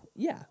few.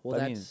 Yeah,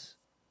 well,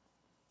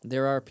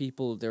 there are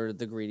people. There are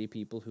the greedy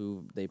people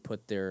who they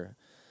put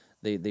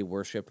they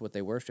worshipped what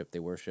they worshipped. They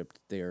worshipped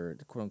their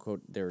quote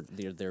unquote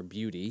their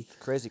beauty.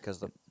 Crazy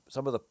because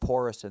some of the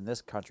poorest in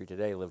this country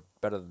today live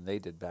better than they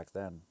did back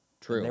then.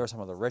 True. And they were some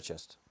of the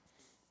richest.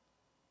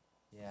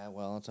 Yeah,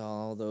 well, it's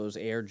all those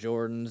Air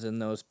Jordans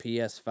and those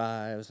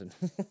PS5s and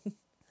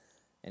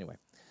anyway.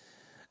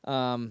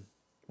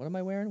 What am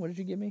I wearing? What did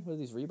you give me? What are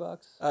these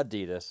Reeboks?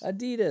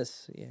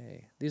 Adidas.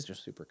 Yay. These are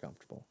super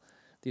comfortable.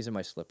 These are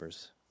my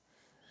slippers.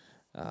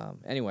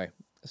 Anyway,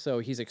 So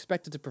he's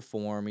expected to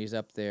perform. He's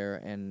up there,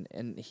 and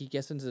he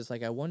gets into this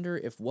like, I wonder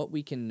if what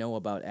we can know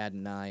about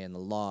Adonai and the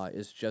law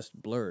is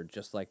just blurred,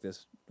 just like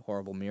this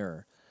horrible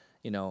mirror.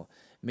 You know,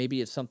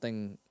 maybe it's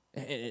something.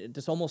 It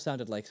just almost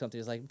sounded like something.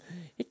 Is like,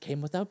 it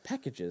came without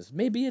packages.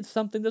 Maybe it's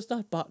something that's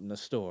not bought in a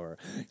store.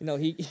 You know,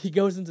 he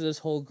goes into this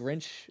whole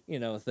Grinch,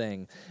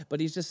 thing, but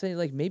he's just saying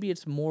like maybe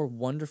it's more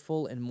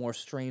wonderful and more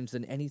strange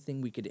than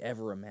anything we could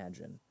ever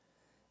imagine.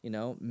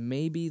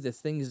 Maybe the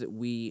things that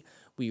we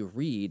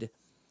read,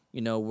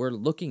 we're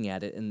looking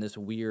at it in this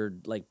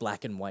weird like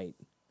black and white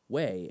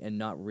way and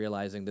not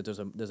realizing that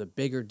there's a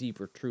bigger,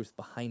 deeper truth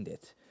behind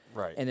it.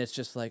 Right. And it's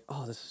just like,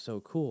 oh, this is so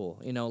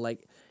cool.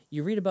 Like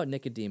you read about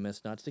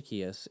Nicodemus, not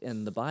Zacchaeus,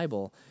 in the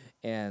Bible,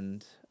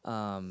 and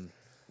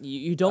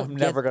you don't. I'm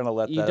never gonna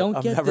let you that. don't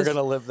I'm get never this-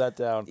 gonna live that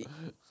down.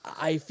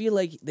 I feel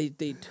like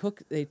they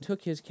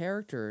took his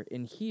character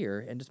in here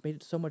and just made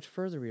it so much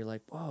further. Where you're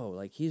like, whoa,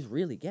 like he's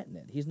really getting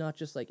it. He's not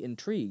just like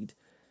intrigued.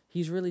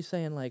 He's really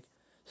saying like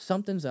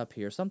something's up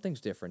here,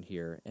 something's different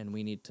here, and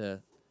we need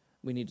to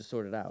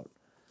sort it out.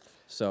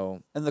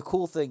 So And the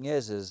cool thing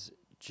is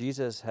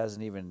Jesus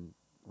hasn't even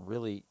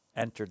really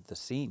entered the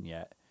scene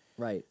yet.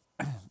 right,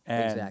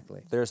 And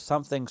Exactly. there's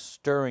something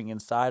stirring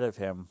inside of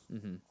him.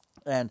 Mm-hmm.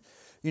 And,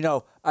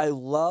 I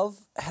love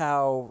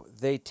how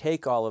they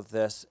take all of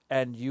this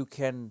and you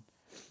can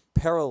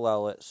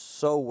parallel it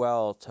so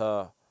well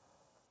to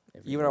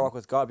even our walk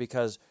with God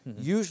because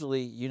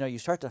usually, you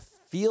start to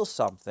feel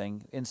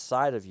something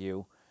inside of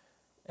you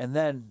and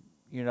then,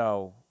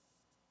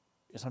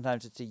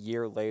 sometimes it's a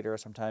year later,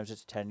 sometimes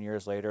it's 10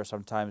 years later,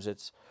 sometimes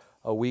it's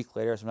a week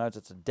later, sometimes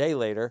it's a day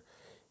later,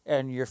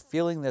 and you're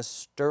feeling this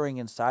stirring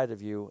inside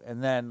of you,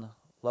 and then,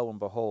 lo and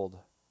behold,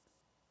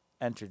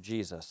 enter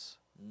Jesus,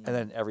 and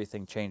then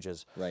everything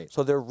changes. Right.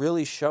 So they're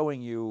really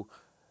showing you,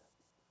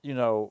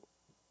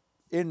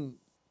 in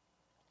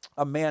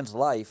a man's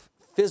life,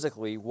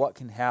 physically, what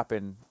can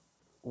happen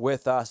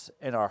with us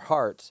in our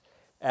hearts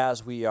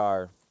as we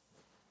are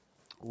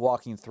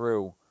walking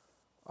through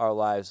our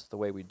lives the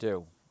way we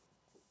do.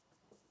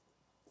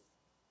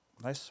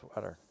 Nice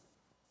sweater.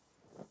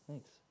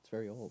 Thanks. It's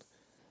very old.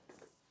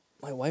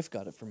 My wife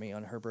got it for me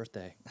on her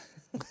birthday.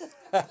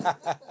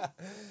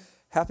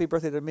 Happy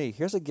birthday to me.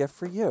 Here's a gift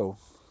for you.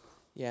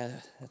 Yeah,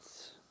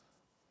 that's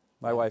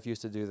My wife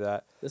used to do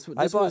that. this.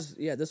 I This bought- was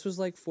this was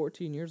like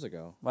 14 years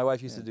ago. My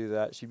wife used to do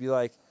that. She'd be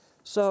like,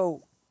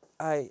 "So,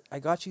 I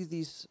got you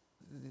these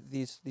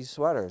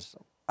sweaters.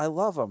 I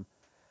love them.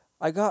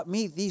 I got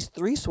me these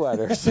 3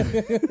 sweaters."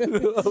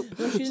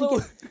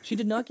 She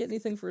did not get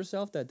anything for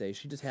herself that day.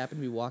 She just happened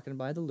to be walking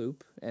by the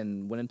Loop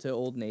and went into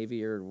Old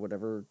Navy or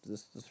whatever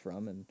this is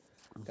from and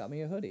got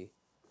me a hoodie.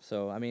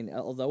 So I mean,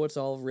 although it's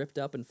all ripped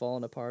up and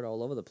falling apart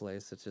all over the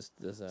place, it's just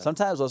this.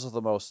 Sometimes those are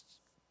the most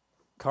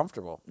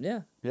comfortable.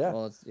 Yeah. Yeah.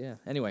 Well,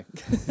 Anyway,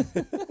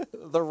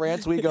 The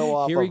rants we go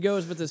off. here he of.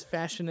 goes with this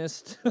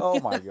fashionist. Oh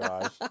my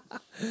gosh.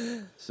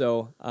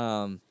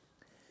 So,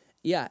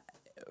 yeah,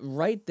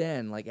 right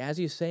then, like as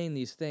he's saying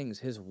these things,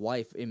 his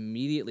wife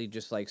immediately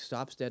just like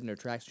stops dead in her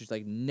tracks. She's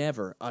like,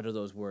 never utter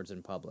those words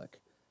in public.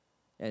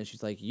 And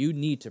she's like, you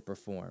need to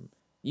perform.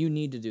 You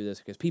need to do this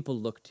because people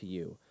look to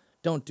you.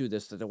 Don't do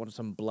this. There wasn't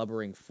some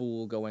blubbering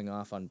fool going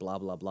off on blah,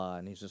 blah, blah.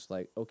 And he's just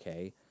like,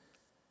 okay.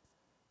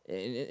 And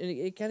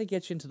it kind of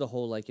gets you into the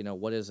whole, like,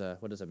 what is a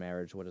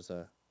marriage? What is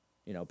a,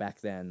 back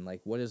then,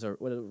 like, what it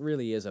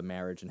really is a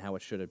marriage and how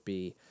it should it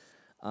be?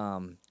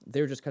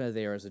 They're just kind of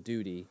there as a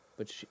duty,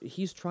 but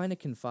he's trying to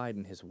confide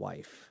in his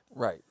wife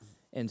Right.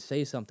 and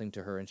say something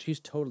to her, and she's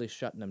totally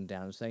shutting him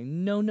down and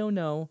saying,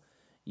 no,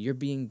 you're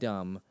being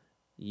dumb.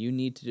 You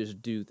need to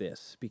just do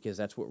this because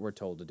that's what we're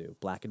told to do,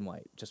 black and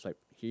white. Just like,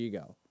 here you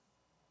go.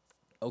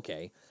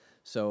 Okay,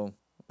 so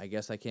I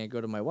guess I can't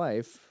go to my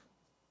wife.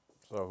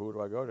 So who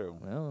do I go to?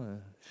 Well,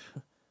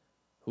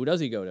 who does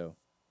he go to?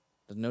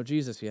 Doesn't know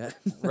Jesus yet.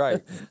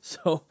 Right.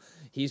 So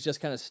he's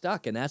just kind of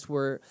stuck, and that's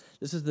where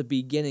this is the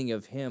beginning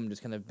of him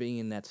just kind of being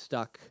in that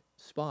stuck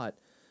spot,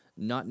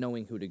 not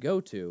knowing who to go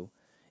to,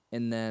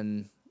 and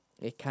then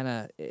it kind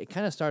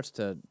of starts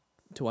to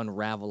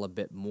unravel a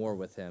bit more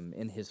with him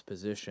in his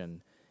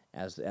position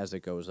as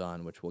it goes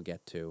on, which we'll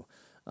get to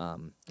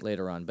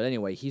later on. But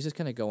anyway, he's just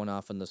kind of going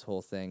off on this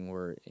whole thing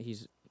where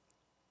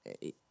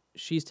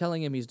she's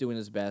telling him he's doing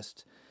his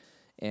best,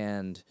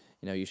 and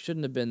you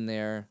shouldn't have been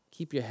there.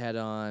 Keep your head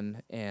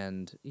on.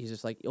 And he's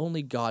just like,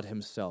 only God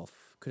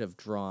Himself could have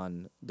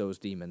drawn those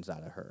demons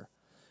out of her.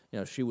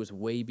 She was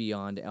way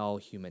beyond all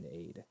human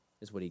aid,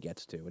 is what he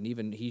gets to, and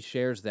even he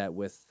shares that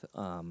with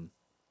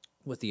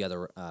the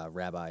other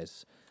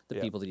rabbis, the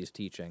Yeah. people that he's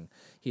teaching.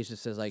 He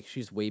just says like,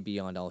 she's way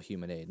beyond all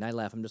human aid, and I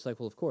laugh. I'm just like,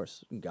 well, of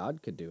course,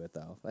 God could do it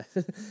though,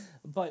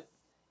 but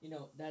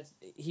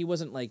he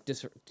wasn't like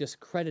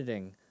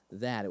discrediting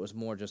that. It was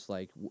more just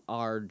like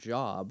our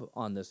job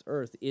on this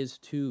earth is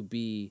to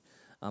be,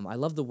 I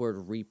love the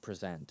word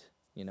represent,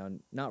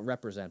 not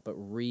represent, but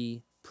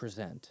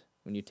represent.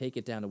 When you take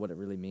it down to what it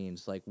really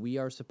means, like we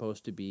are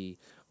supposed to be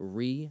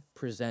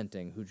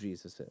representing who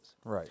Jesus is.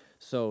 Right.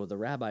 So the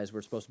rabbis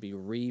were supposed to be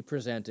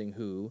representing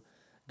who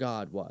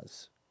God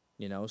was.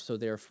 You know, so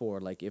therefore,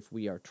 like, if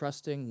we are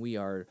trusting, we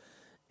are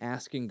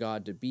asking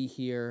God to be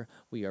here,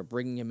 we are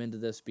bringing him into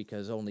this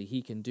because only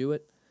he can do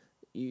it.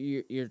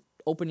 You're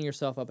opening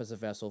yourself up as a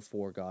vessel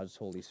for God's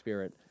Holy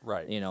Spirit.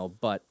 Right. You know,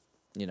 but,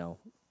 you know,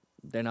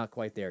 they're not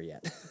quite there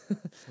yet.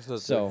 So,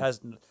 So-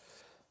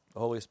 the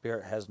Holy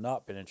Spirit has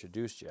not been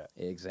introduced yet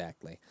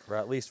Exactly. for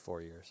at least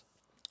 4 years.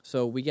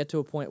 So we get to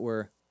a point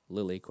where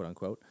Lily, quote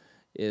unquote,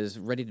 is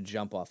ready to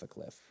jump off a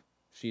cliff.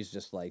 She's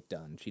just like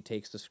done. She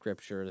takes the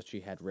scripture that she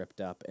had ripped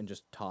up and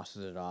just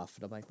tosses it off.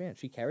 And I'm like, man,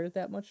 she carried it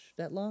that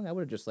long? I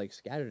would have just like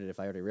scattered it if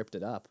I already ripped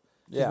it up.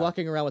 She's Yeah.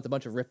 walking around with a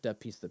bunch of ripped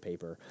up pieces of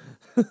paper.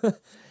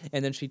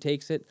 And then she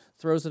takes it,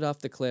 throws it off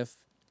the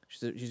cliff.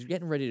 She's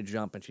getting ready to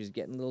jump and she's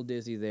getting a little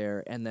dizzy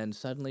there. And then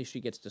suddenly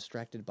she gets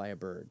distracted by a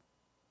bird.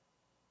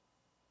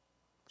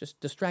 Just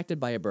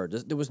distracted by a bird.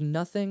 There was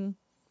nothing.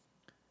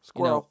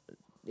 Squirrel.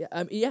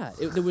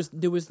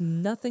 There was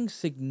nothing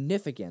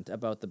significant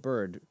about the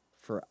bird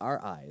for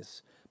our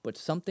eyes, but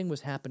something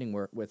was happening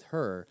with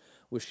her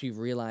where she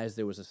realized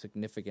there was a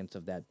significance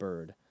of that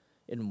bird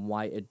and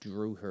why it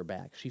drew her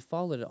back. She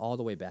followed it all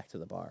the way back to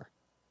the bar.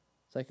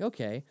 It's like,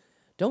 okay,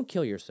 don't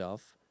kill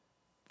yourself,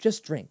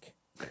 just drink.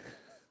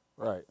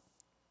 Right.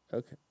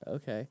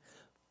 Okay,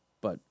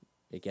 but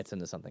it gets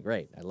into something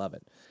great. I love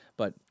it,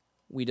 but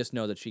we just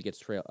know that she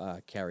gets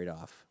carried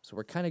off. So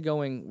we're kind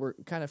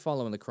of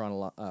following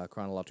the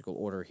chronological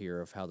order here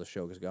of how the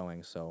show is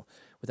going. So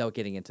without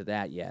getting into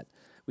that yet,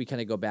 we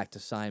kind of go back to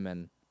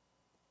Simon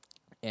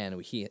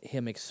and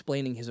him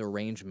explaining his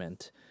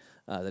arrangement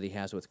that he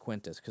has with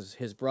Quintus, because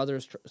his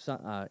brother's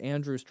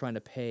Andrew's trying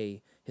to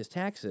pay his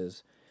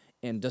taxes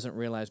and doesn't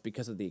realize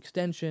because of the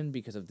extension,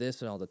 because of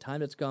this and all the time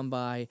that's gone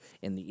by,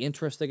 and the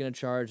interest they're going to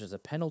charge as a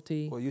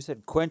penalty. Well, you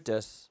said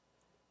Quintus.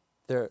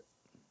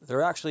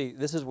 They're actually,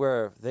 this is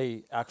where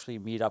they actually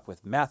meet up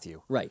with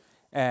Matthew. Right.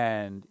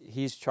 And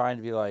he's trying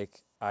to be like,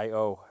 I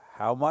owe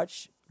how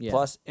much? Yeah.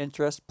 Plus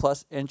interest,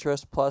 plus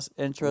interest, plus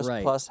interest,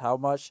 Right. plus how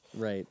much?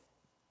 Right.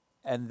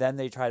 And then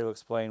they try to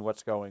explain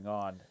what's going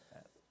on.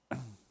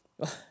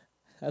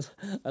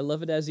 I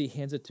love it as he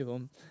hands it to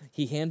him.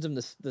 He hands him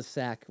the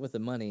sack with the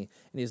money,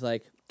 and he's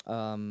like,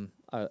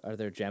 are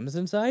there gems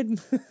inside?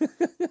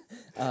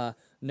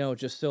 No,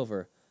 just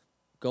silver.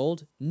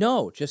 Gold?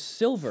 No, just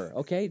silver,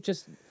 okay?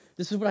 Just,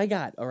 this is what I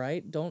got, all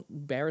right? Don't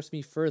embarrass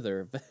me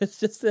further. But it's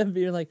just them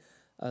being like,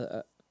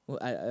 well,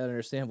 I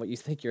understand what you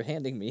think you're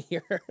handing me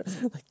here.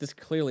 Like, this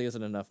clearly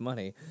isn't enough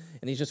money.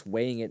 And he's just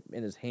weighing it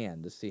in his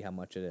hand to see how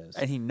much it is.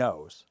 And he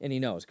knows. And he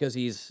knows, because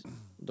he's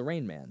the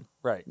Rain Man.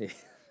 Right.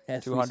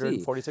 As we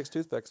see. 246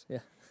 toothpicks. Yeah.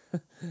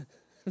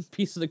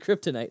 Piece of the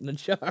kryptonite in a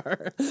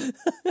jar.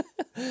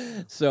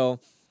 So,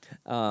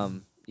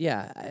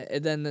 yeah.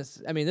 And then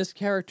this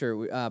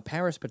character,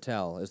 Paris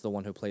Patel, is the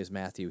one who plays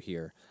Matthew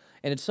here.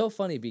 And it's so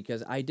funny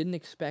because I didn't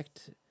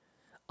expect.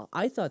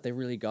 I thought they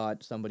really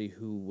got somebody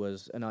who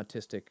was an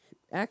autistic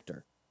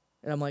actor.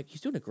 And I'm like,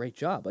 he's doing a great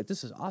job. Like,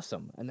 this is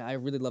awesome. And I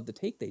really love the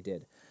take they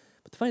did.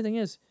 But the funny thing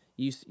is,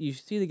 you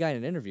see the guy in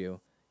an interview,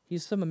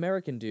 he's some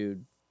American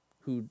dude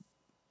who,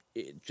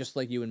 just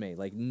like you and me,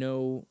 like,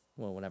 no,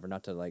 well, whatever,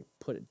 not to like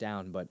put it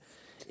down, but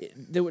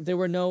there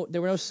were no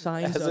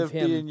signs As of if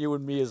him. being you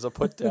and me is a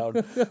put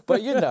down.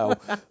 But you know,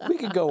 we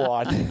can go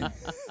on.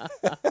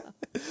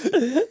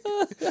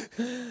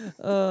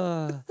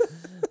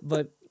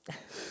 But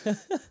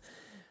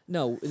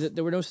no,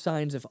 there were no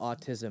signs of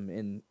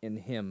autism in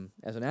him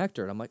as an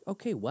actor. And I'm like,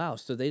 okay, wow.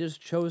 So they just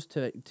chose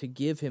to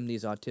give him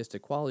these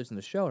autistic qualities in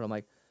the show. And I'm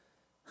like,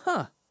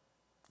 huh.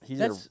 He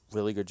did a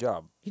really good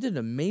job. He did an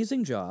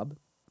amazing job.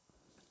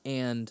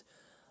 And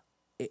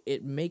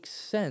it makes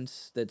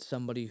sense that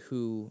somebody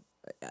who,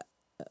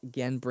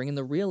 again, bringing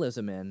the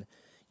realism in,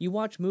 you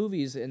watch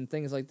movies and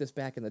things like this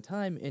back in the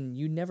time, and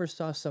you never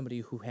saw somebody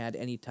who had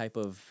any type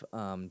of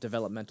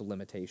developmental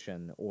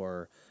limitation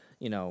or,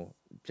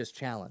 just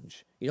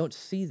challenge. You don't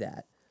see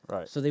that.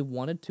 Right. So they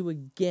wanted to,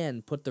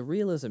 again, put the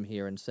realism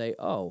here and say,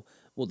 oh,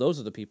 well, those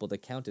are the people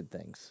that counted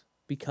things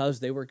because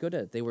they were good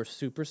at it. They were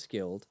super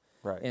skilled.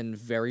 Right. And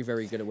very,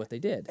 very good at what they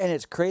did. And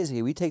it's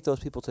crazy. We take those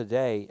people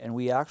today, and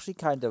we actually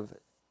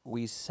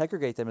we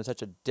segregate them in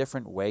such a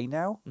different way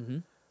now. Mm-hmm.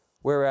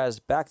 Whereas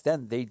back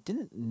then, they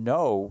didn't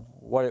know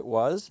what it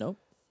was. Nope.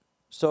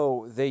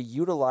 So they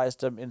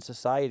utilized them in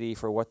society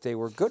for what they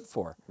were good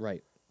for.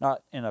 Right.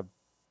 Not in a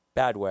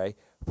bad way,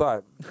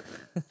 but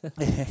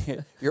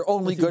you're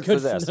only good for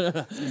this.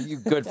 You're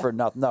good for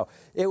nothing. No.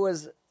 It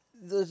was,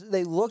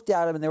 they looked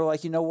at him, and they were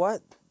like, you know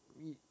what?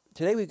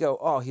 Today we go,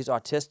 oh, he's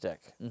autistic.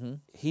 Mm-hmm.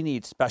 He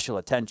needs special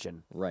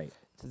attention. Right.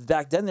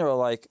 Back then they were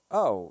like,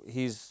 oh,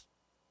 he's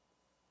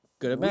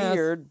Good at math.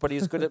 weird, but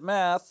he's good at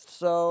math,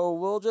 so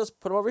we'll just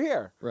put him over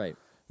here. Right.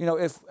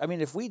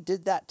 If we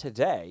did that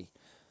today,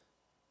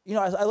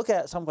 I look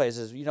at some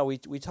places,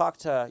 we talk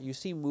to, you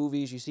see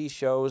movies, you see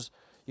shows,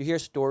 you hear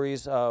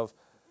stories of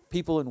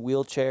people in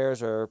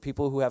wheelchairs or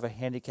people who have a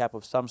handicap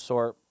of some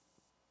sort,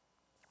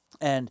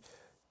 and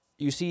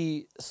you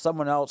see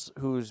someone else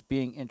who's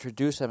being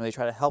introduced to them, and they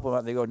try to help them out,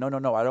 and they go,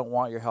 no, I don't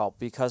want your help,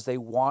 because they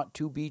want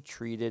to be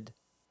treated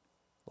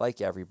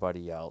like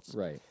everybody else.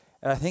 Right.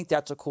 And I think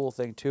that's a cool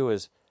thing too,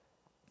 is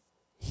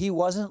he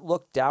wasn't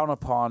looked down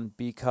upon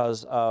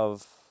because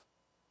of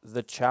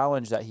the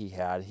challenge that he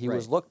had. He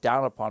was Right. looked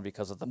down upon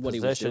because of the What he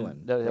was position,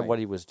 doing. that, Right. what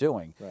he was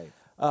doing,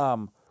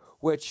 Right.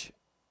 which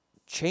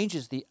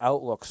changes the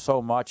outlook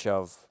so much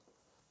of,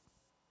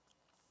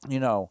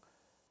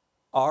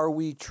 are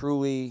we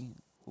truly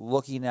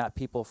looking at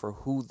people for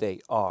who they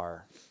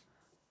are,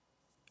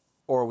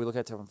 or are we looking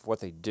at them for what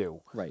they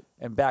do? Right.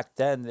 And back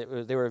then,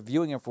 they were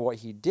viewing him for what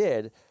he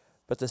did,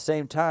 but at the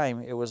same time,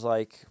 it was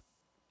like,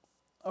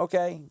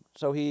 okay,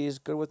 so he's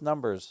good with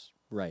numbers.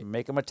 Right.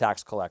 Make him a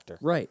tax collector.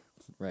 Right.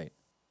 Right.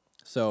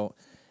 So,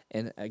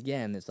 and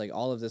again, it's like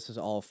all of this is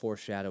all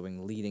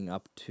foreshadowing leading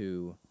up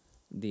to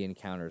the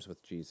encounters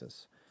with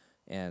Jesus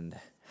and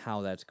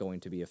how that's going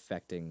to be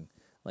affecting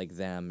like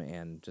them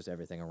and just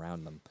everything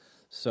around them.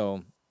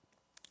 So,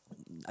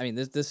 I mean,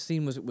 this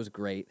scene was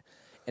great.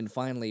 And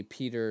finally,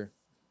 Peter,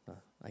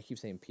 I keep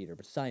saying Peter,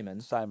 but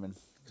Simon, Simon.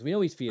 because we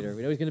know he's Peter.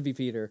 We know he's going to be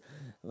Peter.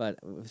 But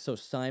so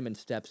Simon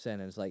steps in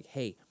and is like,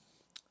 hey,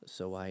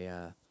 so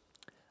I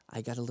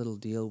got a little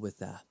deal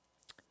with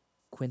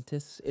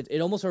Quintus. It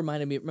almost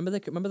reminded me. Remember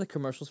the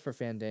commercials for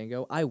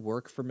Fandango? I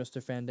work for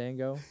Mr.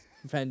 Fandango.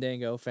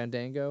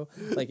 Fandango.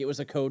 Like it was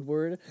a code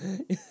word.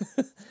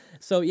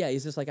 So yeah,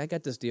 he's just like, I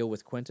got this deal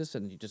with Quintus,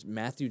 and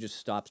Matthew just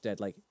stops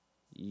dead. Like,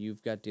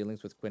 you've got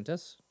dealings with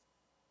Quintus?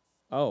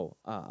 I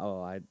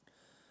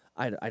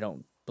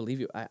don't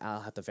believe you.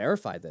 I'll have to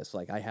verify this.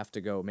 Like, I have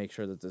to go make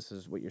sure that this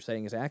is what you're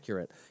saying is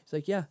accurate. He's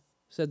like, yeah.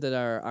 Said that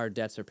our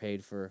debts are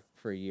paid for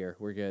a year.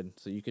 We're good.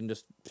 So you can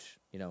just,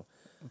 Can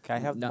I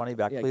have the not- money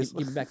back, yeah, please?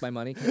 Give me back my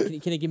money. Can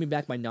you give me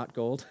back my not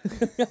gold?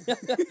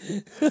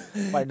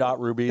 My not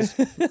rubies.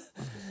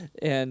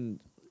 And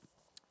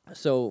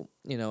so,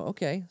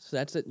 okay, so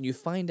that's it. You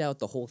find out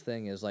the whole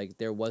thing is like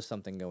there was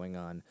something going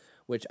on,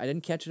 which I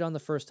didn't catch it on the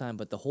first time,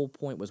 but the whole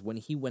point was when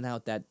he went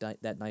out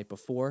that night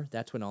before,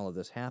 that's when all of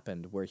this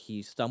happened, where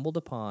he stumbled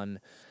upon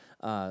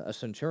a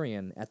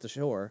centurion at the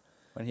shore.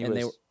 When he And was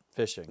they were-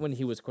 fishing. When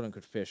he was quote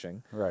unquote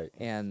fishing. Right.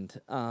 And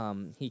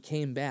he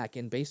came back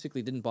and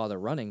basically didn't bother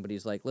running, but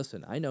he's like,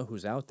 listen, I know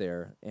who's out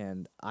there,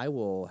 and I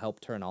will help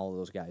turn all of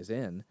those guys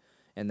in.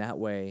 And that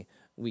way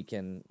we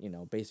can,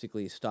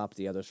 basically stop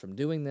the others from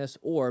doing this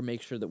or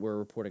make sure that we're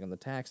reporting on the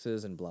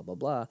taxes and blah, blah,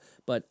 blah.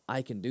 But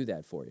I can do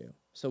that for you.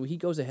 So he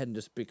goes ahead and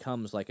just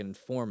becomes like an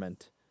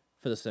informant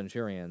for the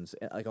centurions,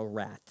 like a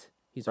rat.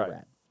 He's Right. a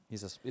rat.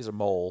 He's a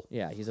mole.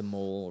 Yeah, he's a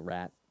mole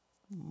rat.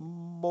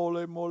 Mole.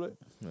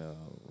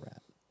 Oh,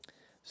 rat.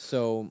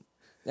 So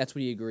that's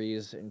what he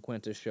agrees, and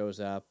Quintus shows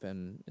up,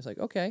 and it's like,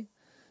 okay.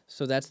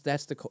 So that's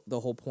the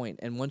whole point.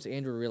 And once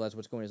Andrew realized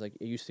what's going on, he's like,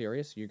 are you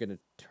serious? You're going to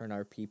turn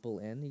our people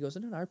in? He goes,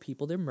 no, our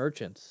people, they're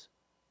merchants.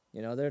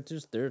 They're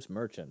just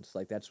merchants.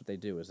 Like, that's what they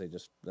do, is they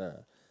just,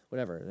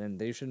 whatever. And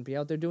they shouldn't be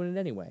out there doing it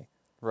anyway.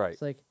 Right.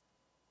 It's like,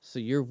 so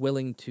you're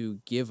willing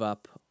to give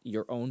up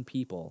your own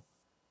people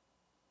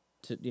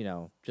to,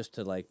 just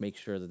to, like, make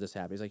sure that this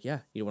happens. He's like, yeah,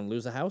 you don't want to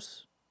lose the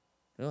house?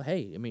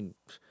 Hey, I mean,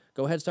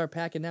 go ahead and start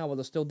packing now while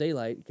there's still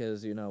daylight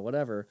because,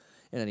 whatever.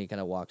 And then he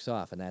kind of walks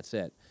off, and that's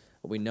it.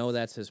 But we know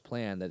that's his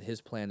plan, that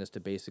his plan is to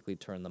basically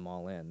turn them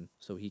all in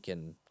so he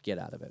can get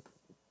out of it.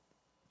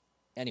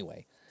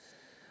 Anyway,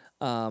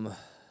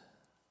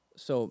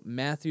 so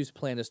Matthew's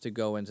plan is to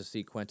go in to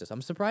see Quintus.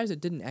 I'm surprised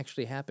it didn't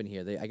actually happen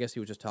here. I guess he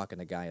was just talking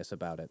to Gaius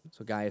about it.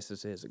 So Gaius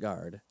is his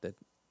guard that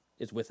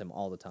is with him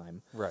all the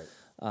time. Right.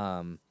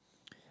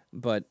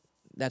 But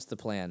that's the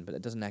plan, but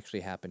it doesn't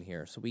actually happen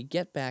here. So we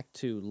get back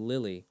to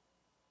Lily,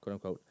 quote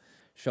unquote,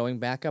 showing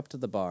back up to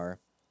the bar,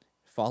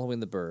 following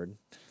the bird.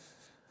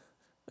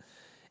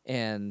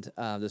 And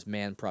this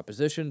man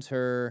propositions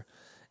her,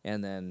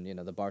 and then,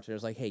 the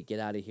bartender's like, hey, get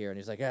out of here. And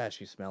he's like,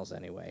 she smells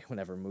anyway,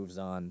 whenever moves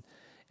on.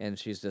 And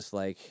she's just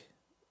like,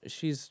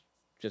 she's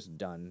just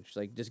done. She's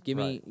like, just give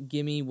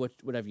me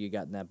whatever you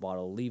got in that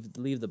bottle. Leave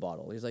the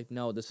bottle. He's like,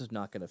 no, this is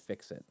not going to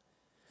fix it.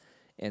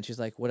 And she's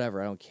like,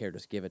 whatever, I don't care,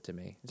 just give it to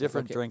me. He's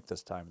Different like, okay. drink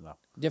this time, though.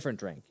 Different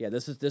drink. Yeah,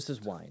 this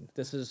is wine.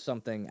 This is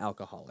something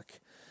alcoholic.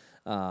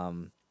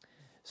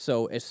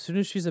 So as soon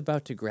as she's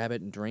about to grab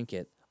it and drink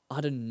it,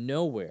 out of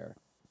nowhere,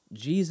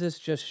 Jesus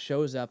just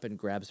shows up and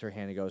grabs her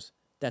hand and goes,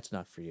 that's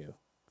not for you.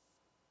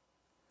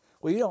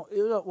 Well, you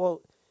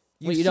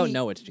don't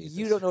know it's Jesus.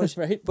 You don't know it's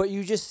right? But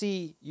you just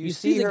see You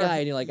see the her, guy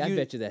and you're like, I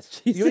bet you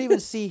that's Jesus. You don't even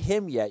see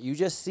him yet. You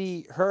just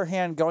see her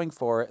hand going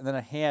for it, and then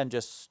a hand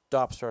just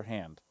stops her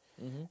hand.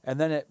 Mm-hmm. And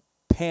then it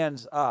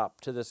pans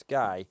up to this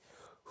guy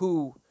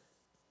who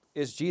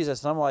is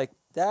Jesus. And I'm like,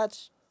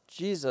 that's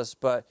Jesus,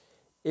 but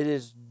it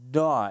is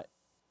not.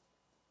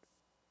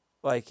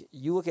 Like,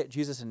 you look at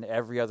Jesus in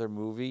every other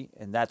movie,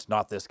 and that's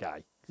not this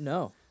guy.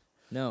 No.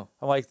 I'm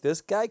like,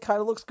 this guy kind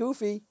of looks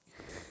goofy.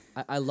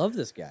 I love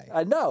this guy.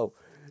 I know.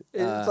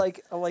 It's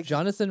I'm like,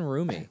 Jonathan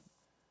Rumi.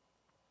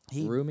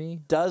 he Rumi?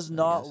 does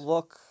not guess.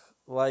 look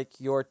like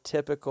your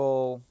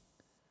typical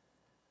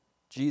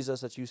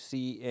Jesus that you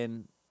see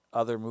in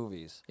other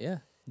movies. Yeah.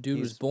 Dude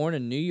was born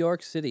in New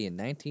York City in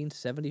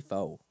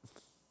 1974.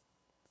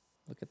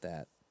 Look at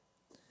that.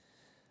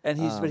 And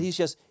he's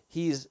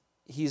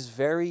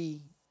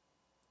very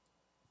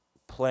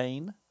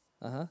plain.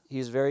 Uh-huh.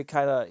 He's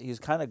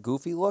kind of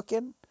goofy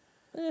looking.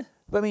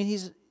 But I mean,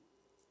 he's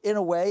in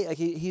a way like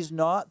he's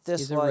not this.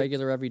 He's a like,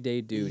 regular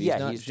everyday dude. Yeah,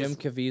 he's not he's Jim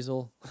just-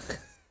 Caviezel.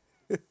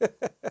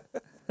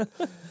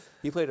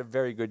 He played a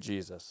very good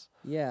Jesus.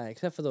 Yeah,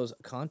 except for those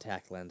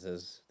contact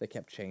lenses that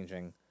kept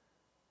changing.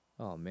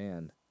 Oh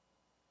man,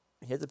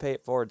 He had to pay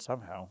it forward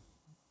somehow.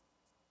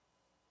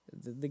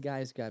 the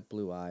guy's got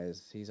blue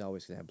eyes. He's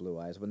always gonna have blue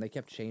eyes. When they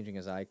kept changing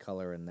his eye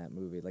color in that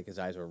movie, like his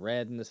eyes were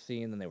red in the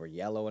scene, then they were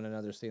yellow in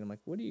another scene. I'm like,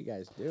 what are you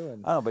guys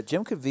doing? I don't know, but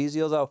Jim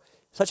Caviezel, though,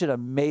 such an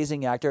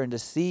amazing actor, and to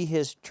see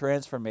his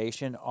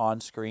transformation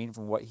on screen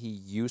from what he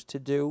used to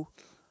do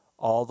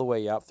all the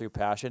way up through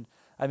Passion.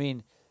 I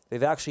mean,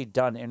 they've actually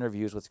done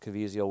interviews with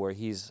Caviezel where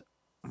he's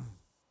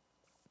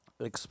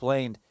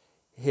explained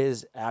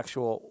his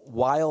actual,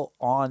 while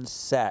on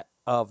set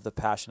of The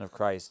Passion of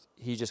Christ,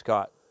 he just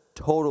got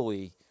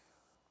totally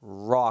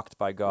rocked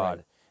by God.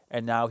 Right.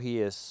 And now he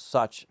is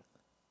such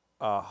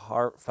a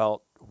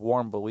heartfelt,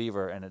 warm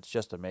believer, and it's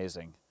just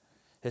amazing.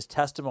 His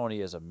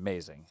testimony is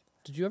amazing.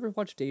 Did you ever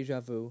watch Deja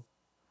Vu?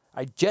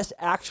 I just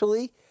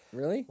actually,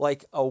 Really?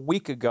 like a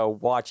week ago,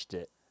 watched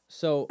it.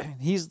 So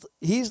He's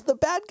the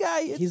bad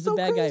guy. It's he's the so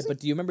bad guy, crazy. but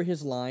do you remember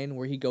his line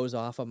where he goes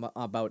off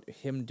about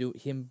him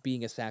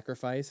being a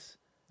sacrifice?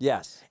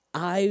 Yes.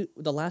 The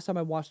last time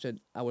I watched it,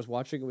 I was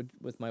watching it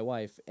with my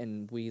wife,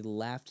 and we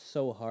laughed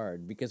so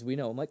hard because we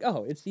know I'm like,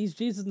 oh, he's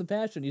Jesus in the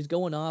Passion. He's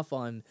going off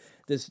on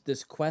this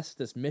quest,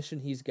 this mission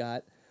he's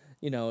got,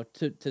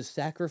 to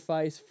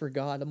sacrifice for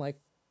God. I'm like,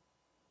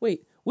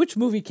 wait, which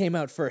movie came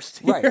out first?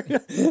 here? Right.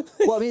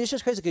 Well, I mean, it's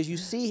just crazy because you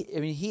see,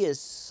 I mean, he is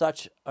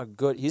such a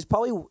good. He's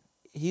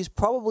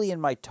probably in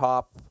my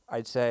top.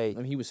 I'd say. I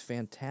mean, he was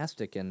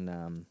fantastic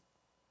in.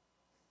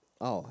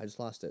 Oh, I just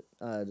lost it.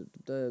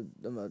 The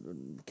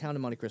Count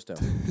of Monte Cristo.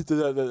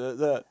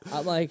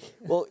 I'm like,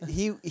 Well,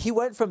 he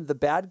went from the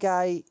bad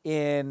guy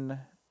in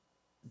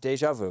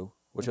Deja Vu,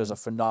 which was a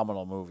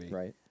phenomenal movie.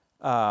 right.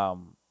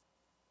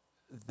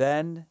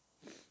 Then,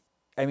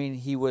 I mean,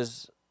 he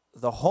was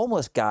the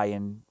homeless guy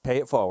in Pay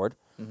It Forward,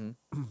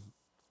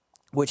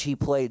 which he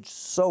played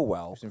so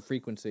well. He was in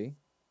Frequency.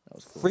 That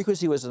was cool.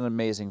 Frequency was an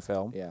amazing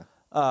film. Yeah.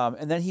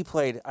 And then he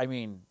played. I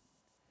mean,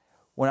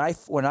 when I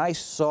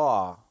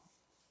saw,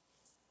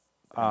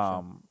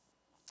 the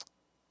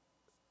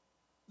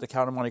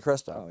Count of Monte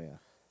Cristo. Oh yeah.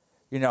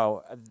 You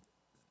know,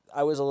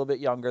 I was a little bit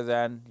younger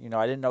then. You know,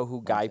 I didn't know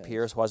who Guy Montez.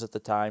 Pearce was at the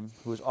time,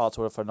 who's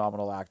also a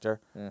phenomenal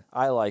actor. Yeah.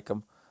 I like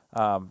him.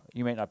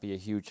 You may not be a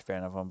huge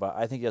fan of him, but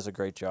I think he does a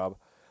great job.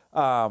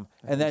 And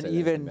then say that again,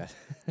 even Matt.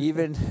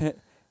 even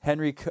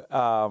Henry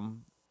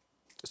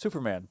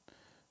Superman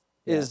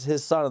is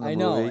his son in the I movie.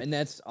 know, and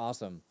that's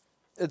awesome.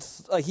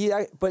 It's like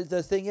but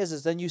the thing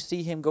is then you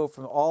see him go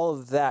from all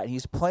of that, and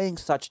he's playing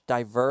such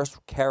diverse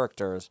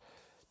characters,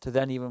 to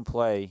then even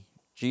play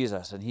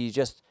Jesus, and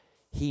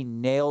he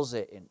nails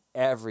it in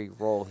every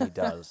role he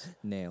does.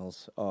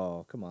 Nails.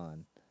 Oh, come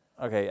on.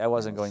 Okay, I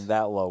wasn't going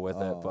that low with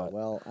Oh, it, but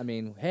well, I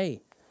mean,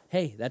 hey,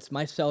 that's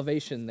my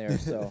salvation there.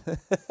 So,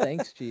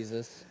 thanks,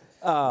 Jesus.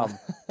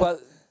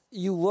 but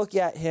you look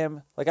at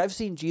him, like I've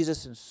seen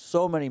Jesus in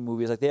so many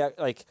movies. Like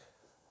I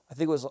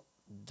think it was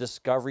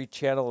Discovery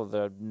Channel or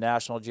the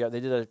National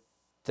Geographic. They did a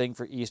thing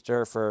for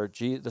Easter for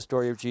the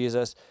story of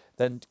Jesus.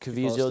 Then You fall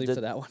Caviezel asleep did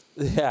for that one.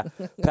 yeah,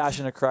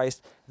 Passion of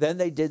Christ. Then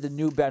they did the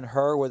new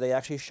Ben-Hur, where they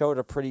actually showed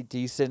a pretty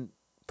decent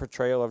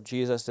portrayal of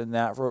Jesus in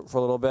that for a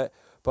little bit.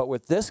 But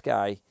with this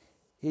guy,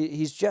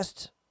 he's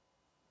just,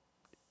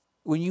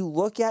 when you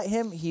look at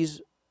him,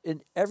 he's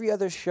in every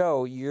other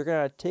show, you're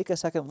gonna take a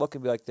second look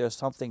and be like, "There's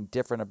something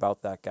different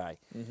about that guy."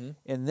 Mm-hmm.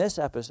 In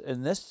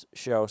this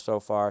show so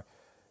far,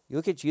 you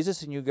look at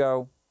Jesus and you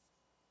go,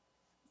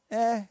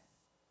 "Eh,"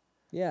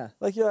 Yeah.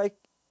 like you're like,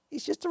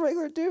 he's just a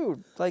regular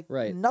dude, like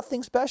Right.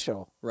 nothing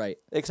special, Right.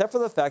 except for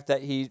the fact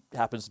that he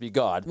happens to be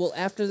God. Well,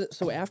 after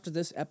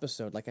this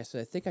episode, like I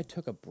said, I think I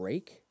took a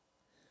break.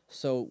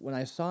 So when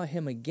I saw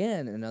him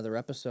again in another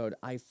episode,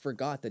 I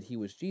forgot that he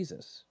was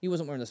Jesus. He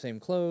wasn't wearing the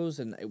same clothes,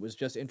 and it was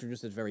just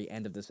introduced at the very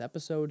end of this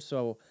episode,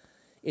 so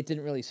it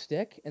didn't really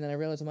stick. And then I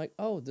realized, I'm like,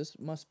 oh, this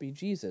must be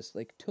Jesus.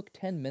 Like, took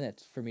 10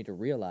 minutes for me to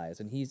realize,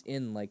 and he's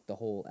in like the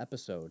whole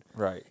episode.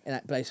 Right.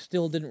 But I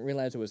still didn't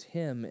realize it was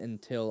him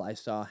until I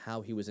saw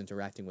how he was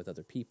interacting with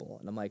other people,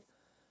 and I'm like,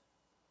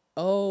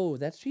 oh,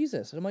 that's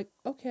Jesus. And I'm like,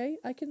 okay,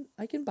 I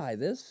can buy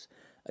this.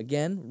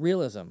 Again,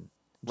 realism.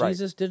 Right.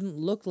 Jesus didn't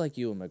look like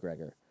Ewan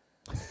McGregor.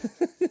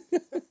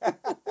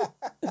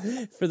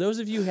 For those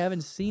of you who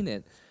haven't seen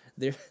it,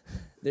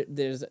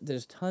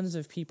 there's tons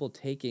of people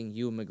taking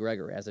Ewan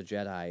McGregor as a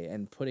Jedi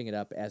and putting it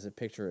up as a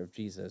picture of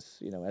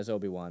Jesus, as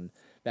Obi-Wan,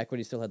 back when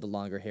he still had the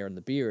longer hair and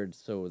the beard.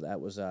 So that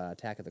was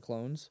Attack of the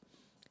Clones.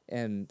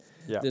 And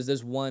Yeah. there's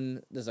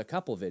a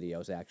couple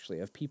videos actually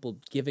of people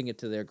giving it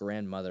to their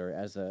grandmother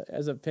as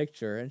a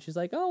picture, and she's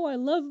like, "Oh, I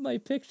love my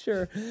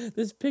picture,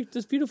 this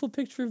beautiful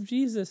picture of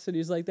Jesus," and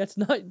he's like, "That's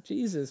not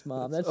Jesus,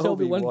 Mom. That's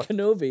Obi-Wan Obi-Wan.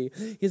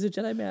 Kenobi. He's a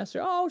Jedi Master."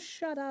 "Oh,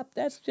 shut up.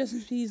 That's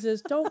just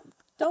Jesus.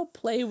 Don't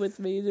play with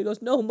me." And he goes,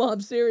 "No,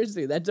 Mom,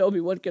 seriously, that's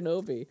Obi-Wan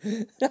Kenobi."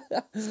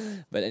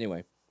 But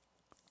anyway,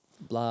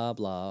 blah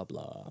blah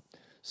blah.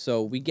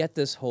 So we get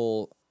this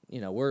whole,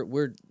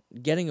 we're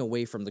getting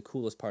away from the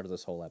coolest part of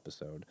this whole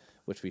episode,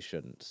 which we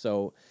shouldn't.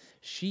 So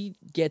she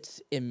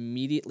gets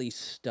immediately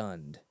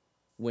stunned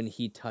when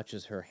he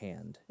touches her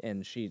hand,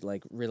 and she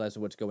like realizes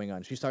what's going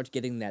on. She starts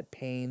getting that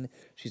pain.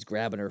 She's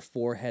grabbing her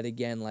forehead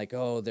again, like,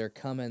 oh, they're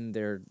coming.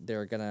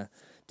 They're gonna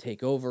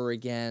take over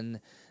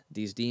again,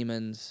 these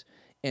demons.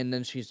 And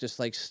then she's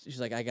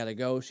like, I gotta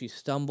go. She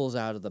stumbles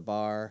out of the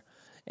bar,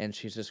 and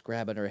she's just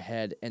grabbing her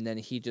head, and then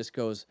he just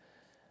goes,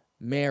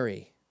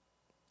 Mary,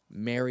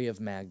 Mary of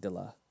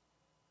Magdala.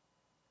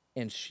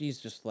 And she's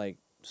just like,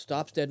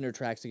 stops dead in her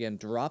tracks again,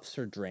 drops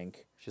her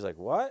drink. She's like,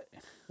 what?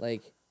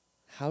 Like,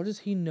 how does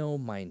he know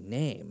my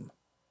name?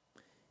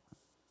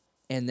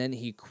 And then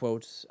he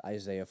quotes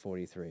Isaiah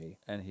 43.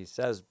 And he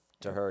says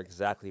to her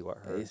exactly what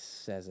He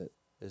says it,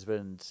 has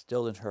been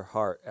instilled in her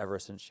heart ever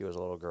since she was a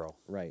little girl.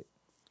 right.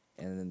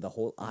 And then the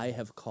whole, I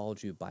have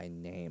called you by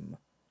name.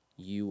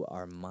 You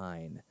are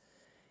mine.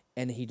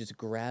 And he just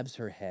grabs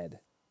her head,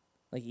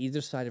 like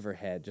either side of her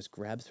head, just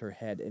grabs her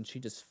head, and she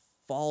just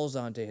falls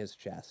onto his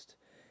chest.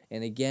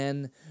 And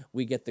again,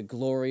 we get the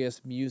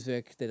glorious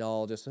music that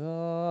all just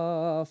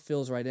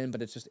fills right in,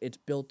 but it's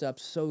built up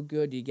so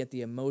good. You get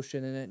the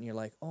emotion in it, and you're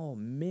like, oh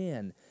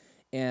man.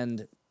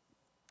 And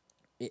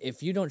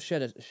if you don't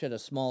shed a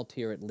small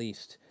tear at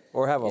least,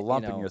 Or have a you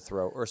lump in know, your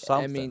throat or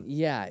something. I mean,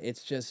 yeah, it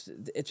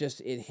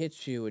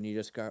hits you, and you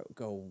just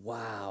go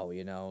wow,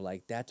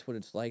 like that's what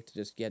it's like to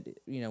just get,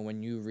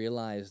 when you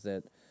realize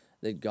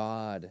that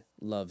God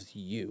loves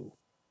you,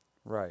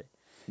 Right.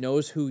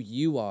 knows who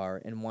you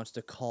are, and wants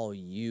to call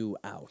you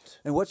out.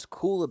 And what's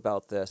cool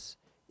about this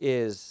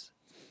is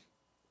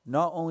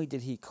not only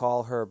did he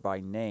call her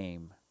by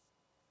name,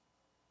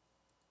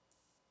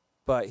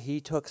 but he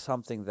took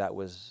something that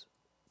was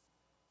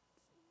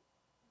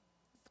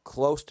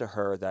close to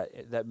her,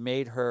 that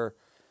made her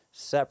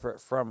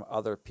separate from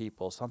other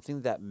people,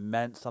 something that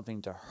meant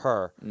something to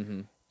her.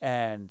 Mm-hmm.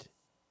 And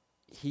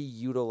he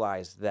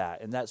utilized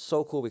that. And that's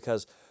so cool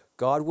because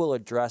God will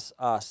address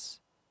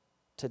us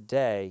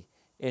today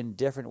in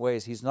different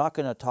ways. He's not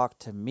going to talk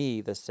to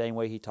me the same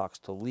way he talks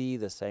to Lee,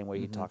 the same way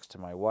he talks to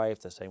my wife,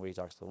 the same way he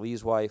talks to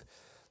Lee's wife,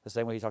 the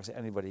same way he talks to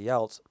anybody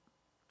else.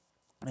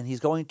 And he's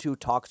going to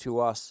talk to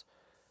us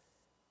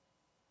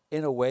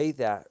in a way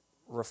that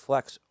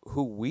reflects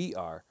who we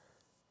are,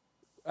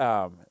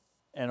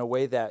 in a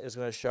way that is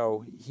going to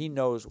show he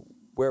knows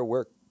where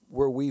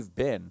we've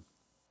been.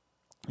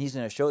 He's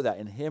going to show that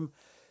in him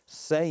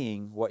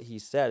saying what he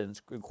said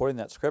and quoting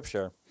that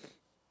scripture.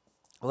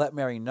 Let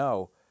Mary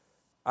know,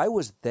 I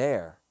was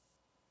there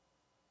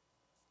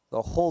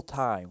the whole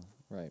time,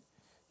 Right.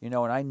 and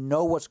I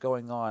know what's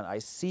going on. I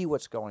see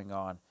what's going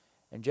on,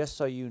 and just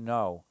so you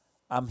know,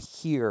 I'm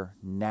here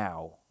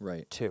now,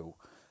 Right. too.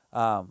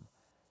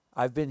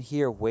 I've been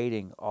here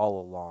waiting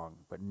all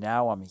along, but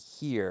now I'm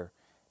here,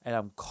 and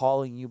I'm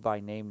calling you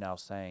by name now,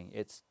 saying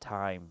it's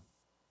time,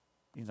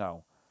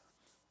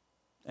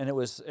 And it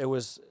was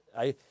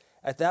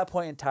at that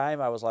point in time,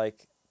 I was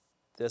like,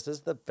 this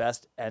is the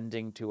best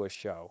ending to a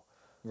show.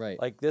 Right.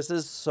 Like, this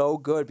is so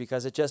good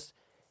because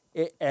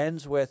it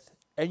ends with,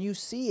 and you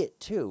see it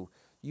too.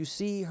 You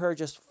see her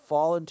just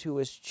fall into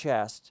his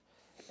chest,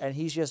 and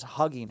he's just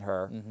hugging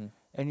her,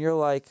 and you're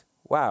like,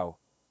 wow.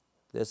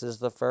 This is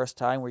the first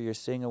time where you're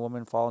seeing a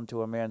woman fall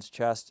into a man's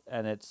chest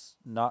and it's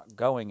not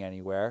going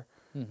anywhere,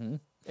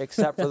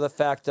 except for the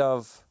fact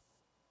of,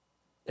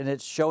 and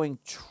it's showing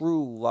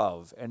true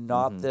love and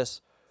not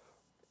this,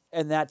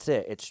 and that's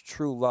it. It's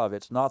true love.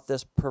 It's not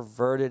this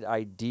perverted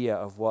idea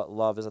of what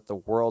love is that the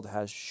world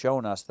has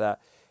shown us,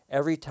 that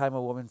every time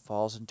a woman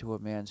falls into a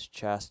man's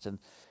chest and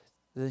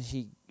then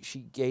she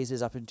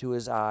gazes up into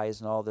his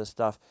eyes and all this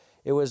stuff.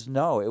 It was,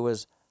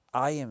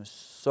 I am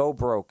so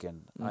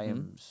broken. I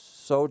am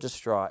so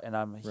distraught, and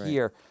I'm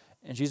here.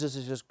 And Jesus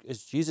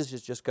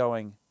is just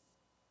going,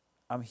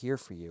 I'm here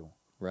for you.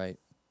 Right.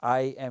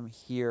 I am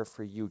here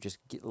for you. Just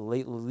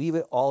leave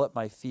it all at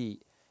my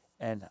feet,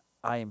 and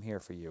I am here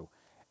for you.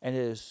 And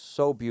it is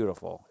so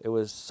beautiful. It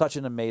was such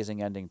an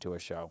amazing ending to a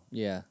show.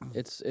 Yeah,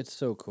 it's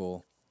so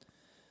cool.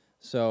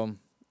 So,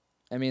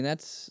 I mean,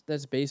 that's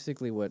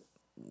basically what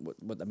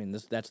I mean.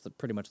 That's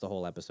pretty much the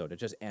whole episode. It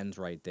just ends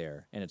right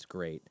there, and it's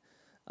great.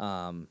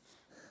 And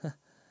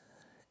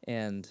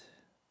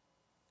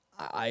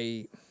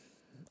I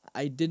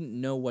didn't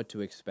know what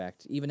to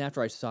expect. Even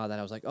after I saw that,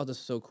 I was like, "Oh, this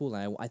is so cool!"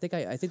 And I think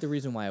the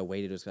reason why I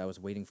waited was because I was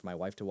waiting for my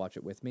wife to watch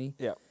it with me.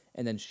 Yeah.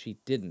 And then she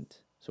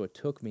didn't, so it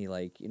took me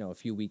like a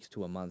few weeks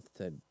to a month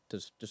to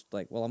just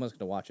like, well, I'm just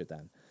gonna watch it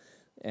then.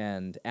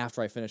 And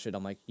after I finished it,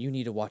 I'm like, "You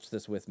need to watch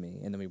this with me."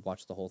 And then we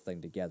watched the whole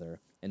thing together.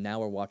 And now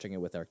we're watching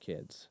it with our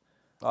kids.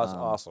 That's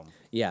awesome.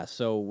 Yeah,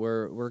 so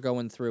we're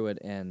going through it,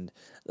 and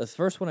the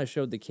first one I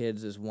showed the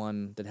kids is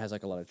one that has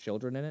like a lot of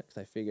children in it,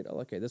 because I figured, oh,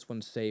 okay, this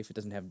one's safe. It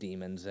doesn't have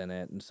demons in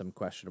it and some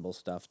questionable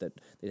stuff that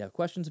they'd have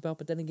questions about.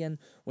 But then again,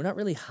 we're not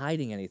really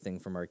hiding anything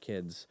from our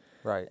kids.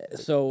 Right.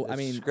 So I It's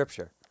mean,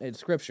 scripture. it's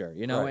scripture,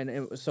 you know,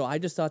 Right. so I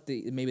just thought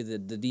maybe the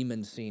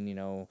demon scene,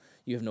 you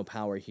have no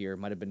power here,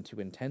 might have been too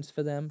intense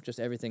for them. Just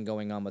everything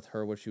going on with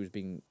her, where she was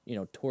being,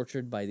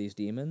 tortured by these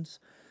demons.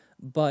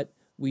 But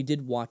we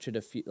did watch it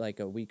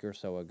a week or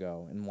so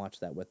ago, and watch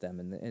that with them,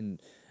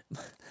 and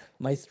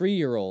my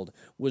 3-year-old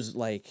was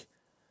like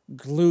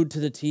glued to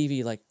the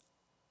TV, like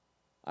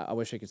I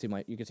wish you could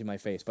see my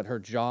face, but her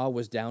jaw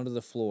was down to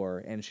the floor,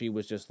 and she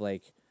was just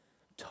like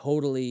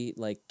totally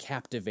like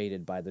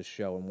captivated by the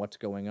show and what's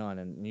going on,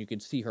 and you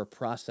could see her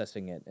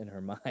processing it in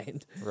her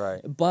mind.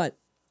 Right. But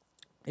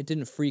it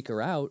didn't freak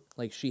her out.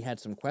 Like, she had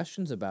some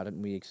questions about it,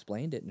 and we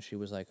explained it, and she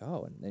was like,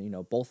 oh,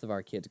 and both of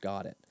our kids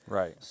got it.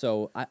 Right.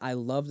 So I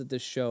love that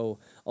this show,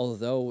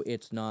 although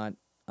it's not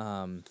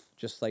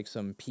just like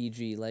some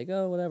PG, like,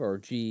 oh, whatever, or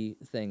G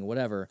thing,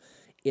 whatever,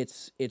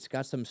 it's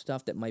got some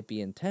stuff that might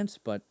be intense,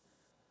 but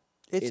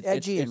It's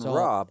edgy and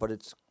raw, but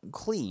it's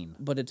clean.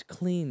 But it's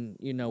clean,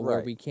 where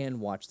Right. we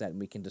can watch that and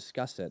we can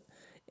discuss it.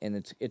 And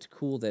it's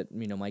cool that,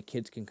 my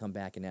kids can come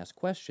back and ask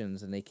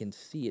questions, and they can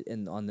see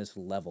it on this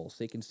level. So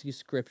they can see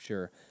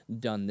scripture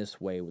done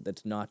this way,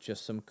 that's not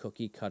just some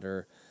cookie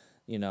cutter,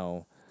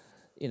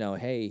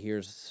 hey,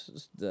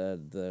 here's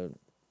the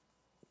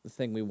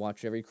thing we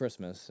watch every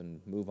Christmas and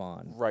move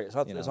on. Right. It's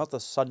not the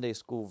Sunday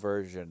school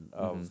version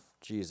of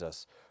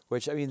Jesus,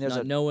 which, I mean, there's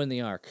Not Noah in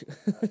the Ark.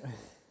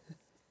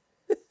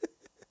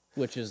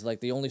 Which is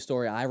like the only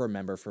story I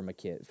remember from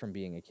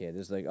being a kid.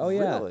 Is like, oh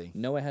yeah, Really?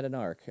 Noah had an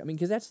ark. I mean,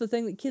 because that's the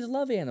thing that kids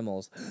love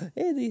animals.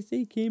 Hey,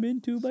 they came in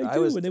 2 by 2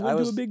 and they went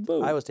to a big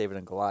boat. I was David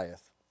and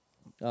Goliath.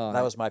 Oh,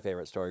 That was my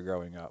favorite story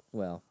growing up.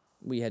 well,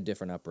 we had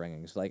different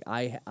upbringings. Like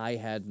I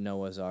had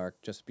Noah's Ark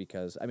just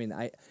because. I mean,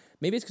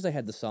 maybe it's because I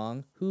had the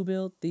song "Who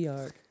Built the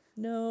Ark?"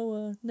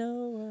 Noah,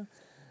 Noah.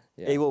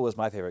 Yeah. Abel was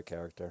my favorite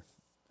character.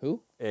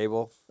 Who?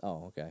 Abel.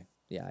 Oh, okay.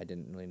 Yeah, I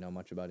didn't really know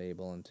much about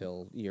Abel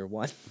until year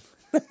 1.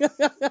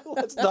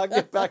 Let's not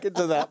get back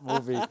into that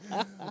movie,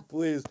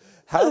 please.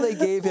 How they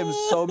gave him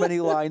so many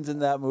lines in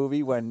that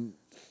movie when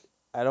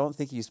I don't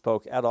think he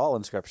spoke at all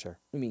in Scripture.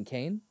 You mean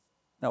Cain?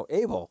 No,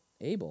 Abel.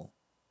 Abel.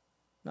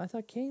 No, I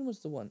thought Cain was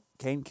the one.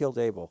 Cain killed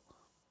Abel.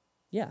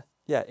 Yeah.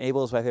 Yeah,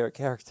 Abel is my favorite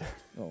character.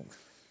 Oh.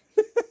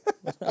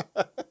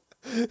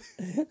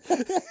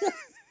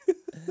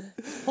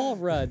 Paul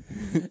Rudd.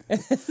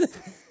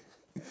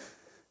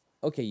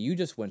 Okay, you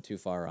just went too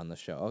far on the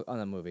show, on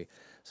the movie.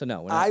 So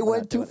no, I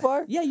went too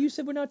far? Yeah, you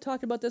said we're not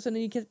talking about this, and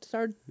then you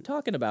started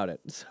talking about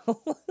it.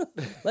 So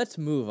let's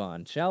move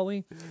on, shall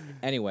we?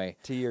 Anyway,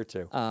 To year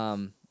 2.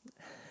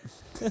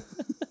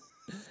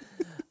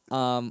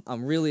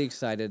 I'm really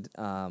excited.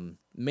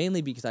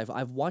 Mainly because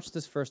I've watched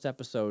this first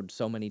episode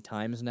so many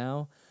times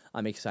now.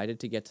 I'm excited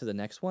to get to the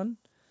next one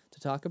to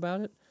talk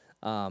about it.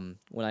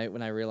 When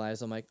I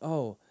realized, I'm like,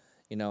 oh,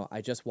 I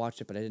just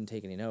watched it, but I didn't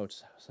take any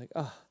notes. I was like,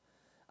 oh,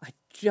 I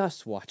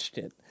just watched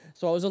it.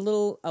 So I was a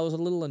little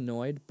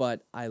annoyed,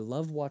 but I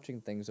love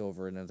watching things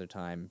over another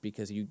time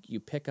because you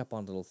pick up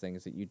on little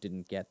things that you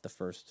didn't get the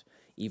first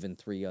even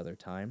 3 other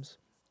times.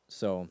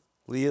 So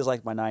Lee is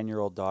like my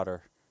 9-year-old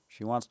daughter.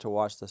 She wants to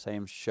watch the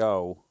same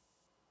show.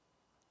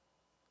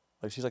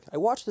 Like, she's like, I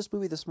watched this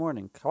movie this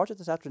morning. Can I watch it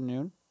this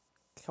afternoon?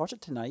 Can I watch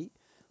it tonight?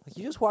 Like,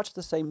 you just watched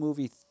the same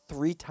movie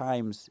 3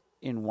 times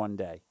in one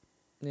day.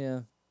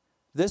 yeah.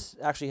 This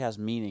actually has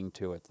meaning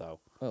to it,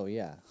 though. Oh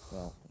yeah.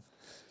 Well,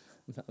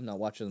 I'm not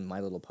watching My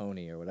Little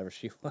Pony or whatever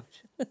she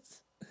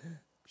watches.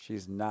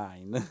 She's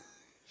 9.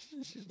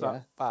 She's Yeah.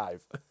 not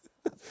 5.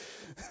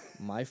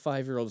 My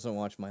 5-year-old doesn't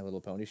watch My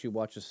Little Pony. She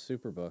watches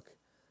Superbook.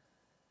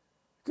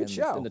 Good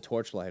show. And the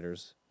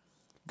Torchlighters.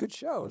 Good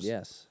shows.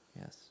 Yes.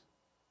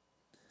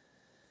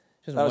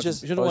 She I was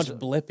doesn't watch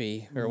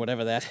Blippi or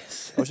whatever that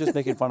is. I was just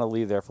making fun of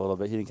Lee there for a little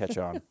bit. He didn't catch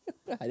on.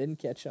 I didn't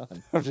catch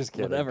on. I'm just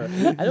kidding. Whatever.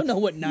 I don't know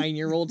what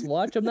 9-year-olds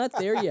watch. I'm not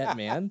there yet,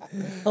 man.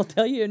 I'll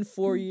tell you in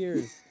 4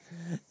 years.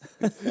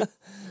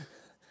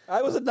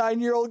 I was a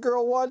 9-year-old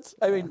girl once.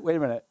 I mean, wait a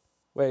minute.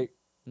 Wait.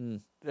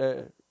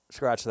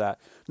 Scratch that.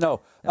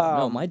 No.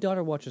 No, my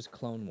daughter watches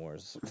Clone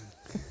Wars.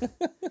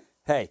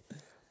 Hey,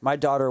 my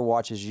daughter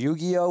watches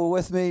Yu-Gi-Oh!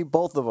 With me.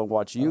 Both of them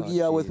watch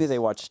Yu-Gi-Oh! With me. jeez. They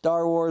watch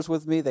Star Wars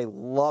with me. They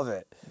love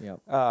it.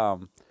 Yep.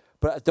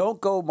 But don't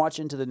go much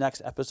into the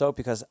next episode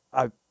because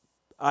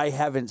I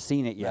haven't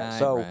seen it yet. Right,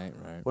 So right.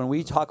 when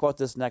we talk about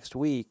this next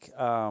week,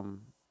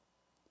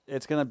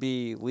 it's going to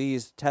be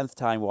Lee's 10th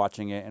time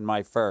watching it and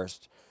my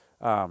first.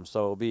 So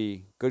it'll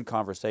be good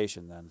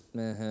conversation then.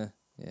 Uh-huh.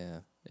 Yeah.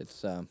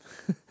 It's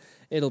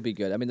it'll be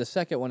good. I mean, the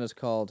second one is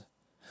called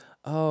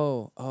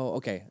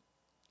okay.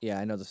 Yeah,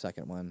 I know the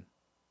second one.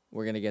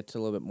 We're going to get to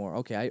a little bit more.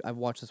 Okay, I've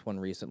watched this one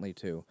recently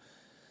too.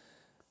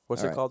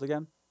 What's All it right. called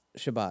again?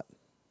 Shabbat.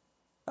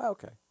 Oh,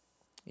 okay.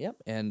 Yep.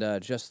 And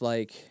just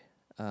like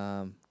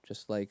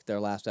just like their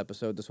last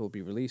episode. This will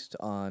be released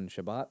on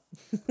Shabbat.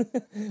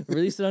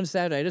 Released it on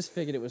Saturday. I just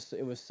figured it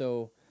was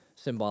so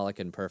symbolic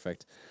and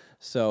perfect.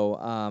 So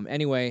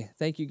anyway,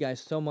 thank you guys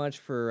so much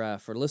for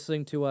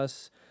listening to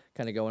us.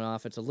 Kind of going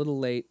off. It's a little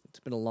late. It's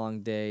been a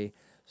long day.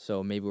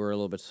 So maybe we're a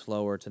little bit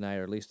slower tonight,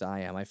 or at least I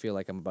am. I feel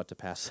like I'm about to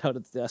pass out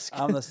at the desk.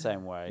 I'm the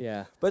same way.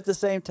 Yeah. But at the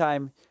same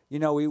time,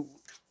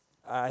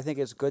 I think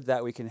it's good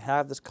that we can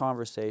have this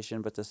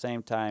conversation, but at the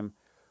same time,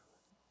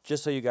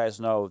 just so you guys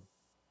know,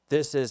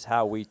 this is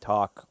how we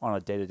talk on a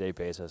day-to-day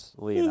basis,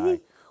 Lee and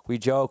I. We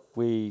joke,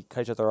 we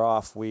cut each other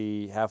off,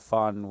 we have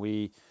fun,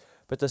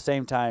 but at the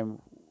same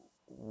time,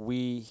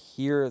 we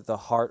hear the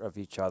heart of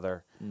each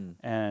other.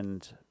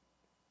 And,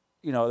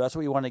 that's what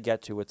we want to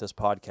get to with this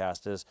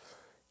podcast is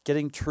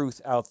getting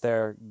truth out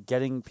there,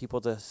 getting people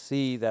to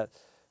see that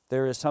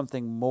there is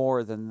something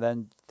more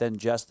than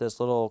just this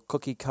little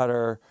cookie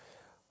cutter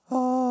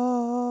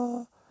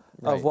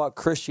of what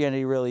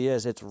Christianity really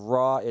is. It's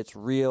raw, it's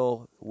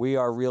real, we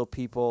are real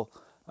people.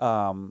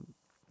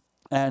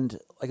 And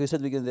like we said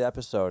at the beginning of the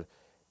episode,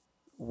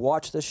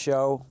 watch the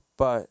show,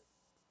 but,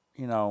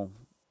 LeVar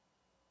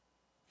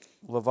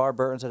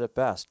Burton said it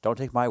best. Don't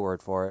take my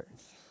word for it.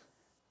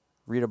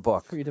 Read a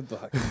book. Read a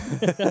book.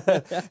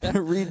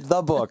 Read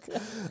the book.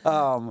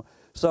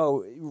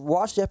 So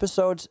watch the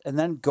episodes and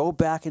then go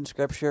back in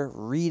Scripture,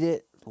 read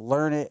it,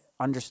 learn it,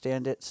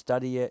 understand it,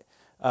 study it.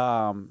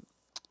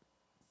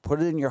 Put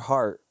it in your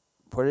heart,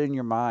 put it in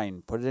your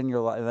mind, put it in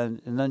your life,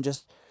 and then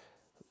just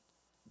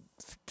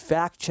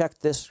fact check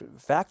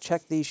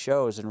these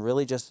shows, and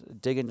really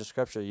just dig into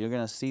Scripture. You're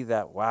going to see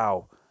that,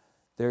 wow,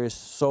 there is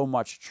so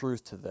much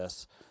truth to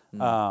this.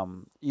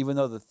 Even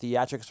though the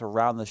theatrics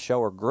around the show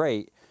are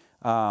great,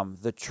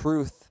 the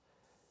truth,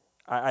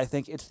 I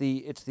think it's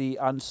the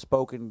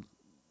unspoken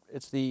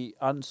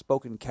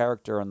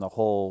character in the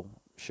whole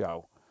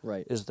show.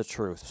 Right. Is the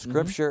truth.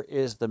 Scripture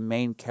is the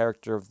main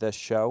character of this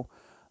show.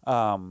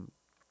 And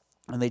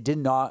they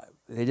did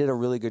a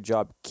really good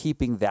job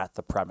keeping that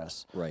the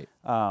premise. Right.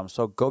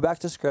 So go back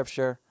to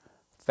Scripture,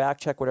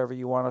 fact check whatever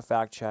you want to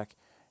fact check,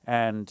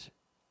 and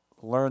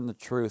learn the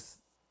truth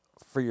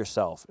for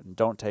yourself, and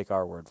don't take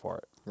our word for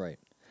it. Right.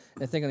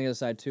 And I think on the other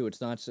side too,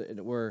 it's not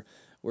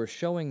we're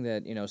showing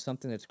that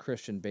something that's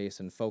Christian based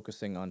and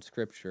focusing on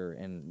Scripture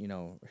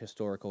and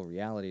historical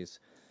realities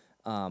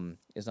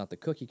is not the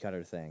cookie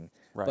cutter thing.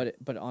 Right.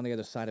 But on the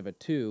other side of it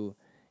too,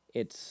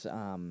 it's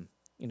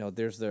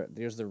there's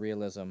the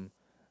realism.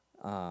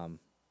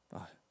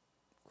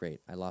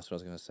 Great, I lost what I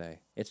was going to say.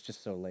 It's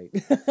just so late.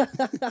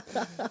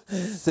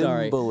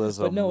 Sorry.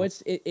 Symbolism. But no,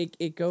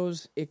 it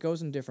goes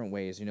in different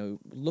ways.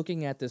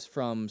 Looking at this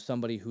from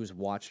somebody who's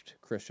watched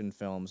Christian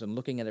films and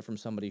looking at it from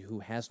somebody who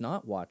has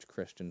not watched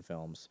Christian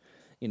films,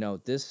 I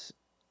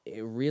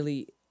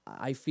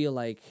feel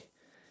like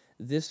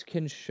this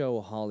can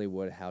show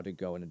Hollywood how to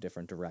go in a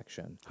different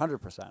direction.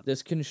 100%.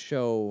 This can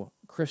show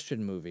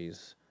Christian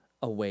movies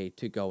a way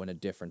to go in a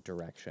different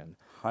direction.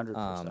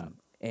 100%.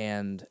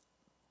 And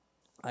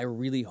I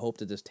really hope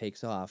that this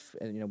takes off.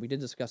 And we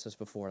did discuss this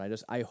before,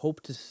 and I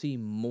hope to see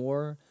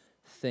more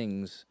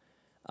things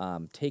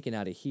taken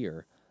out of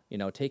here.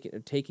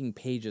 Taking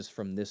pages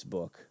from this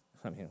book.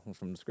 I mean,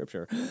 from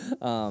Scripture,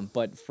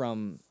 but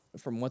from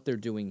what they're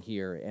doing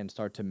here, and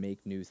start to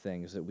make new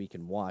things that we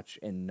can watch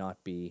and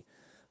not be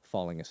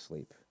falling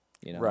asleep.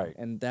 Right.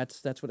 And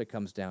that's what it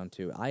comes down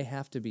to. I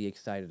have to be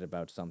excited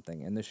about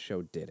something, and this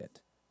show did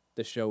it.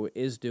 The show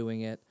is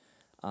doing it.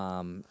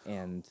 And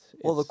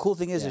the cool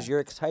thing is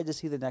you're excited to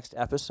see the next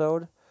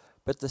episode,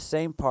 but at the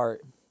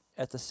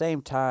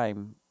same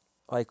time,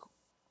 like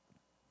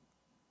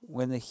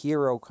when the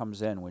hero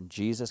comes in, when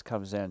Jesus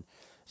comes in,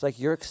 it's like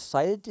you're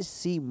excited to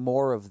see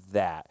more of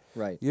that.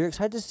 Right. You're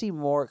excited to see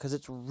more because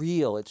it's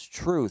real, it's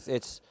truth.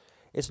 It's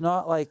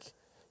not like,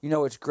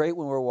 it's great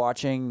when we're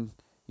watching,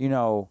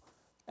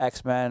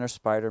 X-Men or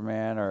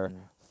Spider-Man or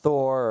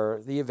Thor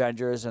or the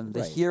Avengers, and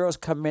the heroes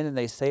come in and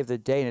they save the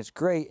day, and it's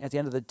great. At the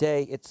end of the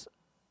day, it's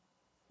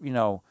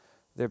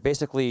they're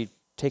basically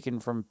taken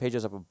from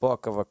pages of a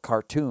book, of a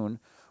cartoon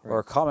or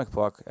a comic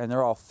book, and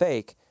they're all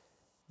fake.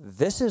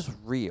 This is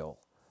real.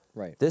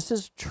 Right. This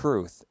is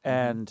truth.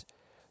 And,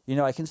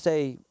 I can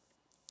say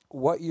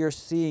what you're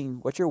seeing,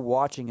 what you're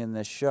watching in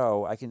this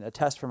show, I can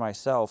attest for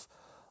myself,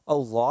 a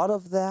lot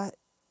of that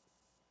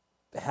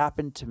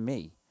happened to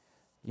me.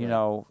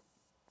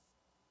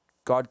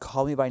 God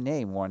called me by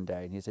name one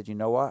day, and he said, you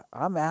know what?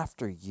 I'm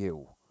after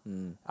you.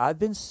 I've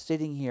been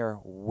sitting here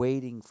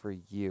waiting for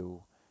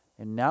you,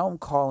 and now I'm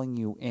calling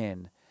you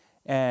in.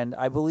 And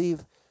I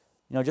believe,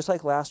 just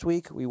like last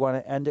week, we want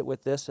to end it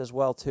with this as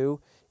well, too,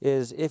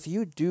 is if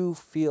you do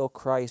feel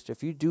Christ,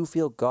 if you do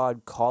feel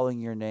God calling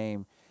your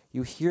name,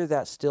 you hear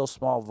that still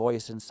small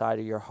voice inside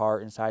of your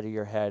heart, inside of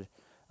your head,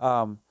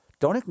 don't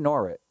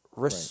ignore it.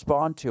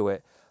 Respond to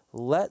it.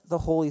 Let the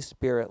Holy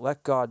Spirit,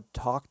 let God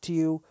talk to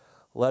you.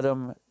 Let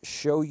him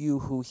show you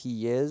who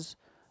he is.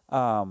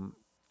 And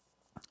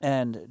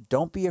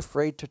don't be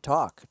afraid to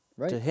talk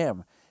to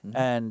him.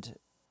 And,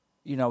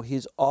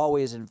 he's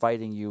always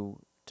inviting you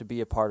to be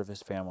a part of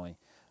his family.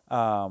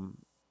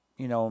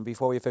 and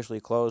before we officially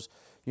close,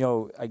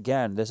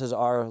 again, this is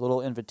our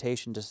little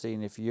invitation to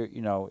seeing if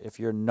if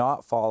you're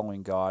not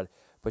following God,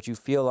 but you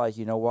feel like,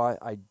 you know what,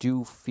 I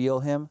do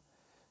feel him,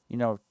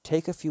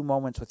 take a few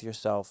moments with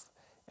yourself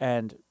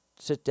and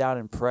sit down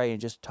and pray and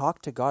just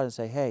talk to God and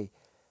say, hey,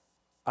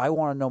 I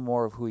want to know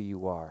more of who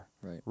you are.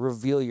 Right.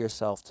 Reveal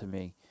yourself to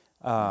me.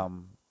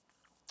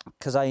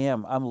 Because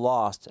I'm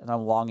lost and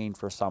I'm longing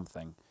for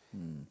something.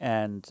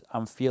 And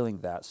I'm feeling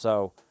that.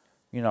 So,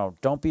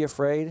 don't be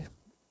afraid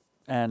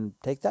and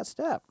take that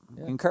step.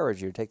 Yeah.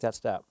 Encourage you to take that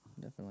step.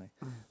 Definitely.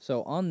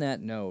 So on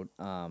that note,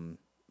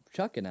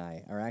 Chuck and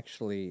I are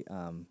actually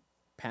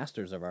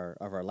pastors of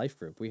our life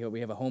group. We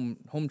have a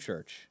home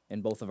church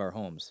in both of our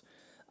homes.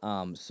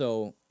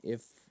 So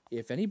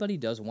if anybody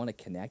does want to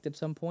connect at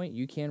some point,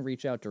 you can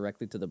reach out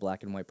directly to the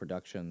Black and White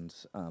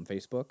Productions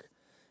Facebook,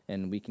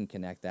 and we can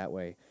connect that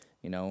way.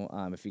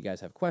 If you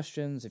guys have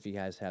questions, if you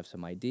guys have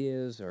some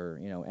ideas, or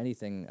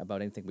anything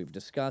about anything we've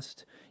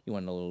discussed, you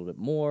want to know a little bit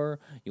more,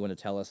 you want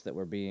to tell us that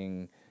we're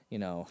being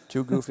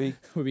too goofy.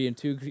 We're being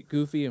too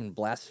goofy and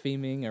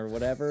blaspheming or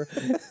whatever.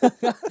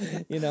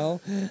 You're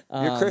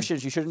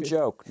Christians, you shouldn't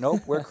joke.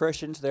 Nope, we're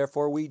Christians,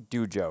 therefore we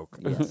do joke.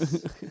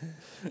 Yes.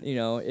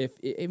 If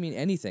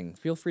anything,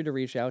 feel free to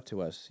reach out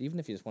to us, even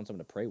if you just want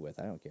someone to pray with.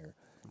 I don't care.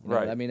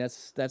 Right. I mean,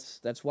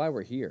 that's why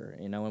we're here.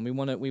 And we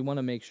want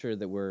to make sure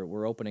that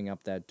we're opening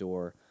up that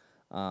door.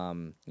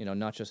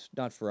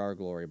 Not for our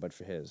glory, but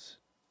for His.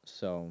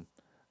 So,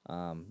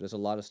 there's a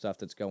lot of stuff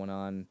that's going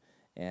on.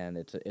 And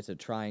it's a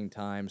trying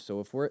time.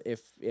 So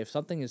if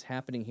something is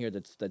happening here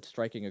that's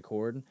striking a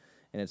chord,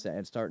 and it's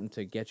starting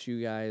to get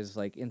you guys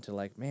into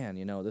man,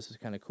 this is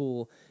kind of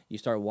cool. You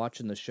start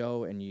watching the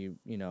show, and you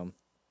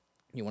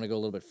want to go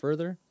a little bit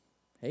further.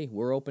 Hey,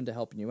 we're open to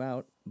helping you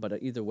out.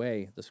 But either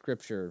way, the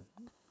scripture,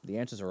 the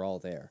answers are all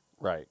there.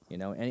 Right.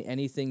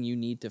 Anything you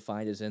need to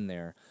find is in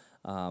there.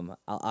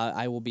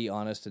 I will be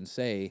honest and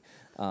say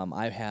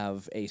I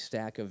have a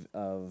stack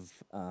of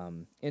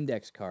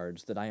index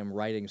cards that I am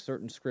writing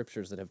certain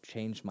scriptures that have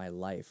changed my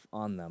life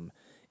on them,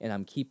 and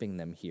I'm keeping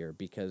them here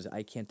because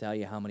I can't tell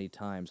you how many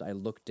times I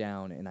look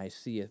down and I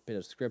see a bit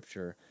of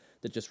scripture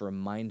that just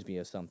reminds me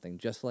of something,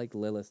 just like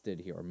Lilith did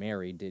here, or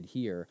Mary did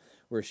here,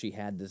 where she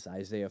had this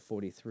Isaiah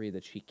 43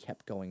 that she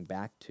kept going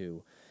back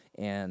to,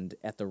 and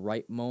at the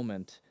right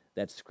moment,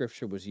 that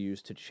scripture was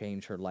used to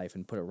change her life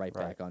and put it right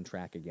back on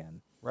track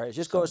again. Right. It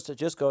just goes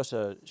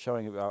to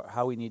showing about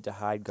how we need to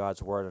hide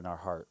God's word in our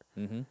heart.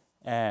 Mm-hmm.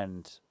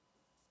 And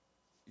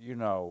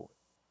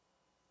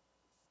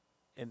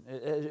and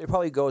it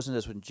probably goes into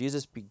this when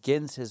Jesus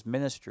begins his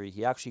ministry.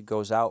 He actually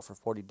goes out for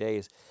 40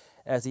 days.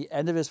 At the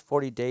end of his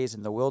 40 days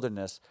in the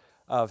wilderness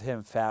of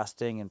him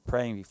fasting and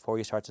praying before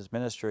he starts his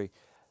ministry,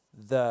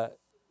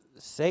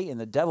 Satan,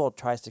 the devil,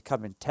 tries to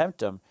come and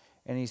tempt him,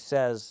 and he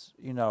says,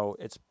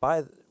 it's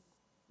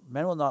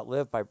men will not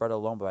live by bread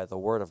alone, but by the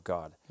word of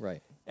God.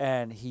 Right.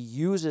 And he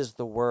uses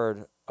the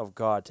word of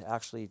God to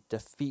actually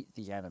defeat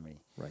the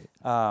enemy. Right.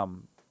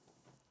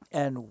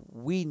 And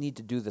we need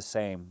to do the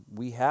same.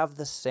 We have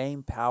the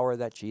same power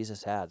that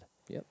Jesus had.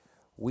 Yep.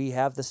 We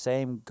have the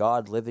same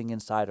God living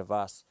inside of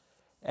us.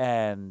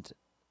 And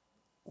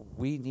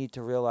we need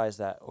to realize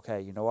that,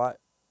 okay, you know what?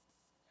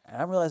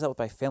 And I realize that with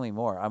my family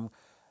more.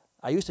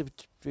 I used to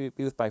be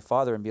with my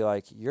father and be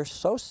like, you're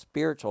so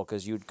spiritual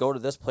because you'd go to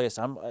this place.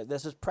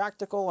 This is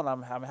practical, and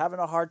I'm having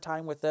a hard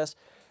time with this.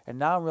 And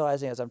now I'm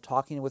realizing as I'm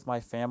talking with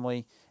my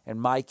family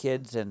and my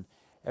kids and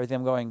everything,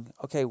 I'm going,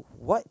 okay,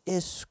 what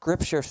is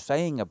Scripture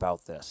saying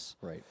about this?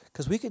 Right.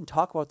 Because we can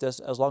talk about this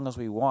as long as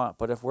we want,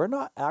 but if we're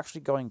not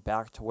actually going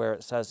back to where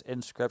it says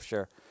in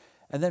Scripture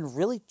and then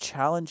really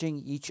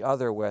challenging each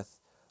other with,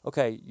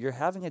 okay, you're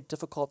having a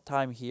difficult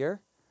time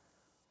here.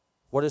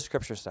 What is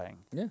Scripture saying?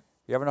 Yeah.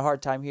 You're having a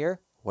hard time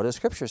here. What does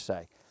Scripture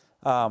say?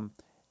 And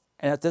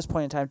at this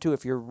point in time, too,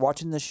 if you're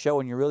watching this show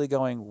and you're really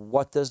going,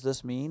 what does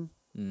this mean?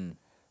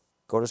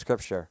 Go to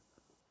Scripture.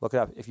 Look it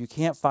up. If you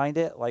can't find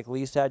it, like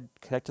Lee said,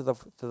 connect to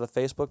the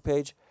Facebook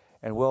page,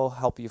 and we'll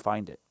help you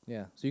find it.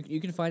 Yeah. So you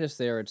can find us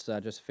there. It's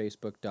just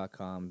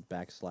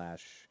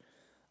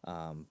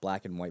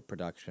facebook.com/Black and White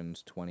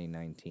Productions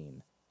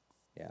 2019.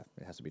 Yeah,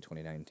 it has to be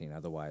 2019.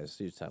 Otherwise,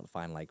 you just have to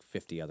find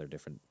 50 other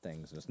different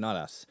things. And it's not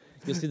us.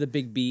 You'll see the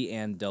big B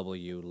and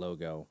W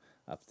logo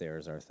up there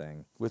is our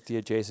thing. With the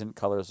adjacent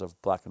colors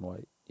of black and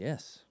white.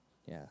 Yes.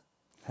 Yeah.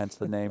 Hence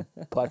the name,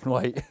 Black and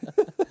White.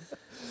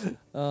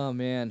 Oh,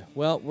 man.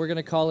 Well, we're going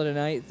to call it a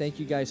night. Thank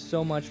you guys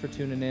so much for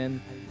tuning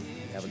in.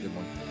 Have a good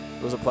one.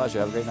 It was a pleasure.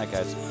 Have a great night,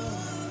 guys.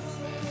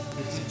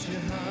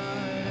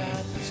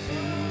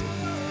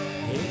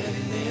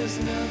 There's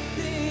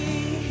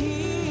nothing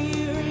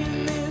here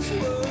in this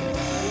world.